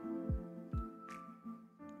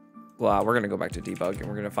 Wow, we're gonna go back to debug and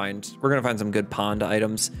we're gonna find some good pond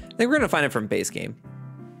items. I think we're gonna find it from base game.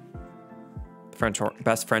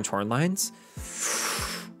 Best French horn lines.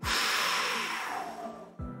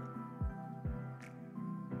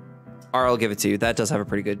 I'll give it to you. That does have a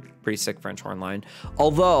pretty sick French horn line.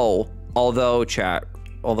 Although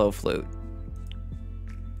flute.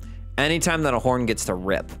 Anytime that a horn gets to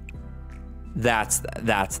rip, that's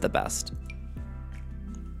the best.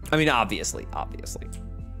 I mean, obviously.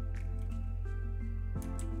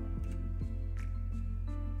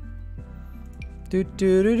 Do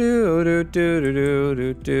do do do do do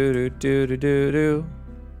do do do do do do.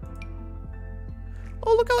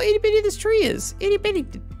 Oh, look how itty bitty this tree is. Itty bitty.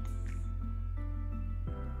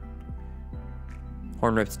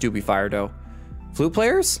 Horn rips do be fired though. Flute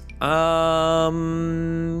players? I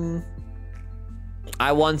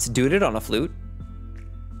once duded on a flute.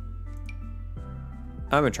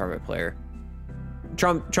 I'm a trumpet player.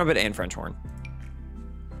 Trumpet and French horn.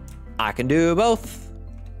 I can do both.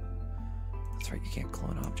 That's right, you can't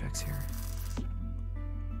clone objects here.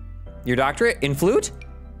 Your doctorate in flute?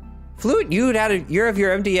 Flute? You have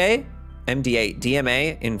your DMA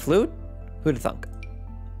in flute? Who'd have thunk?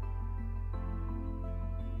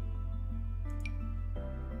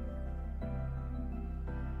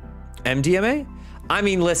 MDMA? I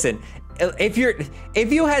mean, listen, if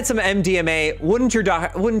you had some MDMA, wouldn't your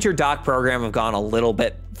doc program have gone a little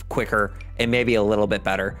bit quicker and maybe a little bit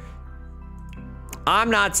better? I'm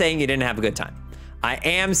not saying you didn't have a good time. I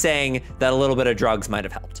am saying that a little bit of drugs might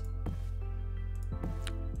have helped.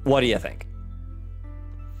 What do you think?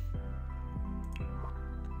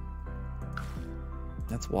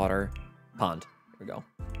 That's water. Pond. Here we go.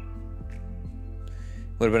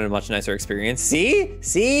 Would have been a much nicer experience. See?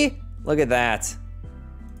 See? Look at that.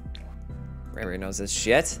 Ray knows this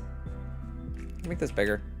shit. Make this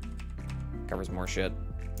bigger. Covers more shit.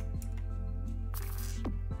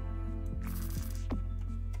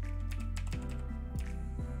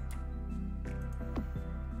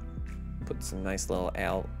 Put some nice little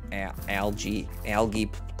algae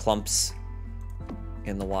clumps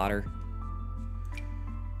in the water.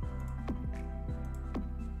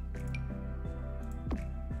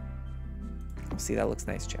 See, that looks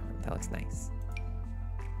nice, Chad. That looks nice.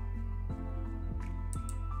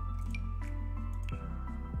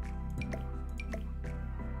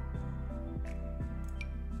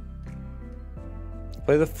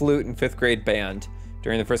 Play the flute in 5th grade band.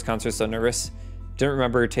 During the first concert, so nervous. Didn't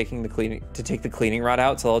remember taking the cleaning rod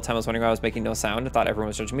out, so the whole time I was wondering why I was making no sound. I thought everyone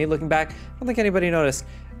was judging me. Looking back, I don't think anybody noticed.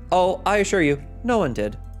 Oh, I assure you, no one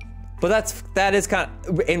did. But that is kind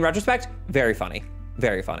of, in retrospect, very funny.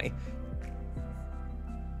 Very funny.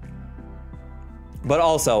 But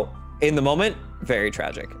also, in the moment, very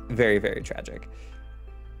tragic. Very, very tragic.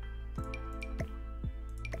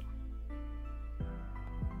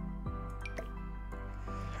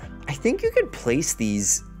 I think you could place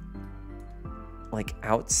these like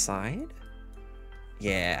outside.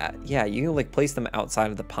 Yeah, you can like place them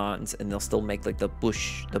outside of the ponds and they'll still make like the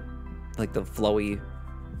bush, the flowy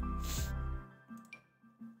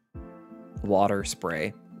water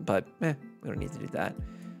spray. But we don't need to do that.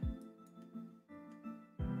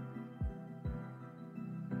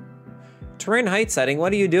 Terrain height setting,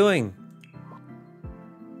 what are you doing?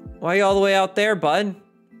 Why are you all the way out there, bud?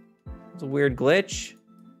 It's a weird glitch.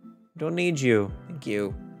 Don't need you. Thank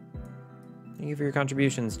you. Thank you for your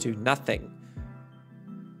contributions to nothing.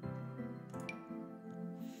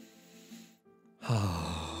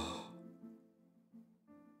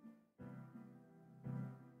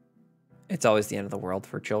 It's always the end of the world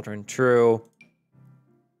for children. True.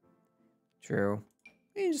 True.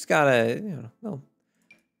 You just gotta, you know,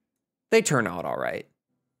 they turn out all right.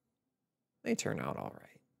 They turn out all right.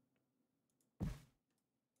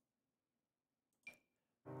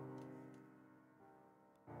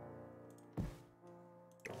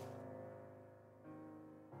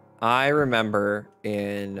 I remember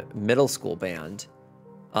in middle school band,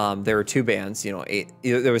 there were 2 bands, you know,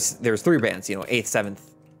 there was 3 bands, you know, 7th,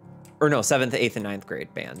 8th, and 9th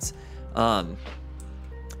grade bands.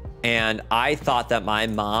 And I thought that my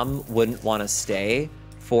mom wouldn't want to stay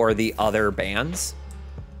for the other bands.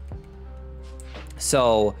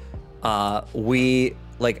 So our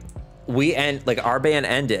band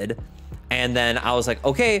ended. And then I was like,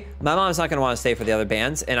 okay, my mom's not gonna wanna stay for the other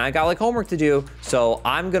bands, and I got like homework to do, so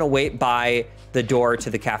I'm gonna wait by the door to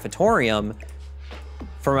the cafetorium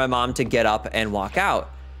for my mom to get up and walk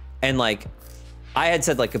out. And like, I had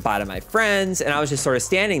said like goodbye to my friends, and I was just sort of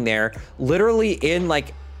standing there, literally in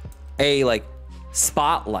like a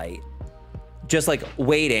spotlight, just like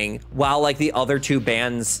waiting while like the other 2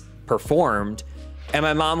 bands performed. And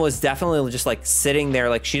my mom was definitely just like sitting there,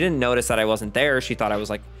 like she didn't notice that I wasn't there. She thought I was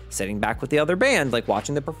like sitting back with the other band, like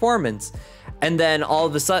watching the performance. And then all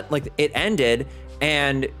of a sudden, like it ended,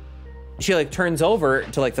 and she like turns over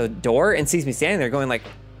to like the door and sees me standing there going like,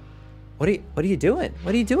 what are you doing?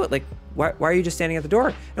 What are you doing? Like, why are you just standing at the door?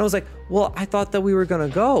 And I was like, well, I thought that we were gonna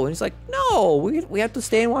go. And he's like, no, we have to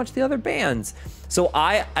stay and watch the other bands. So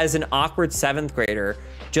I, as an awkward 7th grader,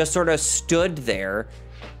 just sort of stood there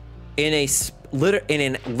in a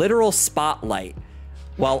literal spotlight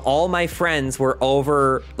while all my friends were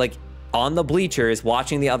over like on the bleachers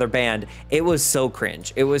watching the other band. It was so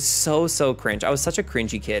cringe. It was so cringe. I was such a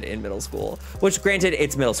cringy kid in middle school, which granted,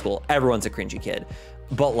 it's middle school. Everyone's a cringy kid.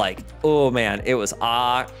 But like, oh man, it was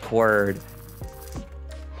awkward.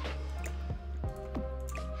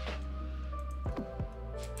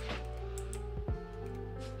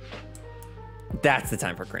 That's the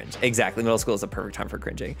time for cringe. Exactly. Middle school is the perfect time for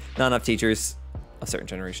cringing. Not enough teachers of certain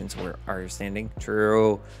generations were understanding.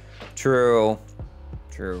 True.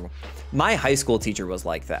 My high school teacher was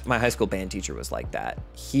like that. My high school band teacher was like that.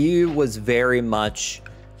 He was very much,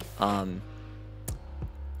 I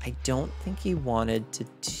don't think he wanted to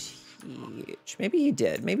teach. Maybe he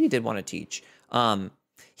did. Maybe he did want to teach.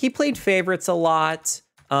 He played favorites a lot.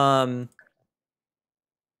 Calling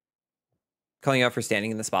out for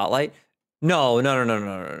standing in the spotlight. No.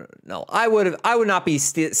 I would not be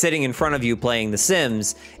sitting in front of you playing The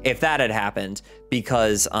Sims if that had happened,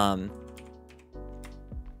 because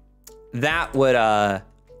that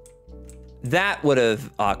would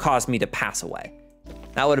have caused me to pass away.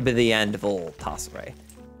 That would have been the end of old Tosseray.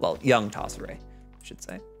 Well, young Tosseray, I should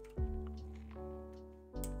say.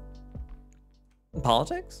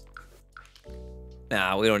 Politics?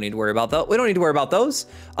 Nah, we don't need to worry about that. We don't need to worry about those.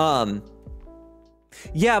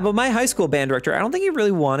 Yeah, but my high school band director, I don't think he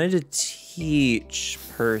really wanted to teach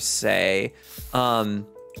per se. And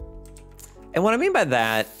what I mean by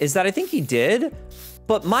that is that I think he did,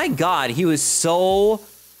 but my God, he was so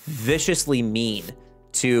viciously mean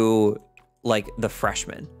to like the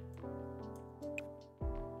freshmen.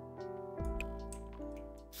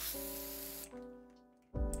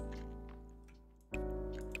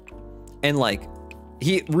 And like,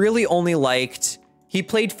 he really only liked, he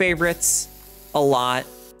played favorites a lot.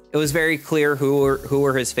 It was very clear who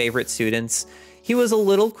were his favorite students. He was a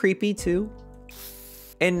little creepy too.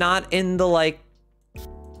 And not in the like,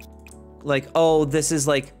 oh, this is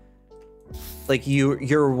like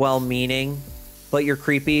you're well-meaning, but you're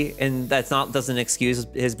creepy, and doesn't excuse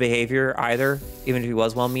his behavior either, even if he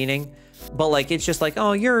was well-meaning. But like, it's just like,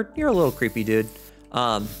 oh, you're a little creepy, dude.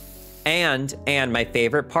 And my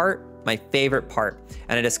favorite part, and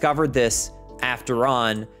I discovered this after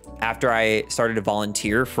I started to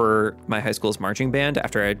volunteer for my high school's marching band,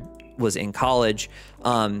 after I was in college.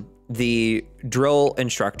 The drill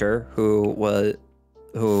instructor who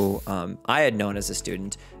I had known as a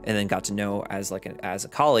student and then got to know as a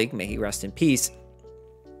colleague, may he rest in peace,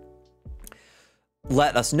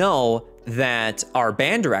 let us know that our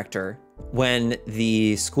band director, when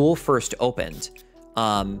the school first opened,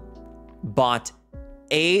 bought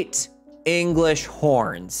 8 English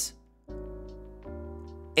horns.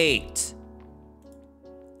 8.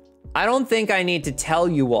 I don't think I need to tell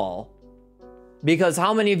you all, because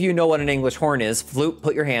how many of you know what an English horn is? Flute,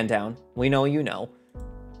 put your hand down. We know you know.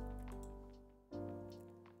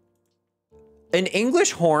 An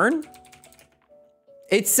English horn,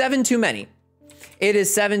 it's 7 too many. It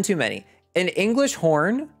is 7 too many. An English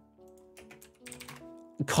horn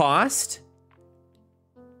cost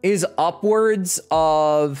is upwards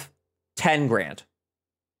of 10 grand.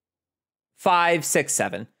 5, 6,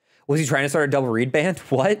 7. Was he trying to start a double reed band?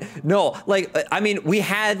 What? No, like, I mean, we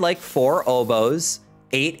had like 4 oboes,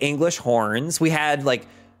 8 English horns. We had like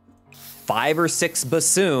 5 or 6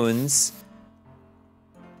 bassoons.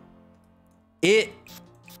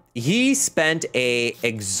 He spent a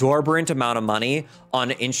exorbitant amount of money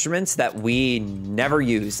on instruments that we never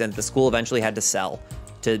used, and the school eventually had to sell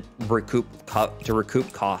to recoup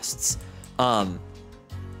costs.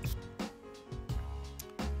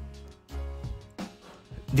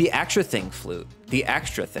 The extra thing, Flute, the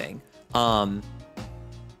extra thing,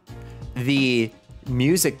 the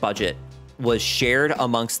music budget was shared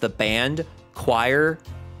amongst the band, choir,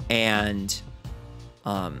 and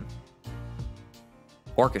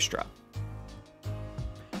orchestra.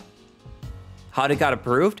 How'd it got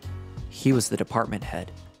approved? He was the department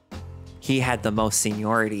head. He had the most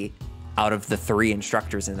seniority out of the 3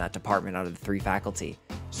 instructors in that department, out of the 3 faculty.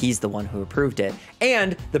 He's the one who approved it.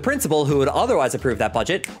 And the principal who would otherwise approve that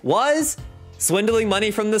budget was swindling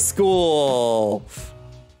money from the school.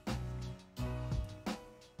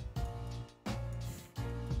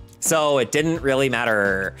 So it didn't really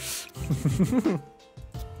matter.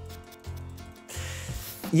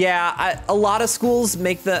 Yeah, a lot of schools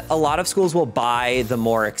will buy the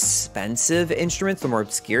more expensive instruments, the more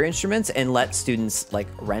obscure instruments, and let students like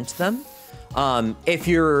rent them. If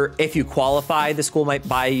you qualify, the school might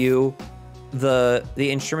buy you the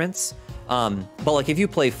instruments. But like if you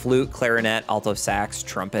play flute, clarinet, alto sax,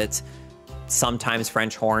 trumpet, sometimes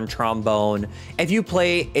French horn, trombone, if you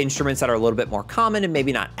play instruments that are a little bit more common and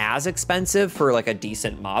maybe not as expensive for like a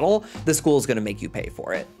decent model, the school is going to make you pay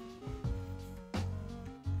for it.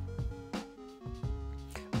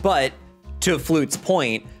 But to Flute's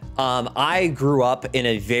point, I grew up in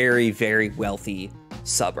a very, very wealthy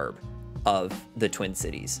suburb of the Twin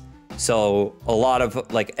Cities. So a lot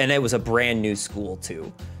of like, and it was a brand new school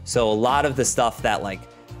too. So a lot of the stuff that like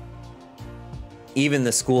even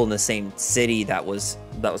the school in the same city that was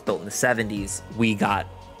built in the 70s, we got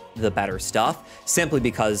the better stuff simply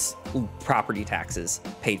because property taxes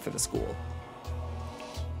paid for the school.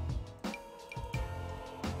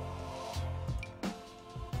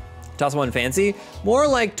 Tosser 1 fancy? More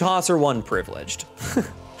like Tosser 1 privileged.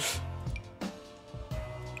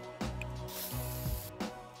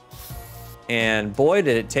 And boy,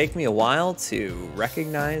 did it take me a while to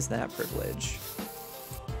recognize that privilege.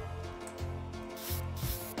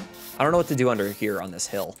 I don't know what to do under here on this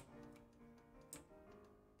hill.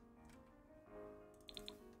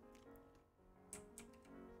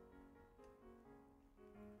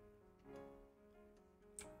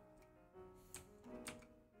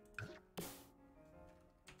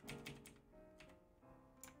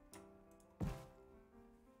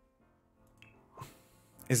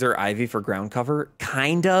 Is there ivy for ground cover?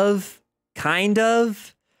 Kind of. Kind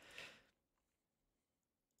of.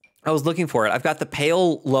 I was looking for it. I've got the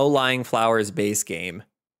pale low-lying flowers base game.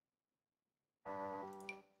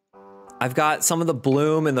 I've got some of the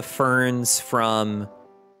bloom and the ferns from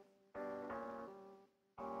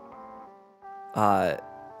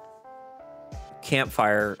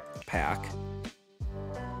Campfire Pack.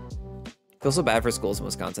 Feel so bad for schools in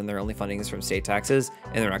Wisconsin. Their only funding is from state taxes,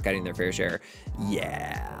 and they're not getting their fair share.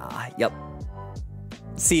 Yeah. Yep.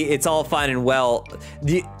 See, it's all fine and well.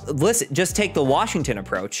 Listen, just take the Washington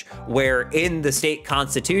approach, where in the state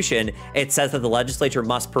constitution, it says that the legislature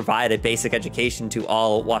must provide a basic education to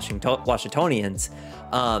all Washingtonians,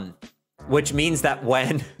 which means that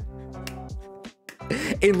when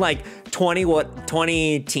in like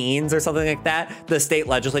 20 teens or something like that, the state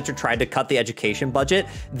legislature tried to cut the education budget.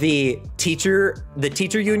 The teacher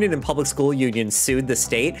union and public school union sued the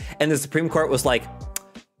state, and the Supreme Court was like,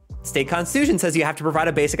 state constitution says you have to provide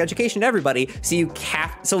a basic education to everybody,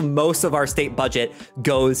 so most of our state budget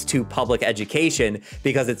goes to public education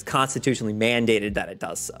because it's constitutionally mandated that it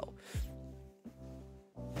does so,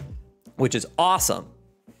 which is awesome.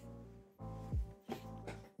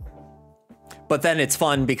 But then it's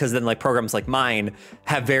fun because then like programs like mine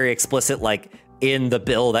have very explicit, like in the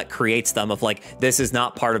bill that creates them, of like, this is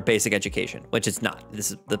not part of basic education, which it's not.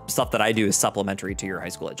 This is the stuff that I do is supplementary to your high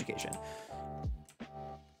school education.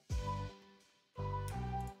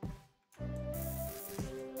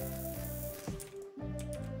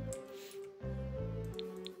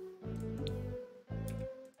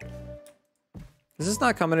 Does this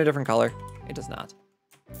not come in a different color? It does not.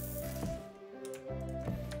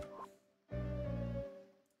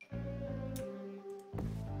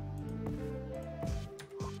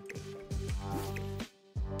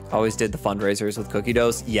 Always did the fundraisers with cookie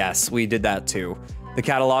doughs. Yes, we did that too. The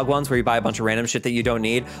catalog ones where you buy a bunch of random shit that you don't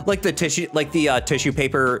need, like the tissue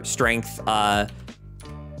paper strength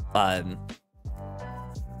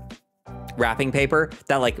wrapping paper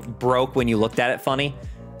that like broke when you looked at it funny.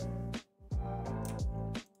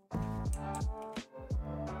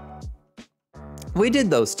 We did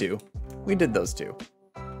those two. We did those two.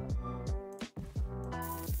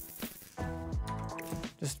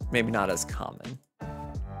 Just maybe not as common.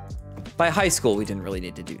 By high school, we didn't really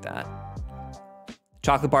need to do that.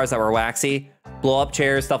 Chocolate bars that were waxy, blow up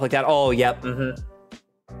chairs, stuff like that. Oh, yep. Mm-hmm.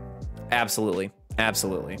 Absolutely.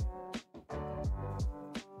 Absolutely.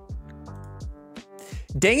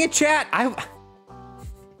 Dang it, chat.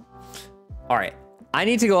 All right. I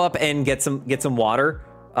need to go up and get some water.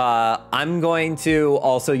 I'm going to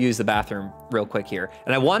also use the bathroom real quick here.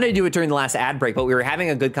 And I wanted to do it during the last ad break, but we were having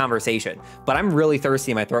a good conversation. But I'm really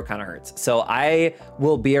thirsty and my throat kind of hurts. So I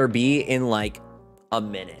will BRB in like a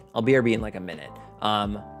minute. I'll BRB in like a minute.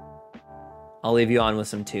 I'll leave you on with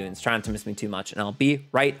some tunes. Try not to miss me too much. And I'll be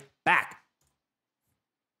right back.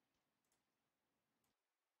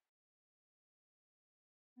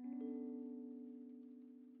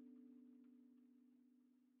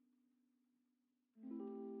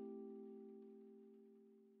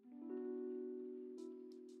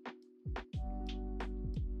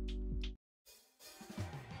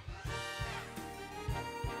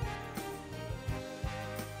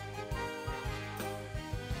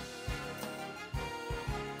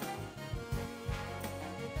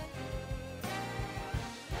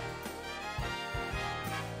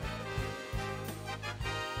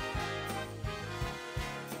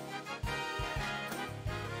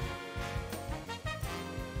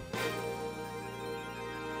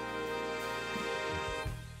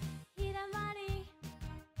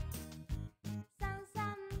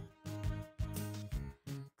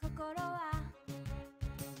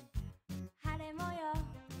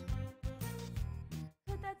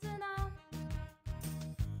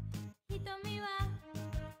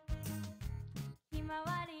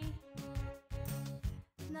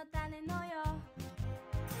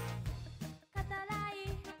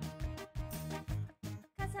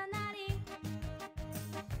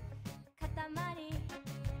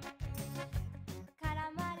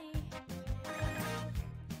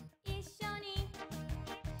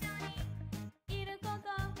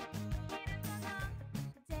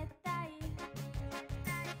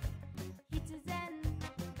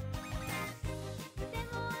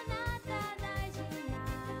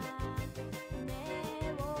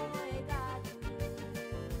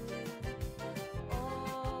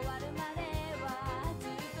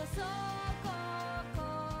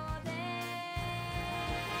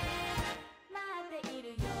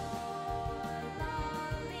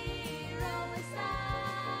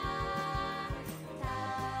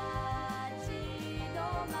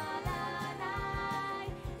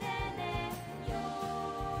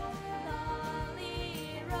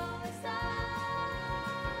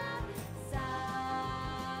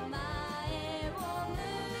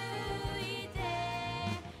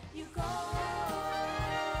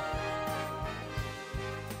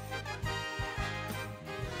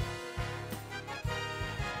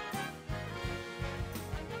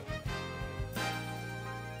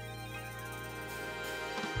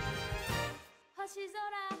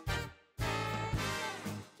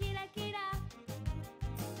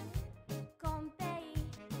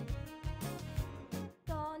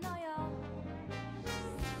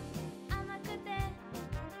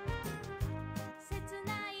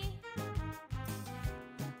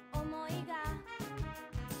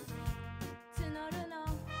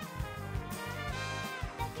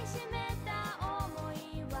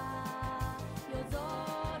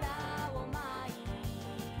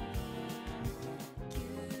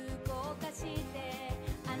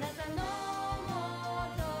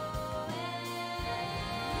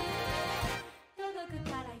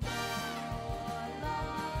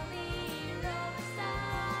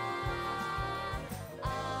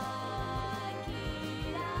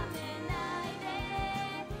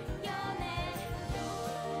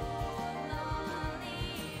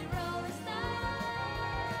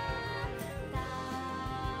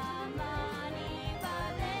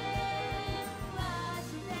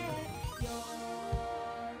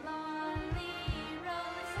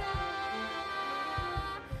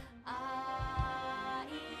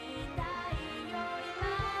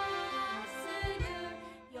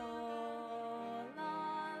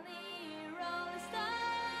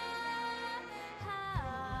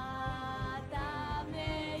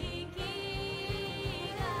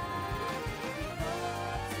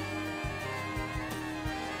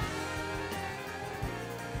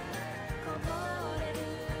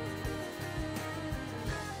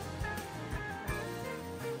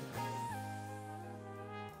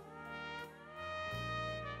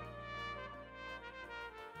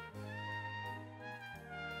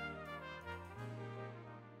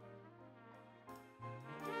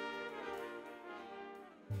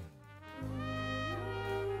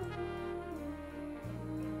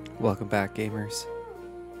 Welcome back, gamers.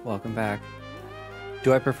 Welcome back.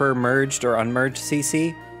 Do I prefer merged or unmerged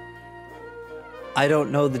CC? I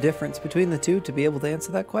don't know the difference between the two to be able to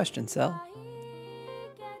answer that question, Cell.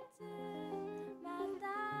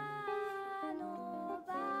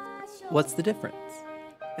 What's the difference?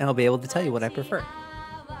 And I'll be able to tell you what I prefer.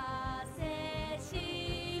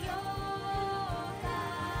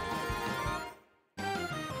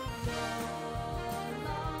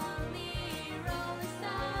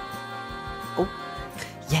 Oh,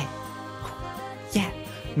 yeah. Yeah.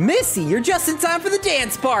 Missy, you're just in time for the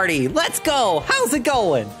dance party. Let's go. How's it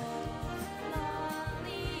going?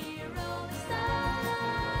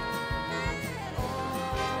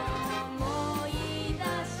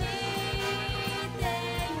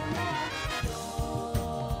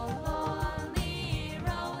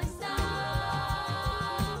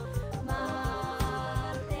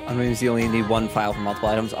 Unmerged, you only need one file for multiple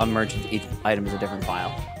items. Unmerged, each item is a different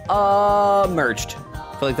file. Merged.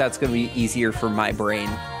 I feel like that's gonna be easier for my brain.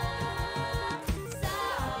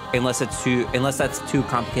 Unless that's too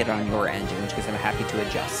complicated on your end, in which case I'm happy to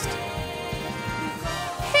adjust.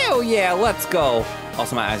 Hell yeah, let's go.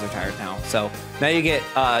 Also, my eyes are tired now, so now you get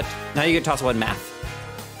toss one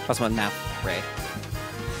math. Toss one math, Ray.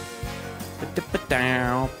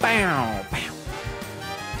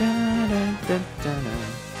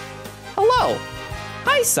 Hello.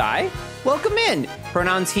 Hi, Sai. Welcome in.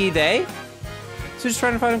 Pronouns he, they. So just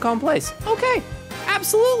trying to find a calm place. Okay.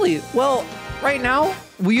 Absolutely. Well, right now,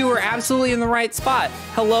 you were absolutely in the right spot.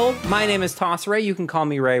 Hello, my name is Toss Ray. You can call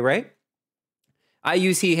me Ray Ray. I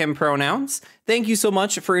use he, him pronouns. Thank you so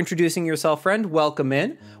much for introducing yourself, friend. Welcome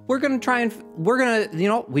in. We're gonna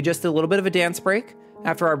we just did a little bit of a dance break.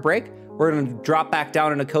 After our break, we're gonna drop back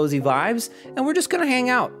down into cozy vibes, and we're just gonna hang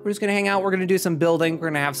out. We're gonna do some building. We're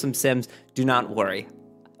gonna have some Sims. Do not worry.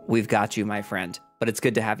 We've got you, my friend. But it's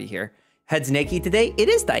good to have you here. Head's naked today. It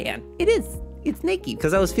is Diane. It is. It's naked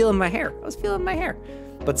because I was feeling my hair.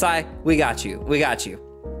 But Sai, we got you.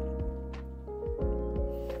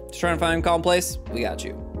 Just trying to find a calm place. We got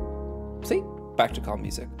you. See? Back to calm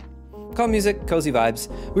music. Calm music, cozy vibes.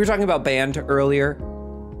 We were talking about band earlier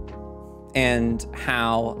and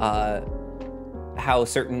how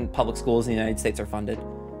certain public schools in the United States are funded.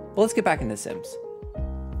 Well, let's get back into Sims.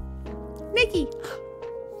 Nikki.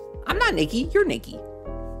 I'm not Nikki, you're Nikki.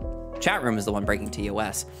 Chat room is the one breaking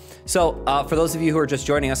TOS. So for those of you who are just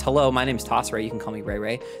joining us, hello, my name is Toss Ray. You can call me Ray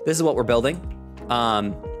Ray. This is what we're building.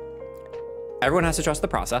 Everyone has to trust the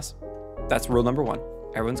process. That's rule number one.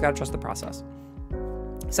 Everyone's got to trust the process.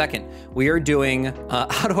 Second, we are doing,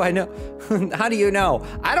 how do I know? How do you know?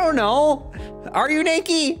 I don't know. Are you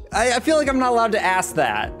Nikki? I feel like I'm not allowed to ask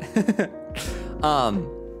that.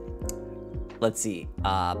 Let's see.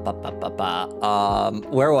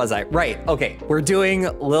 Where was I? Right, okay. We're doing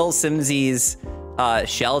Lil Simsie's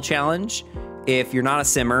shell challenge. If you're not a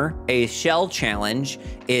simmer, a shell challenge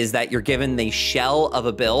is that you're given the shell of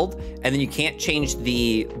a build and then you can't change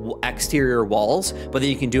the exterior walls, but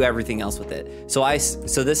then you can do everything else with it. So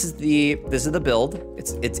this is the build.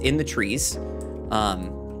 It's in the trees.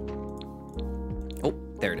 Oh,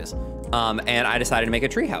 there it is. And I decided to make a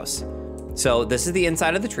tree house. So this is the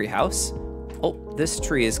inside of the tree house. Oh, this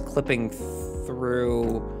tree is clipping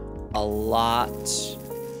through a lot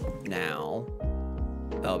now.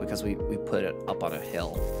 Oh, because we put it up on a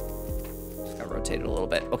hill. Just gotta rotate it a little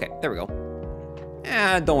bit. Okay, there we go.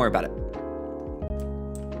 Don't worry about it.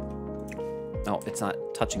 Oh, it's not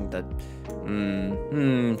touching the,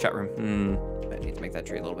 chat room. I need to make that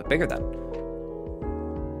tree a little bit bigger then.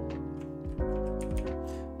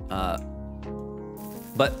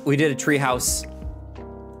 But we did a treehouse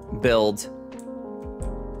build.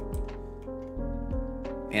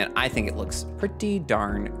 And I think it looks pretty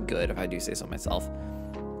darn good, if I do say so myself.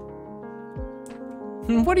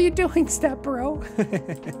 What are you doing, Step Bro?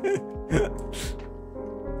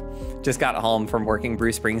 Just got home from working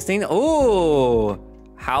Bruce Springsteen. Oh,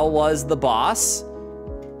 how was the boss?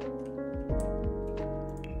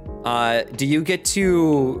 Do you ever get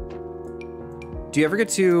to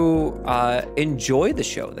enjoy the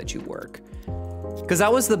show that you work? Because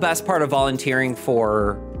that was the best part of volunteering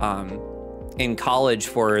for in college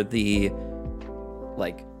for the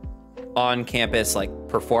like on-campus like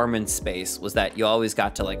performance space, was that you always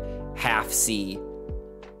got to like half see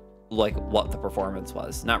like what the performance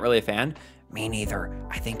was. Not really a fan. Me neither.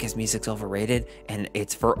 I think his music's overrated and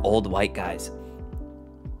it's for old white guys.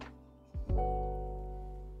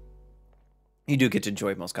 You do get to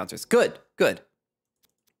enjoy most concerts. Good.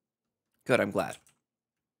 I'm glad.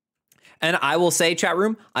 And I will say, chat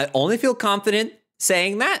room, I only feel confident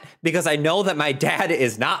saying that because I know that my dad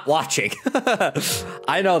is not watching.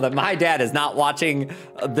 I know that my dad is not watching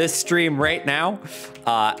this stream right now.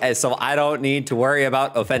 And so I don't need to worry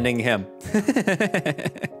about offending him.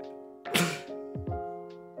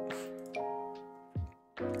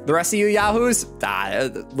 The rest of you yahoos,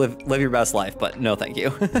 live your best life, but no thank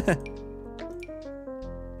you.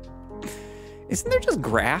 Isn't there just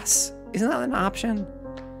grass? Isn't that an option?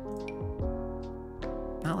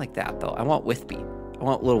 Not like that, though. I want Withby. I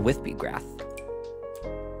want little Withby grass.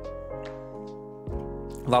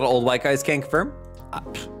 A lot of old white guys can't confirm.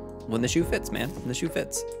 When the shoe fits, man. When the shoe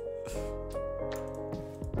fits.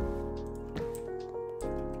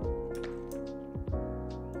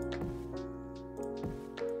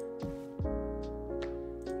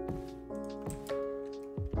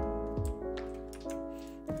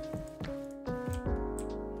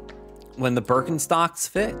 When the Birkenstocks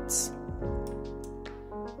fits.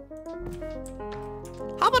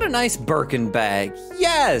 How about a nice Birkin bag?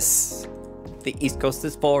 Yes! The East Coast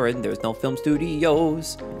is foreign, there's no film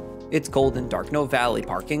studios. It's cold and dark, no valley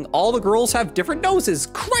parking. All the girls have different noses.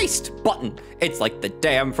 Christ button! It's like the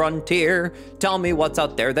damn frontier. Tell me what's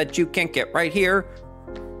out there that you can't get right here.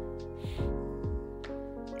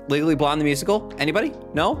 Legally Blonde the musical? Anybody?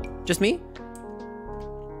 No? Just me?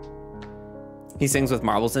 He sings with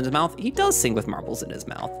marbles in his mouth. He does sing with marbles in his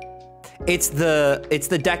mouth. It's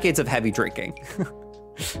the decades of heavy drinking.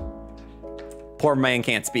 Poor man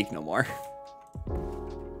can't speak no more.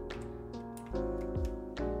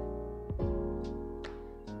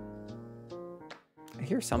 I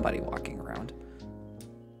hear somebody walking around.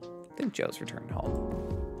 I think Joe's returned home.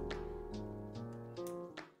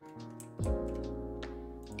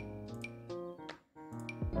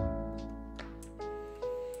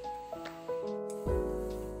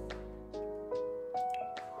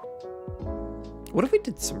 What if we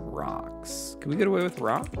did some rocks? Can we get away with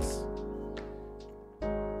rocks?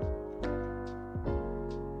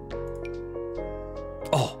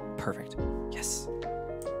 Oh, perfect. Yes.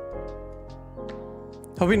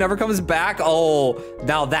 Hope he never comes back. Oh,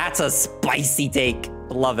 now that's a spicy take.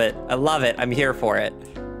 Love it. I love it. I'm here for it.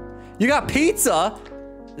 You got pizza?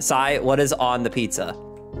 Sai, what is on the pizza?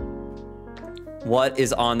 What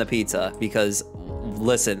is on the pizza? Because,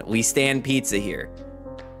 listen, we stand pizza here.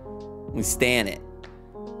 We stand it.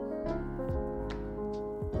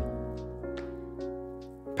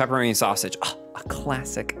 Pepperoni sausage. Oh, a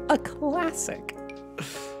classic. A classic.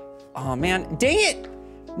 Oh, man. Dang it.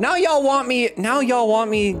 Now y'all want me.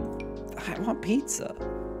 I want pizza.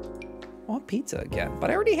 I want pizza again. But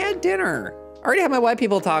I already had dinner. I already had my white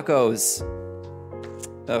people tacos.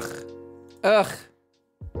 Ugh. Ugh.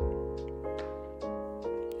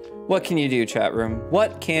 What can you do, chat room?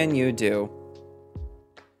 What can you do?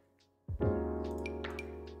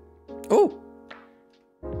 Oh.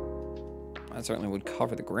 That certainly would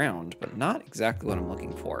cover the ground, but not exactly what I'm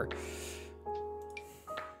looking for.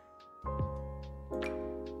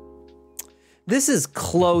 This is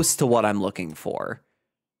close to what I'm looking for.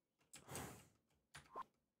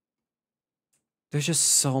 There's just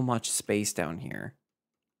so much space down here.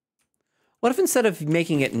 What if instead of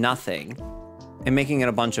making it nothing and making it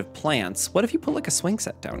a bunch of plants, what if you put like a swing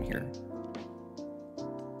set down here?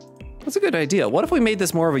 That's a good idea. What if we made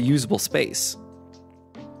this more of a usable space?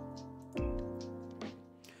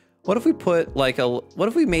 What if we put like what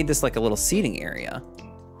if we made this like a little seating area?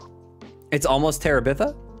 It's almost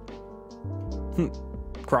Terabitha?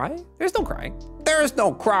 Cry? There's no crying. There's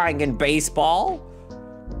no crying in baseball.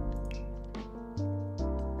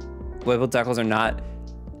 Whipple tacos are not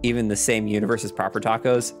even the same universe as proper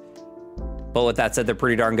tacos. But with that said, they're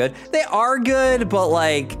pretty darn good. They are good, but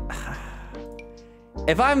like,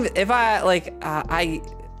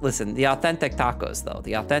 listen, the authentic tacos though,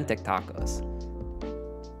 the authentic tacos.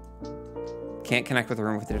 Can't connect with the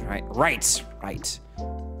room with it, right? Right.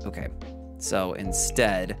 Okay, so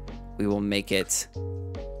instead, we will make it.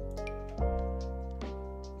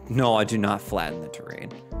 No, I do not flatten the terrain.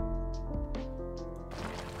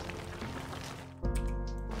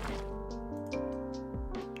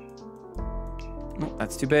 Oh,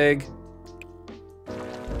 that's too big.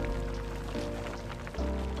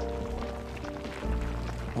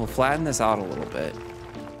 We'll flatten this out a little bit.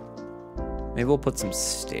 Maybe we'll put some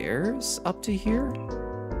stairs up to here.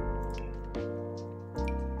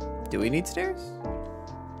 Do we need stairs?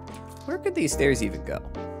 Where could these stairs even go?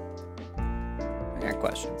 I got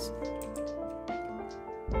questions.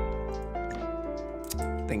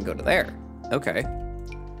 They can go to there. Okay.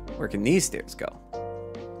 Where can these stairs go?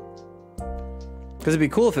 Because it'd be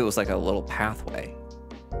cool if it was like a little pathway.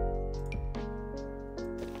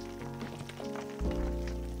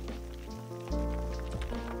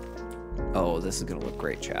 Oh, this is gonna look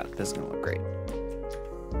great, chat. This is gonna look great.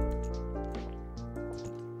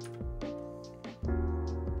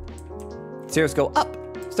 Stairs go up.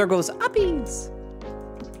 Stair goes uppies.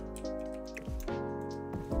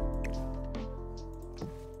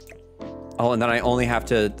 Oh, and then I only have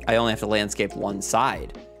to landscape one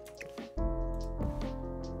side.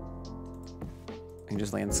 I can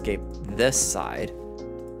just landscape this side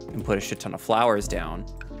and put a shit ton of flowers down.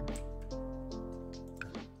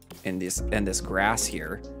 And this grass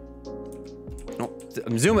here. Oh,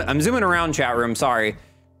 I'm zooming around, chat room, sorry.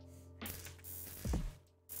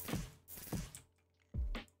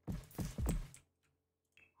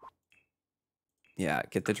 Yeah,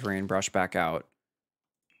 get the terrain brush back out.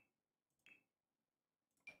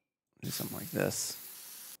 Do something like this.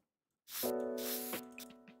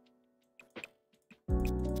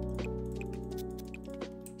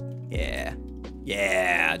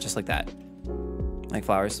 Yeah, just like that. Like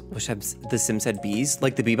flowers. Wish the Sims had bees,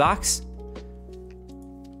 like the bee box.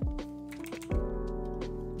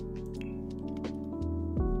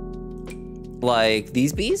 Like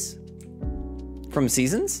these bees from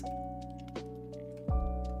Seasons?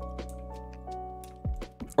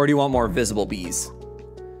 Or do you want more visible bees?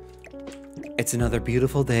 It's another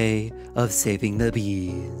beautiful day of saving the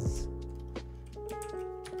bees.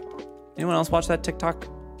 Anyone else watch that TikTok?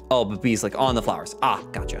 Oh, but bees like on the flowers. Ah,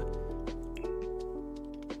 gotcha.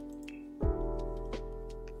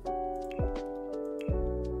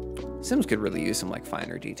 Sims could really use some like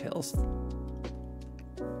finer details.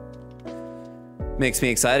 Makes me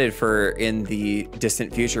excited for in the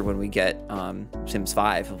distant future when we get Sims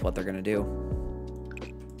 5 of what they're gonna do.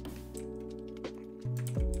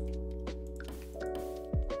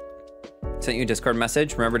 Sent you a Discord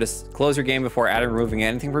message. Remember to close your game before adding or removing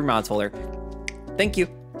anything from your mods folder. Thank you.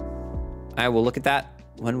 I will look at that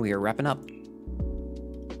when we are wrapping up.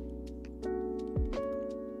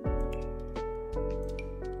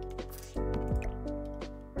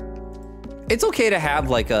 It's okay to have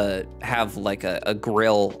like a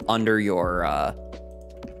grill under your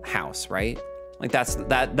house, right? Like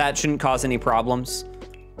that shouldn't cause any problems.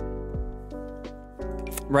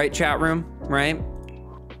 Right, chat room, right?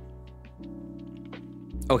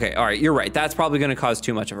 Okay, all right, you're right. That's probably gonna cause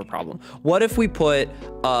too much of a problem. What if we put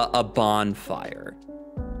a bonfire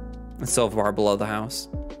so far below the house?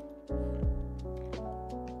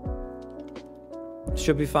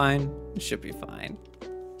 Should be fine, should be fine.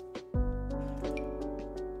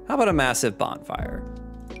 How about a massive bonfire?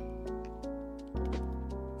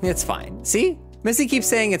 It's fine. See? Missy keeps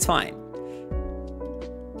saying it's fine.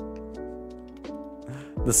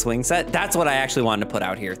 The swing set? That's what I actually wanted to put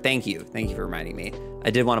out here. Thank you. Thank you for reminding me. I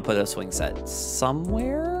did want to put a swing set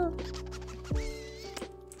somewhere.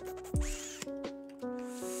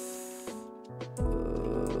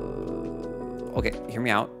 Okay, hear me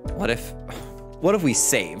out. What if we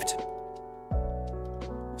saved?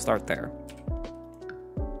 We'll start there.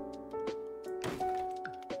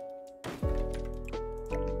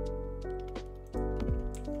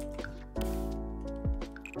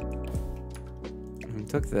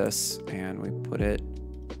 Took this and we put it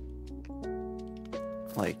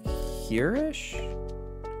like here-ish.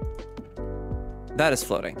 That is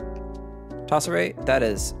floating. Toss array, that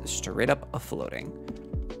is straight up a floating.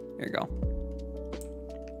 Here you go.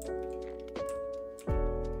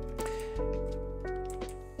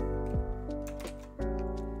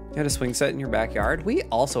 You had a swing set in your backyard? We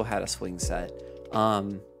also had a swing set.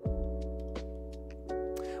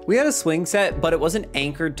 We had a swing set, but it wasn't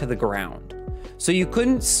anchored to the ground. So you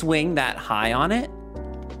couldn't swing that high on it.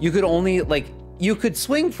 You could only you could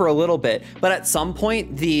swing for a little bit, but at some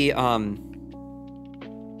point the,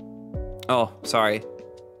 oh, sorry.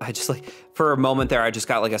 I just for a moment there, I just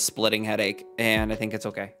got like a splitting headache and I think it's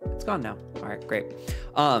okay. It's gone now. All right, great.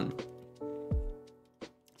 Sorry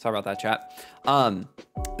about that, chat.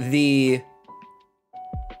 The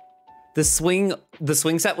swing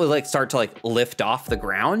set would start to lift off the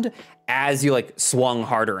ground as you swung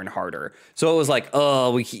harder and harder. So it was like,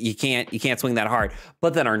 oh, you can't swing that hard.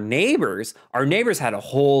 But then our neighbors had a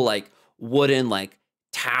whole wooden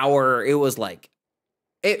tower. It was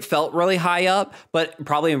it felt really high up, but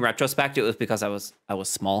probably in retrospect it was because I was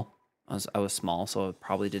small. I was small, so it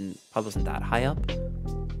probably wasn't that high up.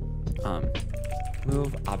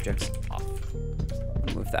 Move objects off.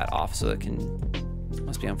 Move that off so it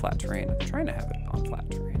must be on flat terrain. I'm trying to have it on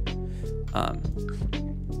flat terrain.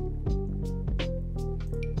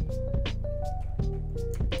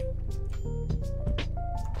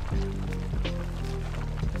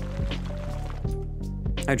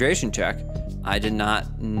 Hydration check. I did not.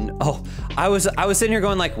 Oh, I was sitting here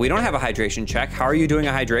going we don't have a hydration check. How are you doing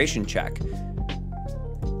a hydration check?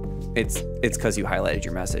 It's because you highlighted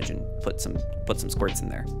your message and put some squirts in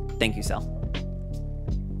there. Thank you, Sel.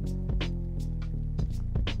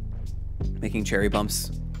 Making cherry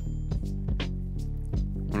bumps.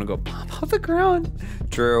 I'm gonna go pop off the ground.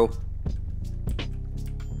 True.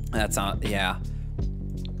 That's not, yeah.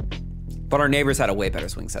 But our neighbors had a way better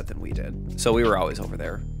swing set than we did. So we were always over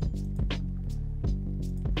there.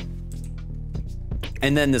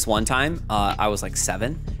 And then this one time, I was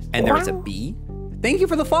 7 and there was a bee. Thank you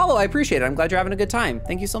for the follow, I appreciate it. I'm glad you're having a good time.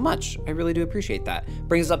 Thank you so much. I really do appreciate that.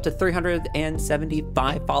 Brings us up to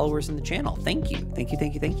 375 followers in the channel. Thank you, thank you,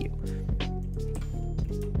 thank you, thank you.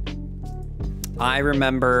 I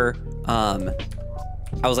remember I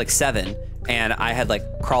was 7 and I had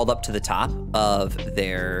crawled up to the top of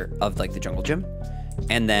the jungle gym,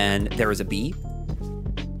 and then there was a bee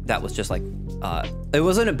that was just it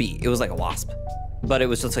wasn't a bee, it was a wasp, but it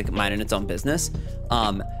was just minding its own business,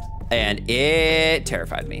 and it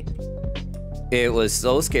terrified me. It was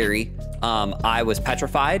so scary. I was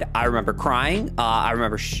petrified. I remember crying. I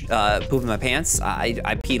remember pooping my pants. I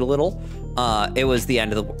peed a little. It was the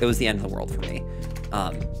end of the world for me.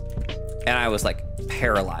 And I was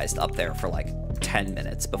paralyzed up there for 10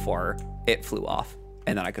 minutes before it flew off,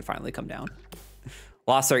 and then I could finally come down.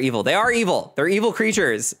 Wasps are evil. They are evil. They're evil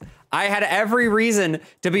creatures. I had every reason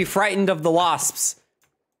to be frightened of the wasps.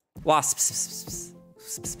 Wasps.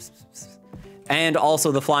 And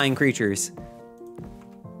also the flying creatures.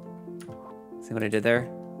 See what I did there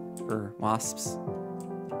for wasps?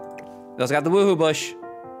 We also got the woohoo bush.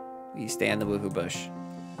 We stay in the woohoo bush.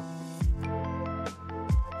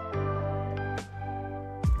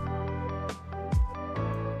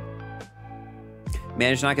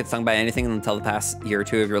 Managed to not get stung by anything until the past year or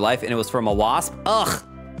two of your life, and it was from a wasp? Ugh.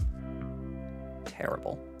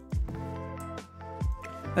 Terrible.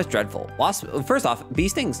 That's dreadful. Wasp, first off, bee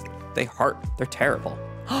stings, they hurt. They're terrible.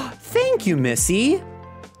 Thank you, Missy.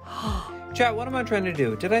 Chat, what am I trying to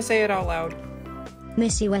do? Did I say it out loud?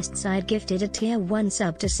 Missy Westside gifted a tier 1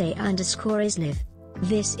 sub to say _islive.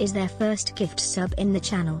 This is their first gift sub in the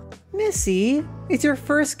channel. Missy, it's your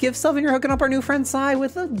first gift sub and you're hooking up our new friend Sai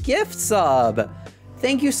with a gift sub.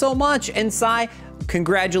 Thank you so much. And Sai,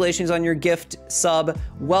 congratulations on your gift sub.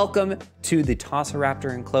 Welcome to the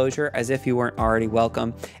Tosseraptor enclosure, as if you weren't already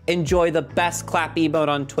welcome. Enjoy the best clap emote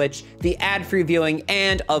on Twitch, the ad-free viewing,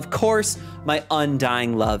 and of course, my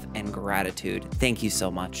undying love and gratitude. Thank you so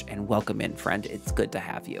much and welcome in, friend. It's good to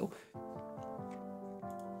have you.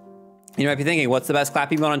 You might be thinking, what's the best clap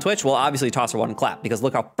emote on Twitch? Well, obviously Tosser1 and clap, because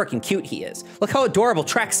look how freaking cute he is. Look how adorable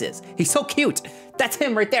Trex is. He's so cute. That's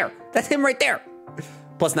him right there. That's him right there.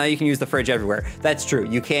 Plus now you can use the fridge everywhere. That's true.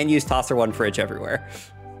 You can use Tosser1 fridge everywhere.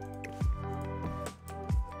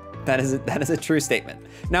 That is a true statement.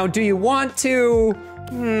 Now, do you want to?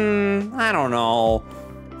 I don't know.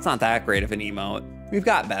 It's not that great of an emote. We've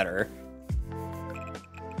got better.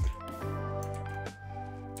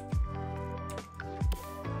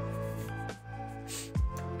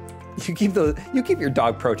 You keep your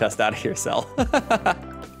dog protest out of here, Cell.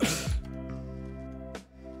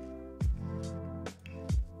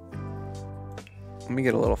 Let me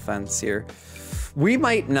get a little fence here. We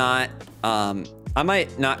might not, I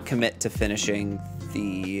might not commit to finishing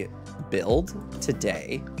the build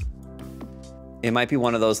today. It might be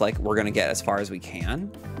one of those, like, we're gonna get as far as we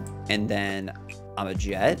can, and then I'm a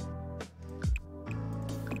jet,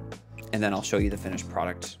 and then I'll show you the finished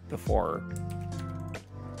product before,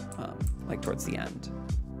 like towards the end,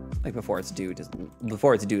 like before it's due to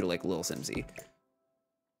like lilsimsie.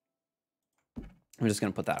 I'm just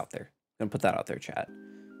gonna put that out there. I'm gonna put that out there, chat.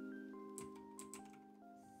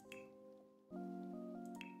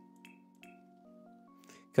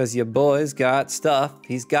 Cause your boy's got stuff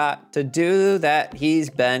he's got to do that he's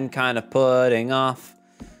been kind of putting off.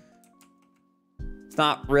 It's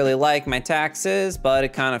not really like my taxes, but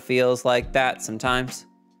it kind of feels like that sometimes.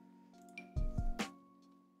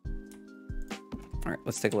 All right,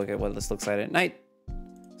 let's take a look at what this looks like at night.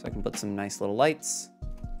 So I can put some nice little lights.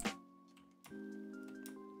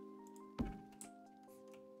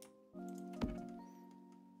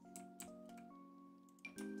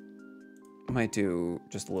 I might do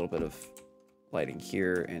just a little bit of lighting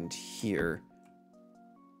here and here.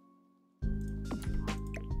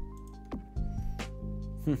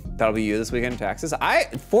 That'll be you this weekend, taxes.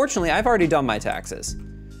 Fortunately, I've already done my taxes.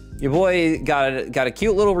 Your boy got a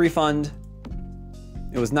cute little refund.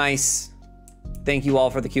 It was nice. Thank you all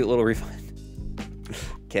for the cute little refund.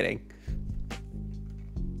 Kidding.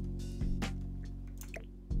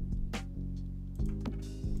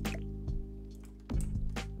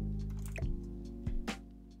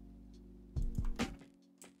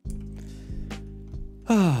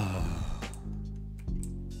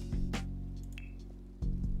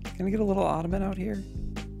 Can I get a little ottoman out here?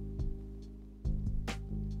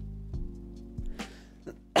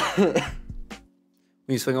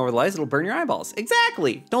 When you swing over the lights, it'll burn your eyeballs.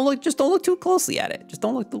 Exactly. Just don't look too closely at it. Just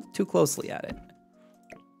don't look too closely at it.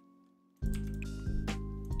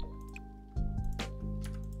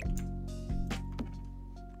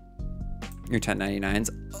 Your 1099s.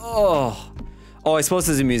 Oh, I suppose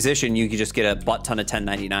as a musician, you could just get a butt ton of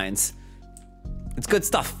 1099s. It's good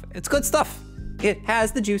stuff. It's good stuff. It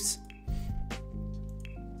has the juice.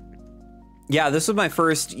 Yeah, this was my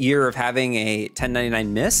first year of having a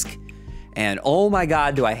 1099 misc, and oh my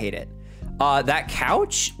God, do I hate it. That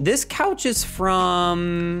couch, this couch is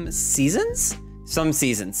from Seasons? Some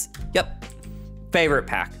Seasons, yep. Favorite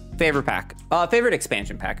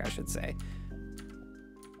expansion pack, I should say.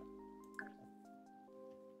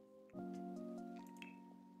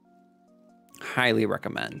 Highly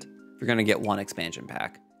recommend if you're gonna get one expansion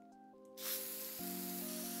pack.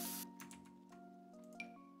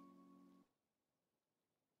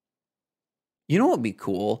 You know what would be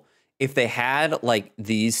cool? If they had like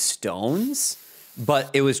these stones, but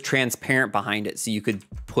it was transparent behind it, so you could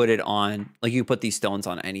put it on, like you put these stones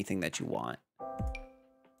on anything that you want.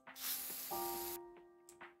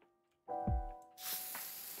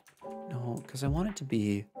 No, because I want it to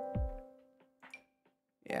be,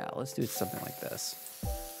 yeah, let's do something like this.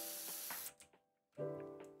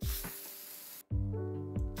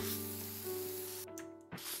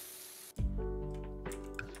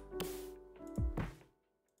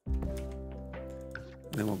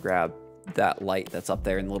 And then we'll grab that light that's up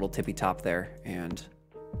there in the little tippy top there and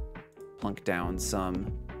plunk down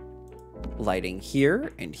some lighting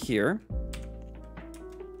here and here.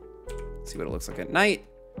 See what it looks like at night.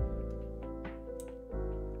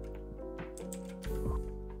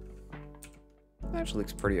 actually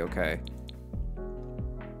looks pretty okay.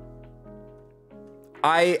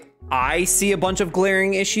 I see a bunch of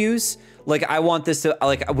glaring issues. Like, I want this to,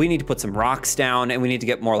 like, we need to put some rocks down and we need to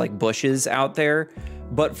get more like bushes out there.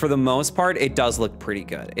 But for the most part, it does look pretty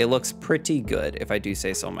good. It looks pretty good, if I do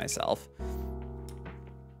say so myself.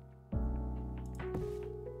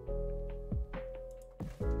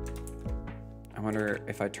 I wonder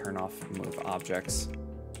if I turn off move objects.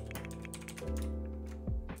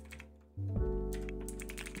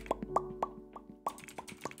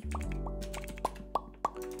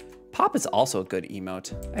 Pop is also a good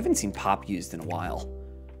emote. I haven't seen Pop used in a while.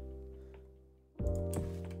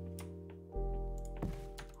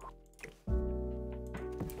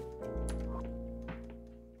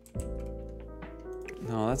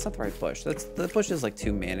 No, that's not the right bush. The bush is like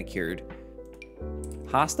too manicured.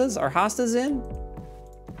 Hostas? Are hostas in?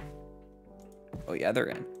 Oh yeah, they're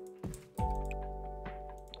in.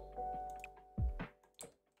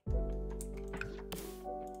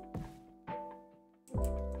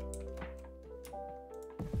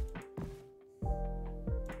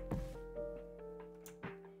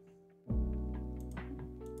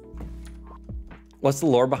 What's the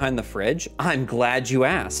lore behind the fridge? I'm glad you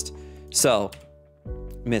asked. So,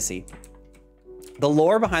 Missy, the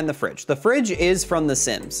lore behind the fridge. The fridge is from The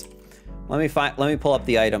Sims. Let me pull up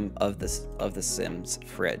the item of the Sims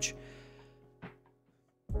fridge.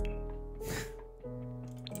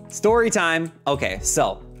 Story time. Okay,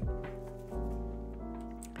 so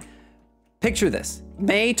picture this.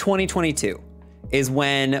 May 2022 is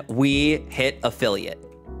when we hit affiliate.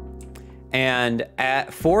 And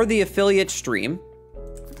for the affiliate stream,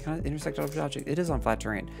 intersect object, it is on flat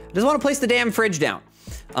terrain. I just want to place the damn fridge down.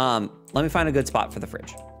 Let me find a good spot for the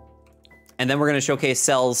fridge. And then we're gonna showcase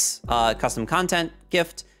Cell's custom content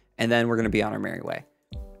gift, and then we're gonna be on our merry way.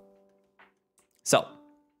 So,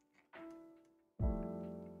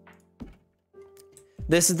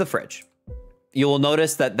 this is the fridge. You will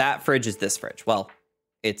notice that that fridge is this fridge. Well,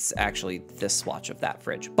 it's actually this swatch of that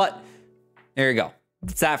fridge, but there you go.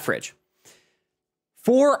 It's that fridge.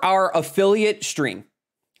 For our affiliate stream,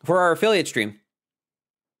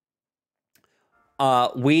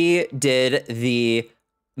 we did the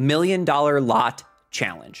 $1 million lot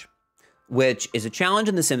challenge, which is a challenge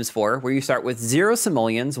in The Sims 4 where you start with 0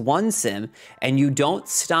 simoleons, 1 sim, and you don't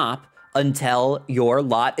stop until your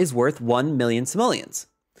lot is worth 1 million simoleons.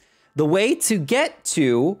 The way to get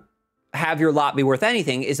to have your lot be worth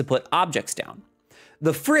anything is to put objects down.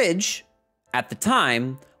 The fridge, at the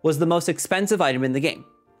time, was the most expensive item in the game.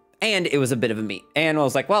 And it was a bit of a meat. And I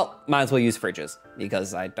was like, well, might as well use fridges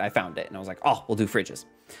because I found it. And I was like, oh, we'll do fridges.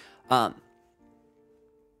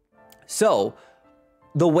 So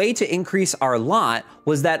the way to increase our lot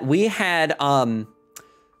was that we had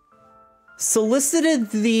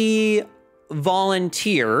solicited the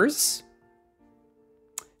volunteers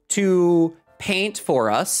to paint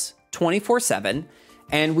for us 24/7.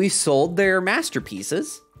 And we sold their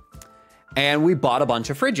masterpieces. And we bought a bunch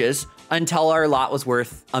of fridges until our lot was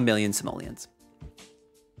worth 1 million simoleons.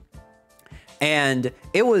 And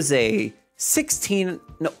it was a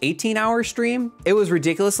 18-hour stream. It was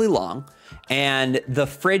ridiculously long. And the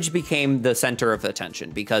fridge became the center of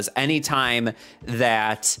attention because anytime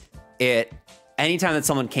that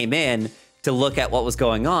someone came in to look at what was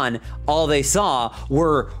going on, all they saw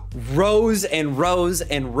were rows and rows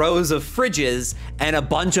and rows of fridges and a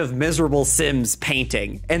bunch of miserable Sims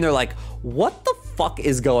painting. And they're like, what the fuck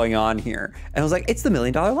is going on here? And I was like, it's the $1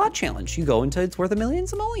 million lot challenge. You go until it's worth 1 million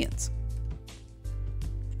simoleons.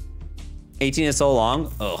 18 is so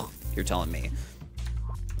long? Ugh, you're telling me.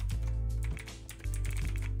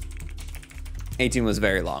 18 was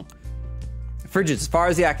very long. Fridges, as far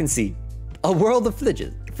as the eye can see. A world of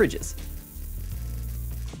fridges.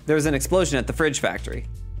 There was an explosion at the fridge factory.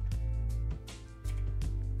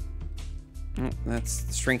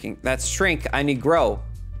 That's shrinking. That's shrink. I need grow.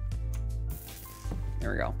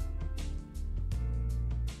 There we go.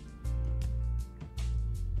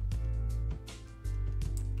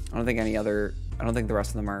 I don't think the rest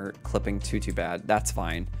of them are clipping too bad. That's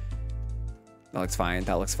fine. That looks fine.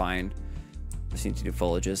 That looks fine. Just need to do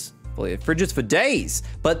foliages. Fridges for days.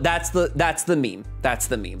 But that's the meme. That's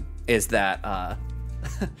the meme. Is that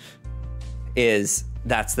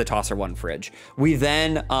that's the Tosser 1 fridge. We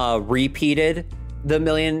then repeated the 1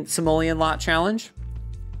 million simoleon lot challenge.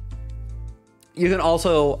 You can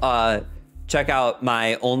also check out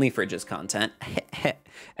my Only Fridges content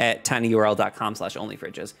at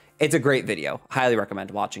tinyurl.com/onlyfridges. It's a great video. Highly recommend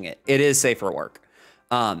watching it. It is safe for work.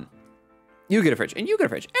 You get a fridge and you get a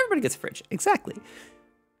fridge. Everybody gets a fridge. Exactly.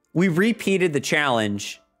 We repeated the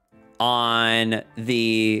challenge on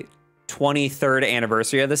the 23rd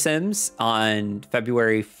anniversary of The Sims on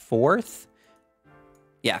February 4th.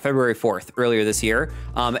 Yeah, February 4th, earlier this year.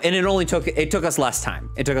 And it took us less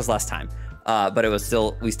time. It took us less time. But we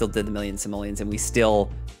still did the millions and millions, and we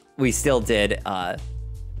still did,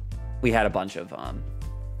 we had a bunch of,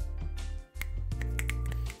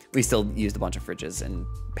 we still used a bunch of fridges and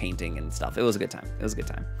painting and stuff. It was a good time. It was a good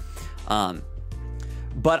time.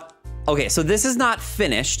 But okay, so this is not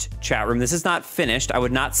finished, chat room. This is not finished. I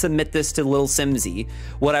would not submit this to lilsimsie.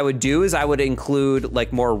 What I would do is I would include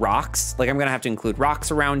like more rocks. Like I'm gonna have to include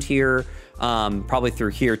rocks around here, probably through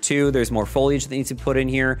here too. There's more foliage that needs to be put in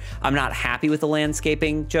here. I'm not happy with the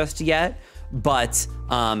landscaping just yet, but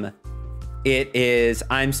I'm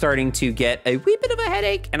starting to get a wee bit of a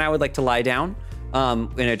headache and I would like to lie down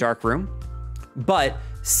in a dark room. But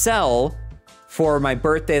Cell, for my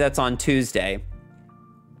birthday that's on Tuesday,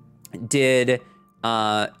 did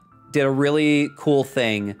a really cool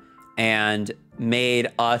thing and made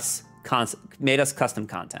us custom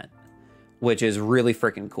content, which is really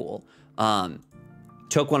freaking cool.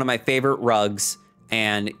 Took one of my favorite rugs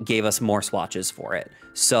and gave us more swatches for it.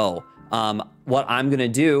 So what I'm gonna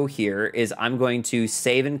do here is I'm going to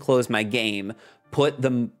save and close my game, put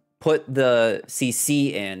the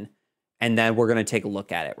CC in, and then we're gonna take a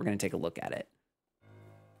look at it. We're gonna take a look at it.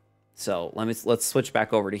 So let's switch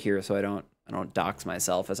back over to here so I don't dox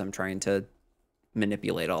myself as I'm trying to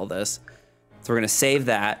manipulate all this. So we're gonna save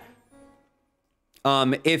that.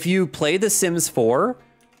 If you play The Sims 4,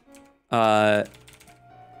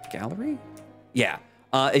 gallery? Yeah.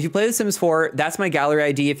 If you play The Sims 4, that's my gallery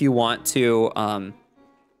ID if you want to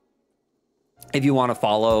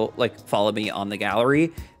follow me on the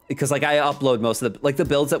gallery. Because like I upload most of the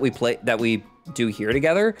builds that we do here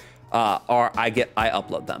together, I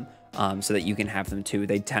upload them. So that you can have them too.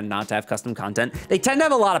 They tend not to have custom content. They tend to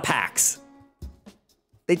have a lot of packs.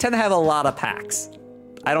 I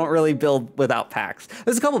don't really build without packs.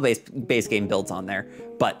 There's a couple base game builds on there,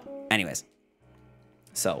 but anyways.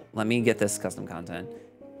 So let me get this custom content.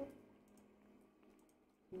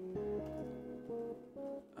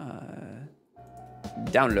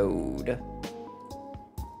 Download.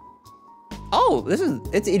 Oh,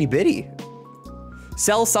 it's itty bitty.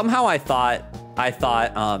 Cell, somehow I thought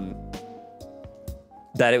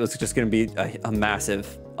that it was just going to be a massive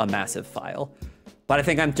file, but I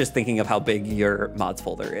think I'm just thinking of how big your mods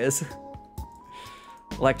folder is.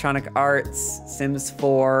 Electronic Arts, Sims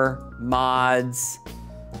 4, mods,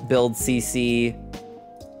 build CC.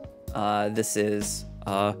 This is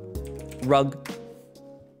rug.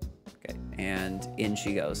 Okay, and in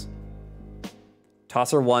she goes.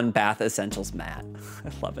 Tosser 1 bath essentials mat. I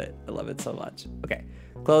love it. I love it so much. Okay,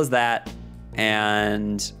 close that.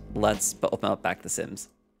 And let's open up back The Sims.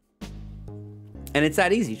 And it's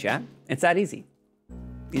that easy, chat. It's that easy.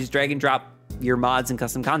 You just drag and drop your mods and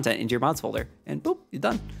custom content into your mods folder, and boop, you're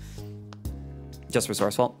done. Just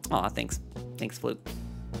resourceful. Aw, thanks. Thanks, Flute.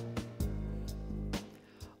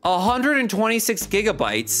 126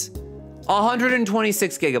 gigabytes.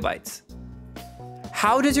 126 gigabytes.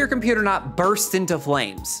 How does your computer not burst into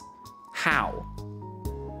flames? How?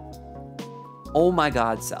 Oh my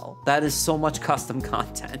God, Cell. That is so much custom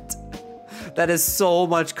content. That is so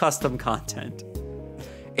much custom content.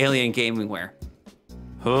 Alien gaming wear.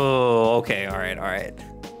 Oh, okay, all right.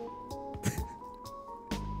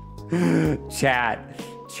 Chat,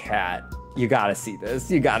 you gotta see this.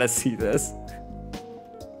 You gotta see this.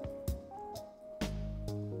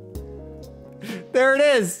 There it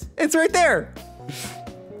is. It's right there.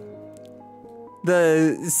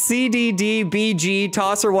 The CDDBG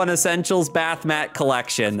Tosser 1 Essentials Bath Mat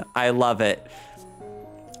Collection. I love it.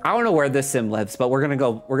 I don't know where this sim lives, but we're gonna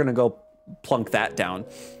go plunk that down.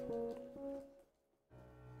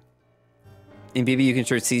 In BB, you can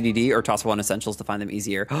search CDD or Tosser 1 Essentials to find them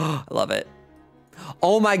easier. I love it.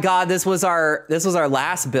 Oh my God, this was our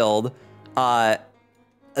last build.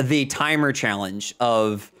 The timer challenge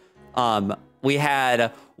of we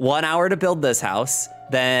had 1 hour to build this house,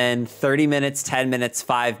 then 30 minutes, 10 minutes,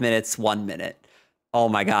 5 minutes, 1 minute. Oh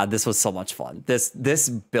my God, this was so much fun. This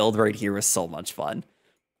build right here was so much fun.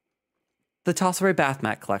 The Tosser Bath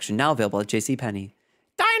Mat Collection, now available at JCPenney.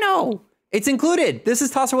 Dino! It's included. This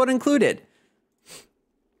is Tosser 1 included.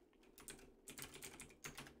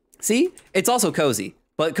 See? It's also cozy,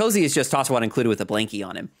 but cozy is just Tosser 1 included with a blankie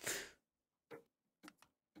on him.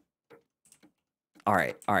 All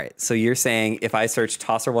right. So you're saying if I search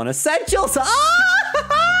Tosser 1 Essentials, look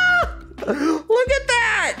at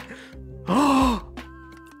that!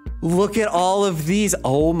 Look at all of these.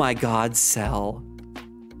 Oh my God, Cell.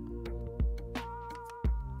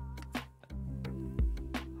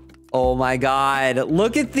 Oh my God.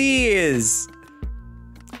 Look at these.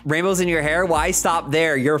 Rainbows in your hair? Why stop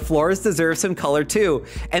there? Your floors deserve some color too.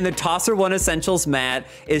 And the Tosser One Essentials mat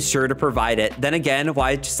is sure to provide it. Then again,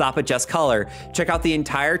 why stop at just color? Check out the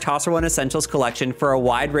entire Tosser One Essentials collection for a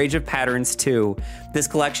wide range of patterns too. This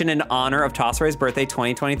collection in honor of Tosser's birthday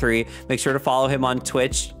 2023. Make sure to follow him on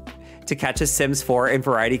Twitch to catch his Sims 4 and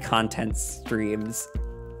variety content streams.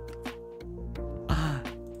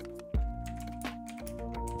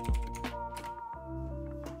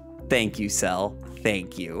 Thank you, Cell.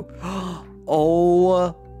 Thank you.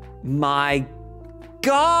 Oh my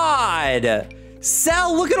God.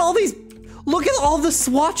 Cell, look at all these, look at all the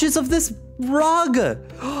swatches of this rug.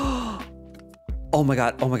 Oh my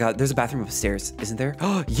God, there's a bathroom upstairs, isn't there?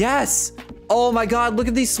 Yes. Oh my God, look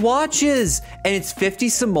at these swatches. And it's 50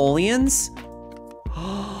 simoleons.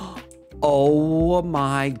 Oh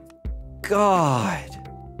my God.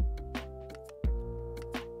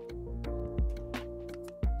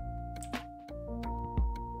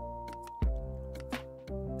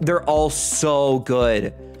 They're all so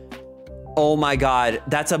good. Oh my God,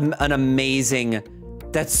 that's an amazing,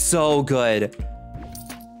 that's so good.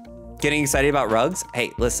 Getting excited about rugs? Hey,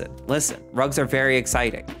 listen, rugs are very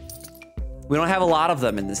exciting. We don't have a lot of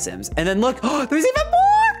them in The Sims. And then look, there's even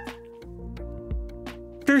more!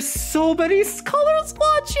 There's so many color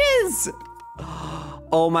swatches!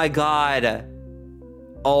 Oh my God.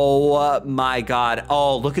 Oh my God.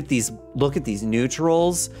 Oh, look at these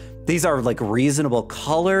neutrals. These are like reasonable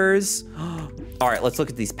colors. All right, let's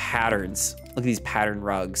look at these patterns. Look at these pattern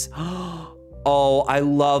rugs. Oh, I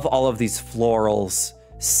love all of these florals.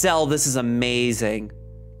 Cell, this is amazing.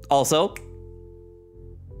 Also,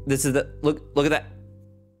 this is the, look at that.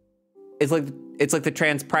 It's like the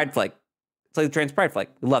trans pride flag. It's like the trans pride flag.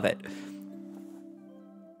 Love it.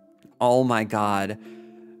 Oh my God.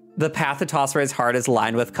 The path to Tosser's heart is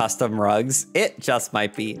lined with custom rugs. It just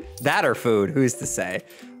might be. That or food, who's to say?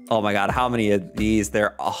 Oh my God, how many of these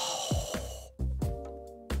there? Oh.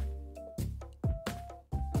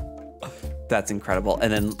 That's incredible.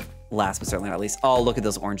 And then last but certainly not least, oh, look at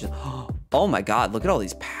those oranges. Oh my God, look at all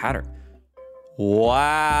these patterns.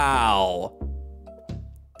 Wow.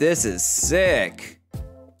 This is sick.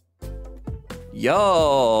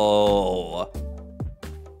 Yo.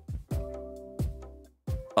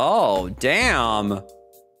 Oh, damn.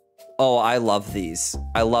 Oh, I love these.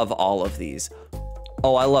 I love all of these.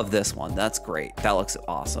 Oh, I love this one. That's great. That looks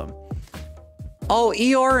awesome. Oh,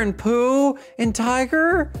 Eeyore and Pooh and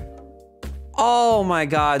Tiger. Oh my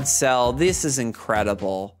God, Cell. This is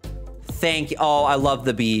incredible. Thank you. Oh, I love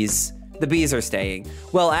the bees. The bees are staying.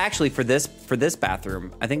 Well, actually, for this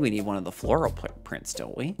bathroom, I think we need one of the floral prints,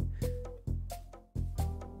 don't we?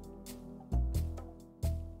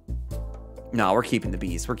 No, we're keeping the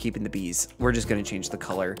bees. We're keeping the bees. We're just gonna change the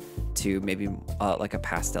color to maybe like a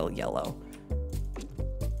pastel yellow.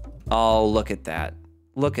 Oh, look at that.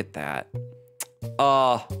 Look at that.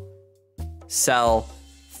 Oh, Cell,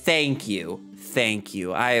 thank you. Thank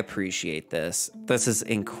you. I appreciate this. This is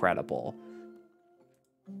incredible.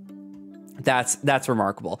 That's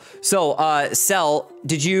remarkable. So, Cell,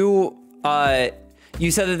 did you,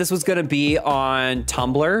 you said that this was gonna be on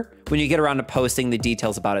Tumblr when you get around to posting the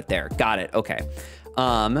details about it there. Got it, okay.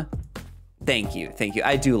 Thank you.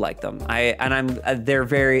 I do like them. I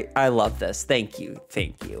love this. Thank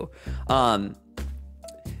you.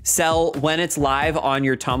 Cell, when it's live on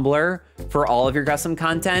your Tumblr for all of your custom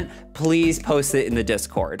content, please post it in the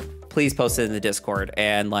Discord. Please post it in the Discord.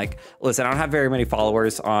 And like, listen, I don't have very many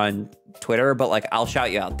followers on Twitter, but like, I'll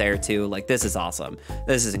shout you out there too. Like, this is awesome.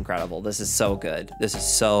 This is incredible. This is so good. This is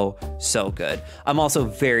so good. I'm also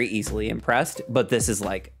very easily impressed, but this is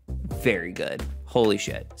like very good. Holy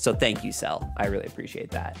shit. So thank you, Cell. I really appreciate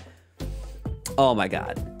that. Oh my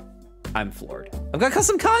God. I'm floored. I've got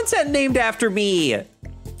custom content named after me.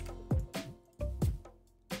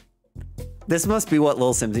 This must be what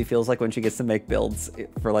lilsimsie feels like when she gets to make builds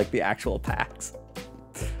for like the actual packs.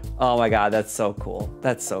 Oh my God, that's so cool.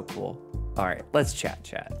 That's so cool. All right, let's chat.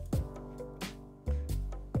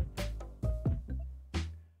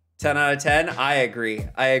 10 out of 10, I agree.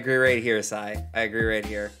 I agree right here, Sai. I agree right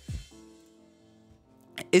here.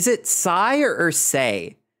 Is it Sai or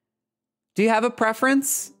Say? Do you have a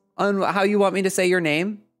preference on how you want me to say your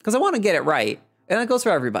name? Because I want to get it right. And that goes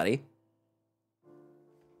for everybody.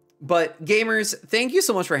 But gamers, thank you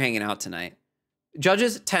so much for hanging out tonight.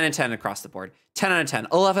 Judges, 10 out of 10 across the board. 10 out of 10,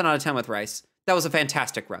 11 out of 10 with Rice. That was a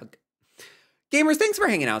fantastic rug. Gamers, thanks for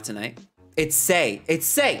hanging out tonight. It's Say.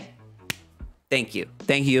 Thank you.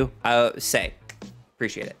 Say.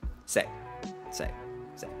 Appreciate it. Say.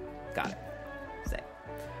 Got it. Say.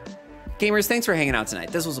 Gamers, thanks for hanging out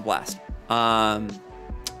tonight. This was a blast.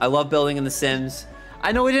 I love building in The Sims.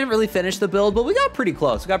 I know we didn't really finish the build, but we got pretty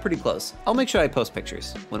close. I'll make sure I post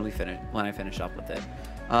pictures when I finish up with it.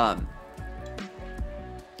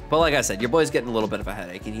 But like I said, your boy's getting a little bit of a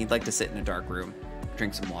headache, and he'd like to sit in a dark room,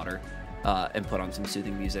 drink some water, and put on some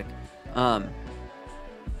soothing music. But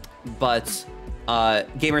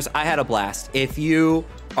gamers, I had a blast. If you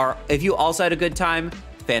also had a good time,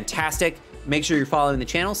 fantastic. Make sure you're following the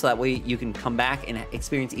channel so that way you can come back and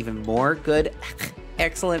experience even more good,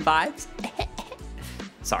 excellent vibes.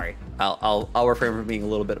 Sorry, I'll refrain from being a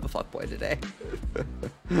little bit of a fuckboy today.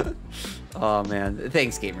 Oh man,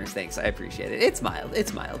 thanks gamers, thanks. I appreciate it. It's mild.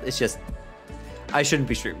 It's just I shouldn't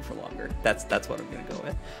be streaming for longer. That's what I'm gonna go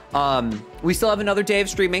with. We still have another day of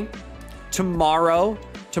streaming. Tomorrow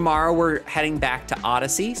we're heading back to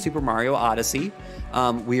Odyssey, Super Mario Odyssey.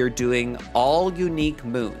 We are doing all unique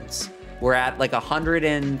moons. We're at like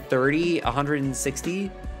 130,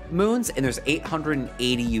 160 moons, and there's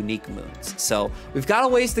 880 unique moons. So we've got a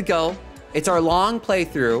ways to go. It's our long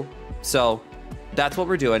playthrough, so that's what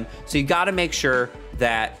we're doing. So you got to make sure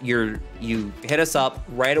that you hit us up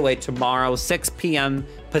right away tomorrow, 6 p.m.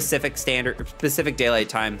 Pacific Daylight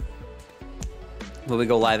Time, when we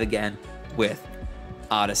go live again with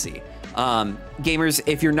Odyssey. Gamers,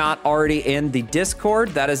 if you're not already in the Discord,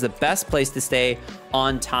 that is the best place to stay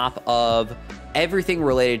on top of everything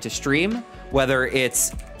related to stream, whether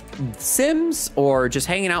it's Sims or just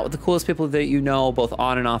hanging out with the coolest people that you know, both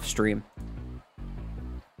on and off stream.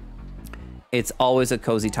 It's always a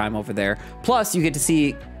cozy time over there. Plus, you get to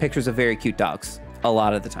see pictures of very cute dogs a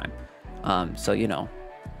lot of the time. So, you know,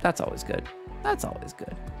 that's always good. That's always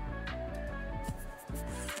good.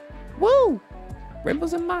 Woo!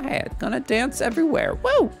 Rainbows in my head. Gonna dance everywhere.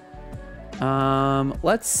 Woo!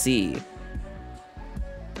 Let's see.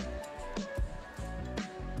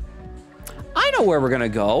 I know where we're gonna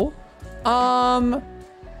go.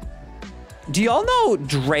 Do y'all know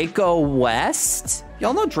Draco West?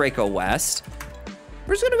 Y'all know Draco West?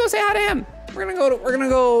 We're just gonna go say hi to him. We're gonna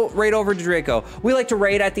go raid over to Draco. We like to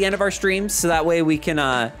raid at the end of our streams, so that way we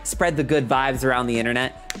can spread the good vibes around the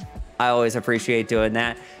internet. I always appreciate doing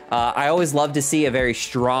that. I always love to see a very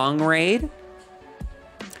strong raid.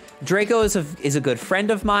 Draco is a good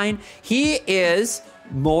friend of mine. He is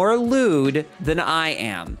more lewd than I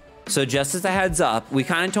am. So just as a heads up, we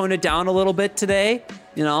kind of toned it down a little bit today.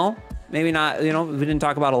 You know, maybe not, you know, we didn't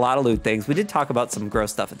talk about a lot of lewd things. We did talk about some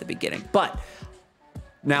gross stuff at the beginning, but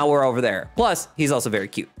now we're over there. Plus, he's also very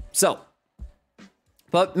cute. So,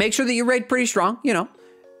 but make sure that you raid pretty strong, you know.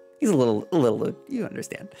 He's a little lewd, you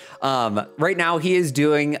understand. Right now he is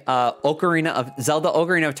doing Zelda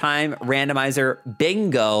Ocarina of Time randomizer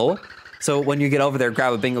bingo. So when you get over there,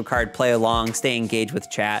 grab a bingo card, play along, stay engaged with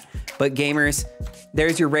chat. But gamers,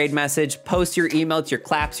 there's your raid message. Post your email, it's your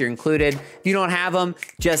claps, you're included. If you don't have them,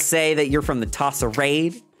 just say that you're from the Tossa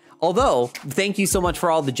raid. Although, thank you so much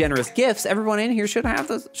for all the generous gifts. Everyone in here should have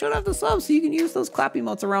the subs so you can use those clap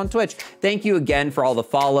emotes around Twitch. Thank you again for all the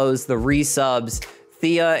follows, the resubs.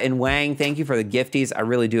 Thea and Wang, thank you for the gifties. I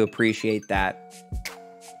really do appreciate that.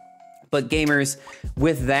 But gamers,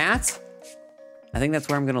 with that, I think that's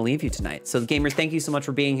where I'm gonna leave you tonight. So gamers, thank you so much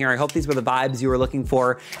for being here. I hope these were the vibes you were looking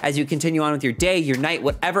for as you continue on with your day, your night,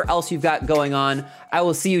 whatever else you've got going on. I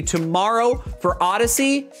will see you tomorrow for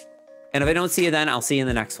Odyssey. And if I don't see you then, I'll see you in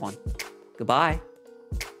the next one. Goodbye.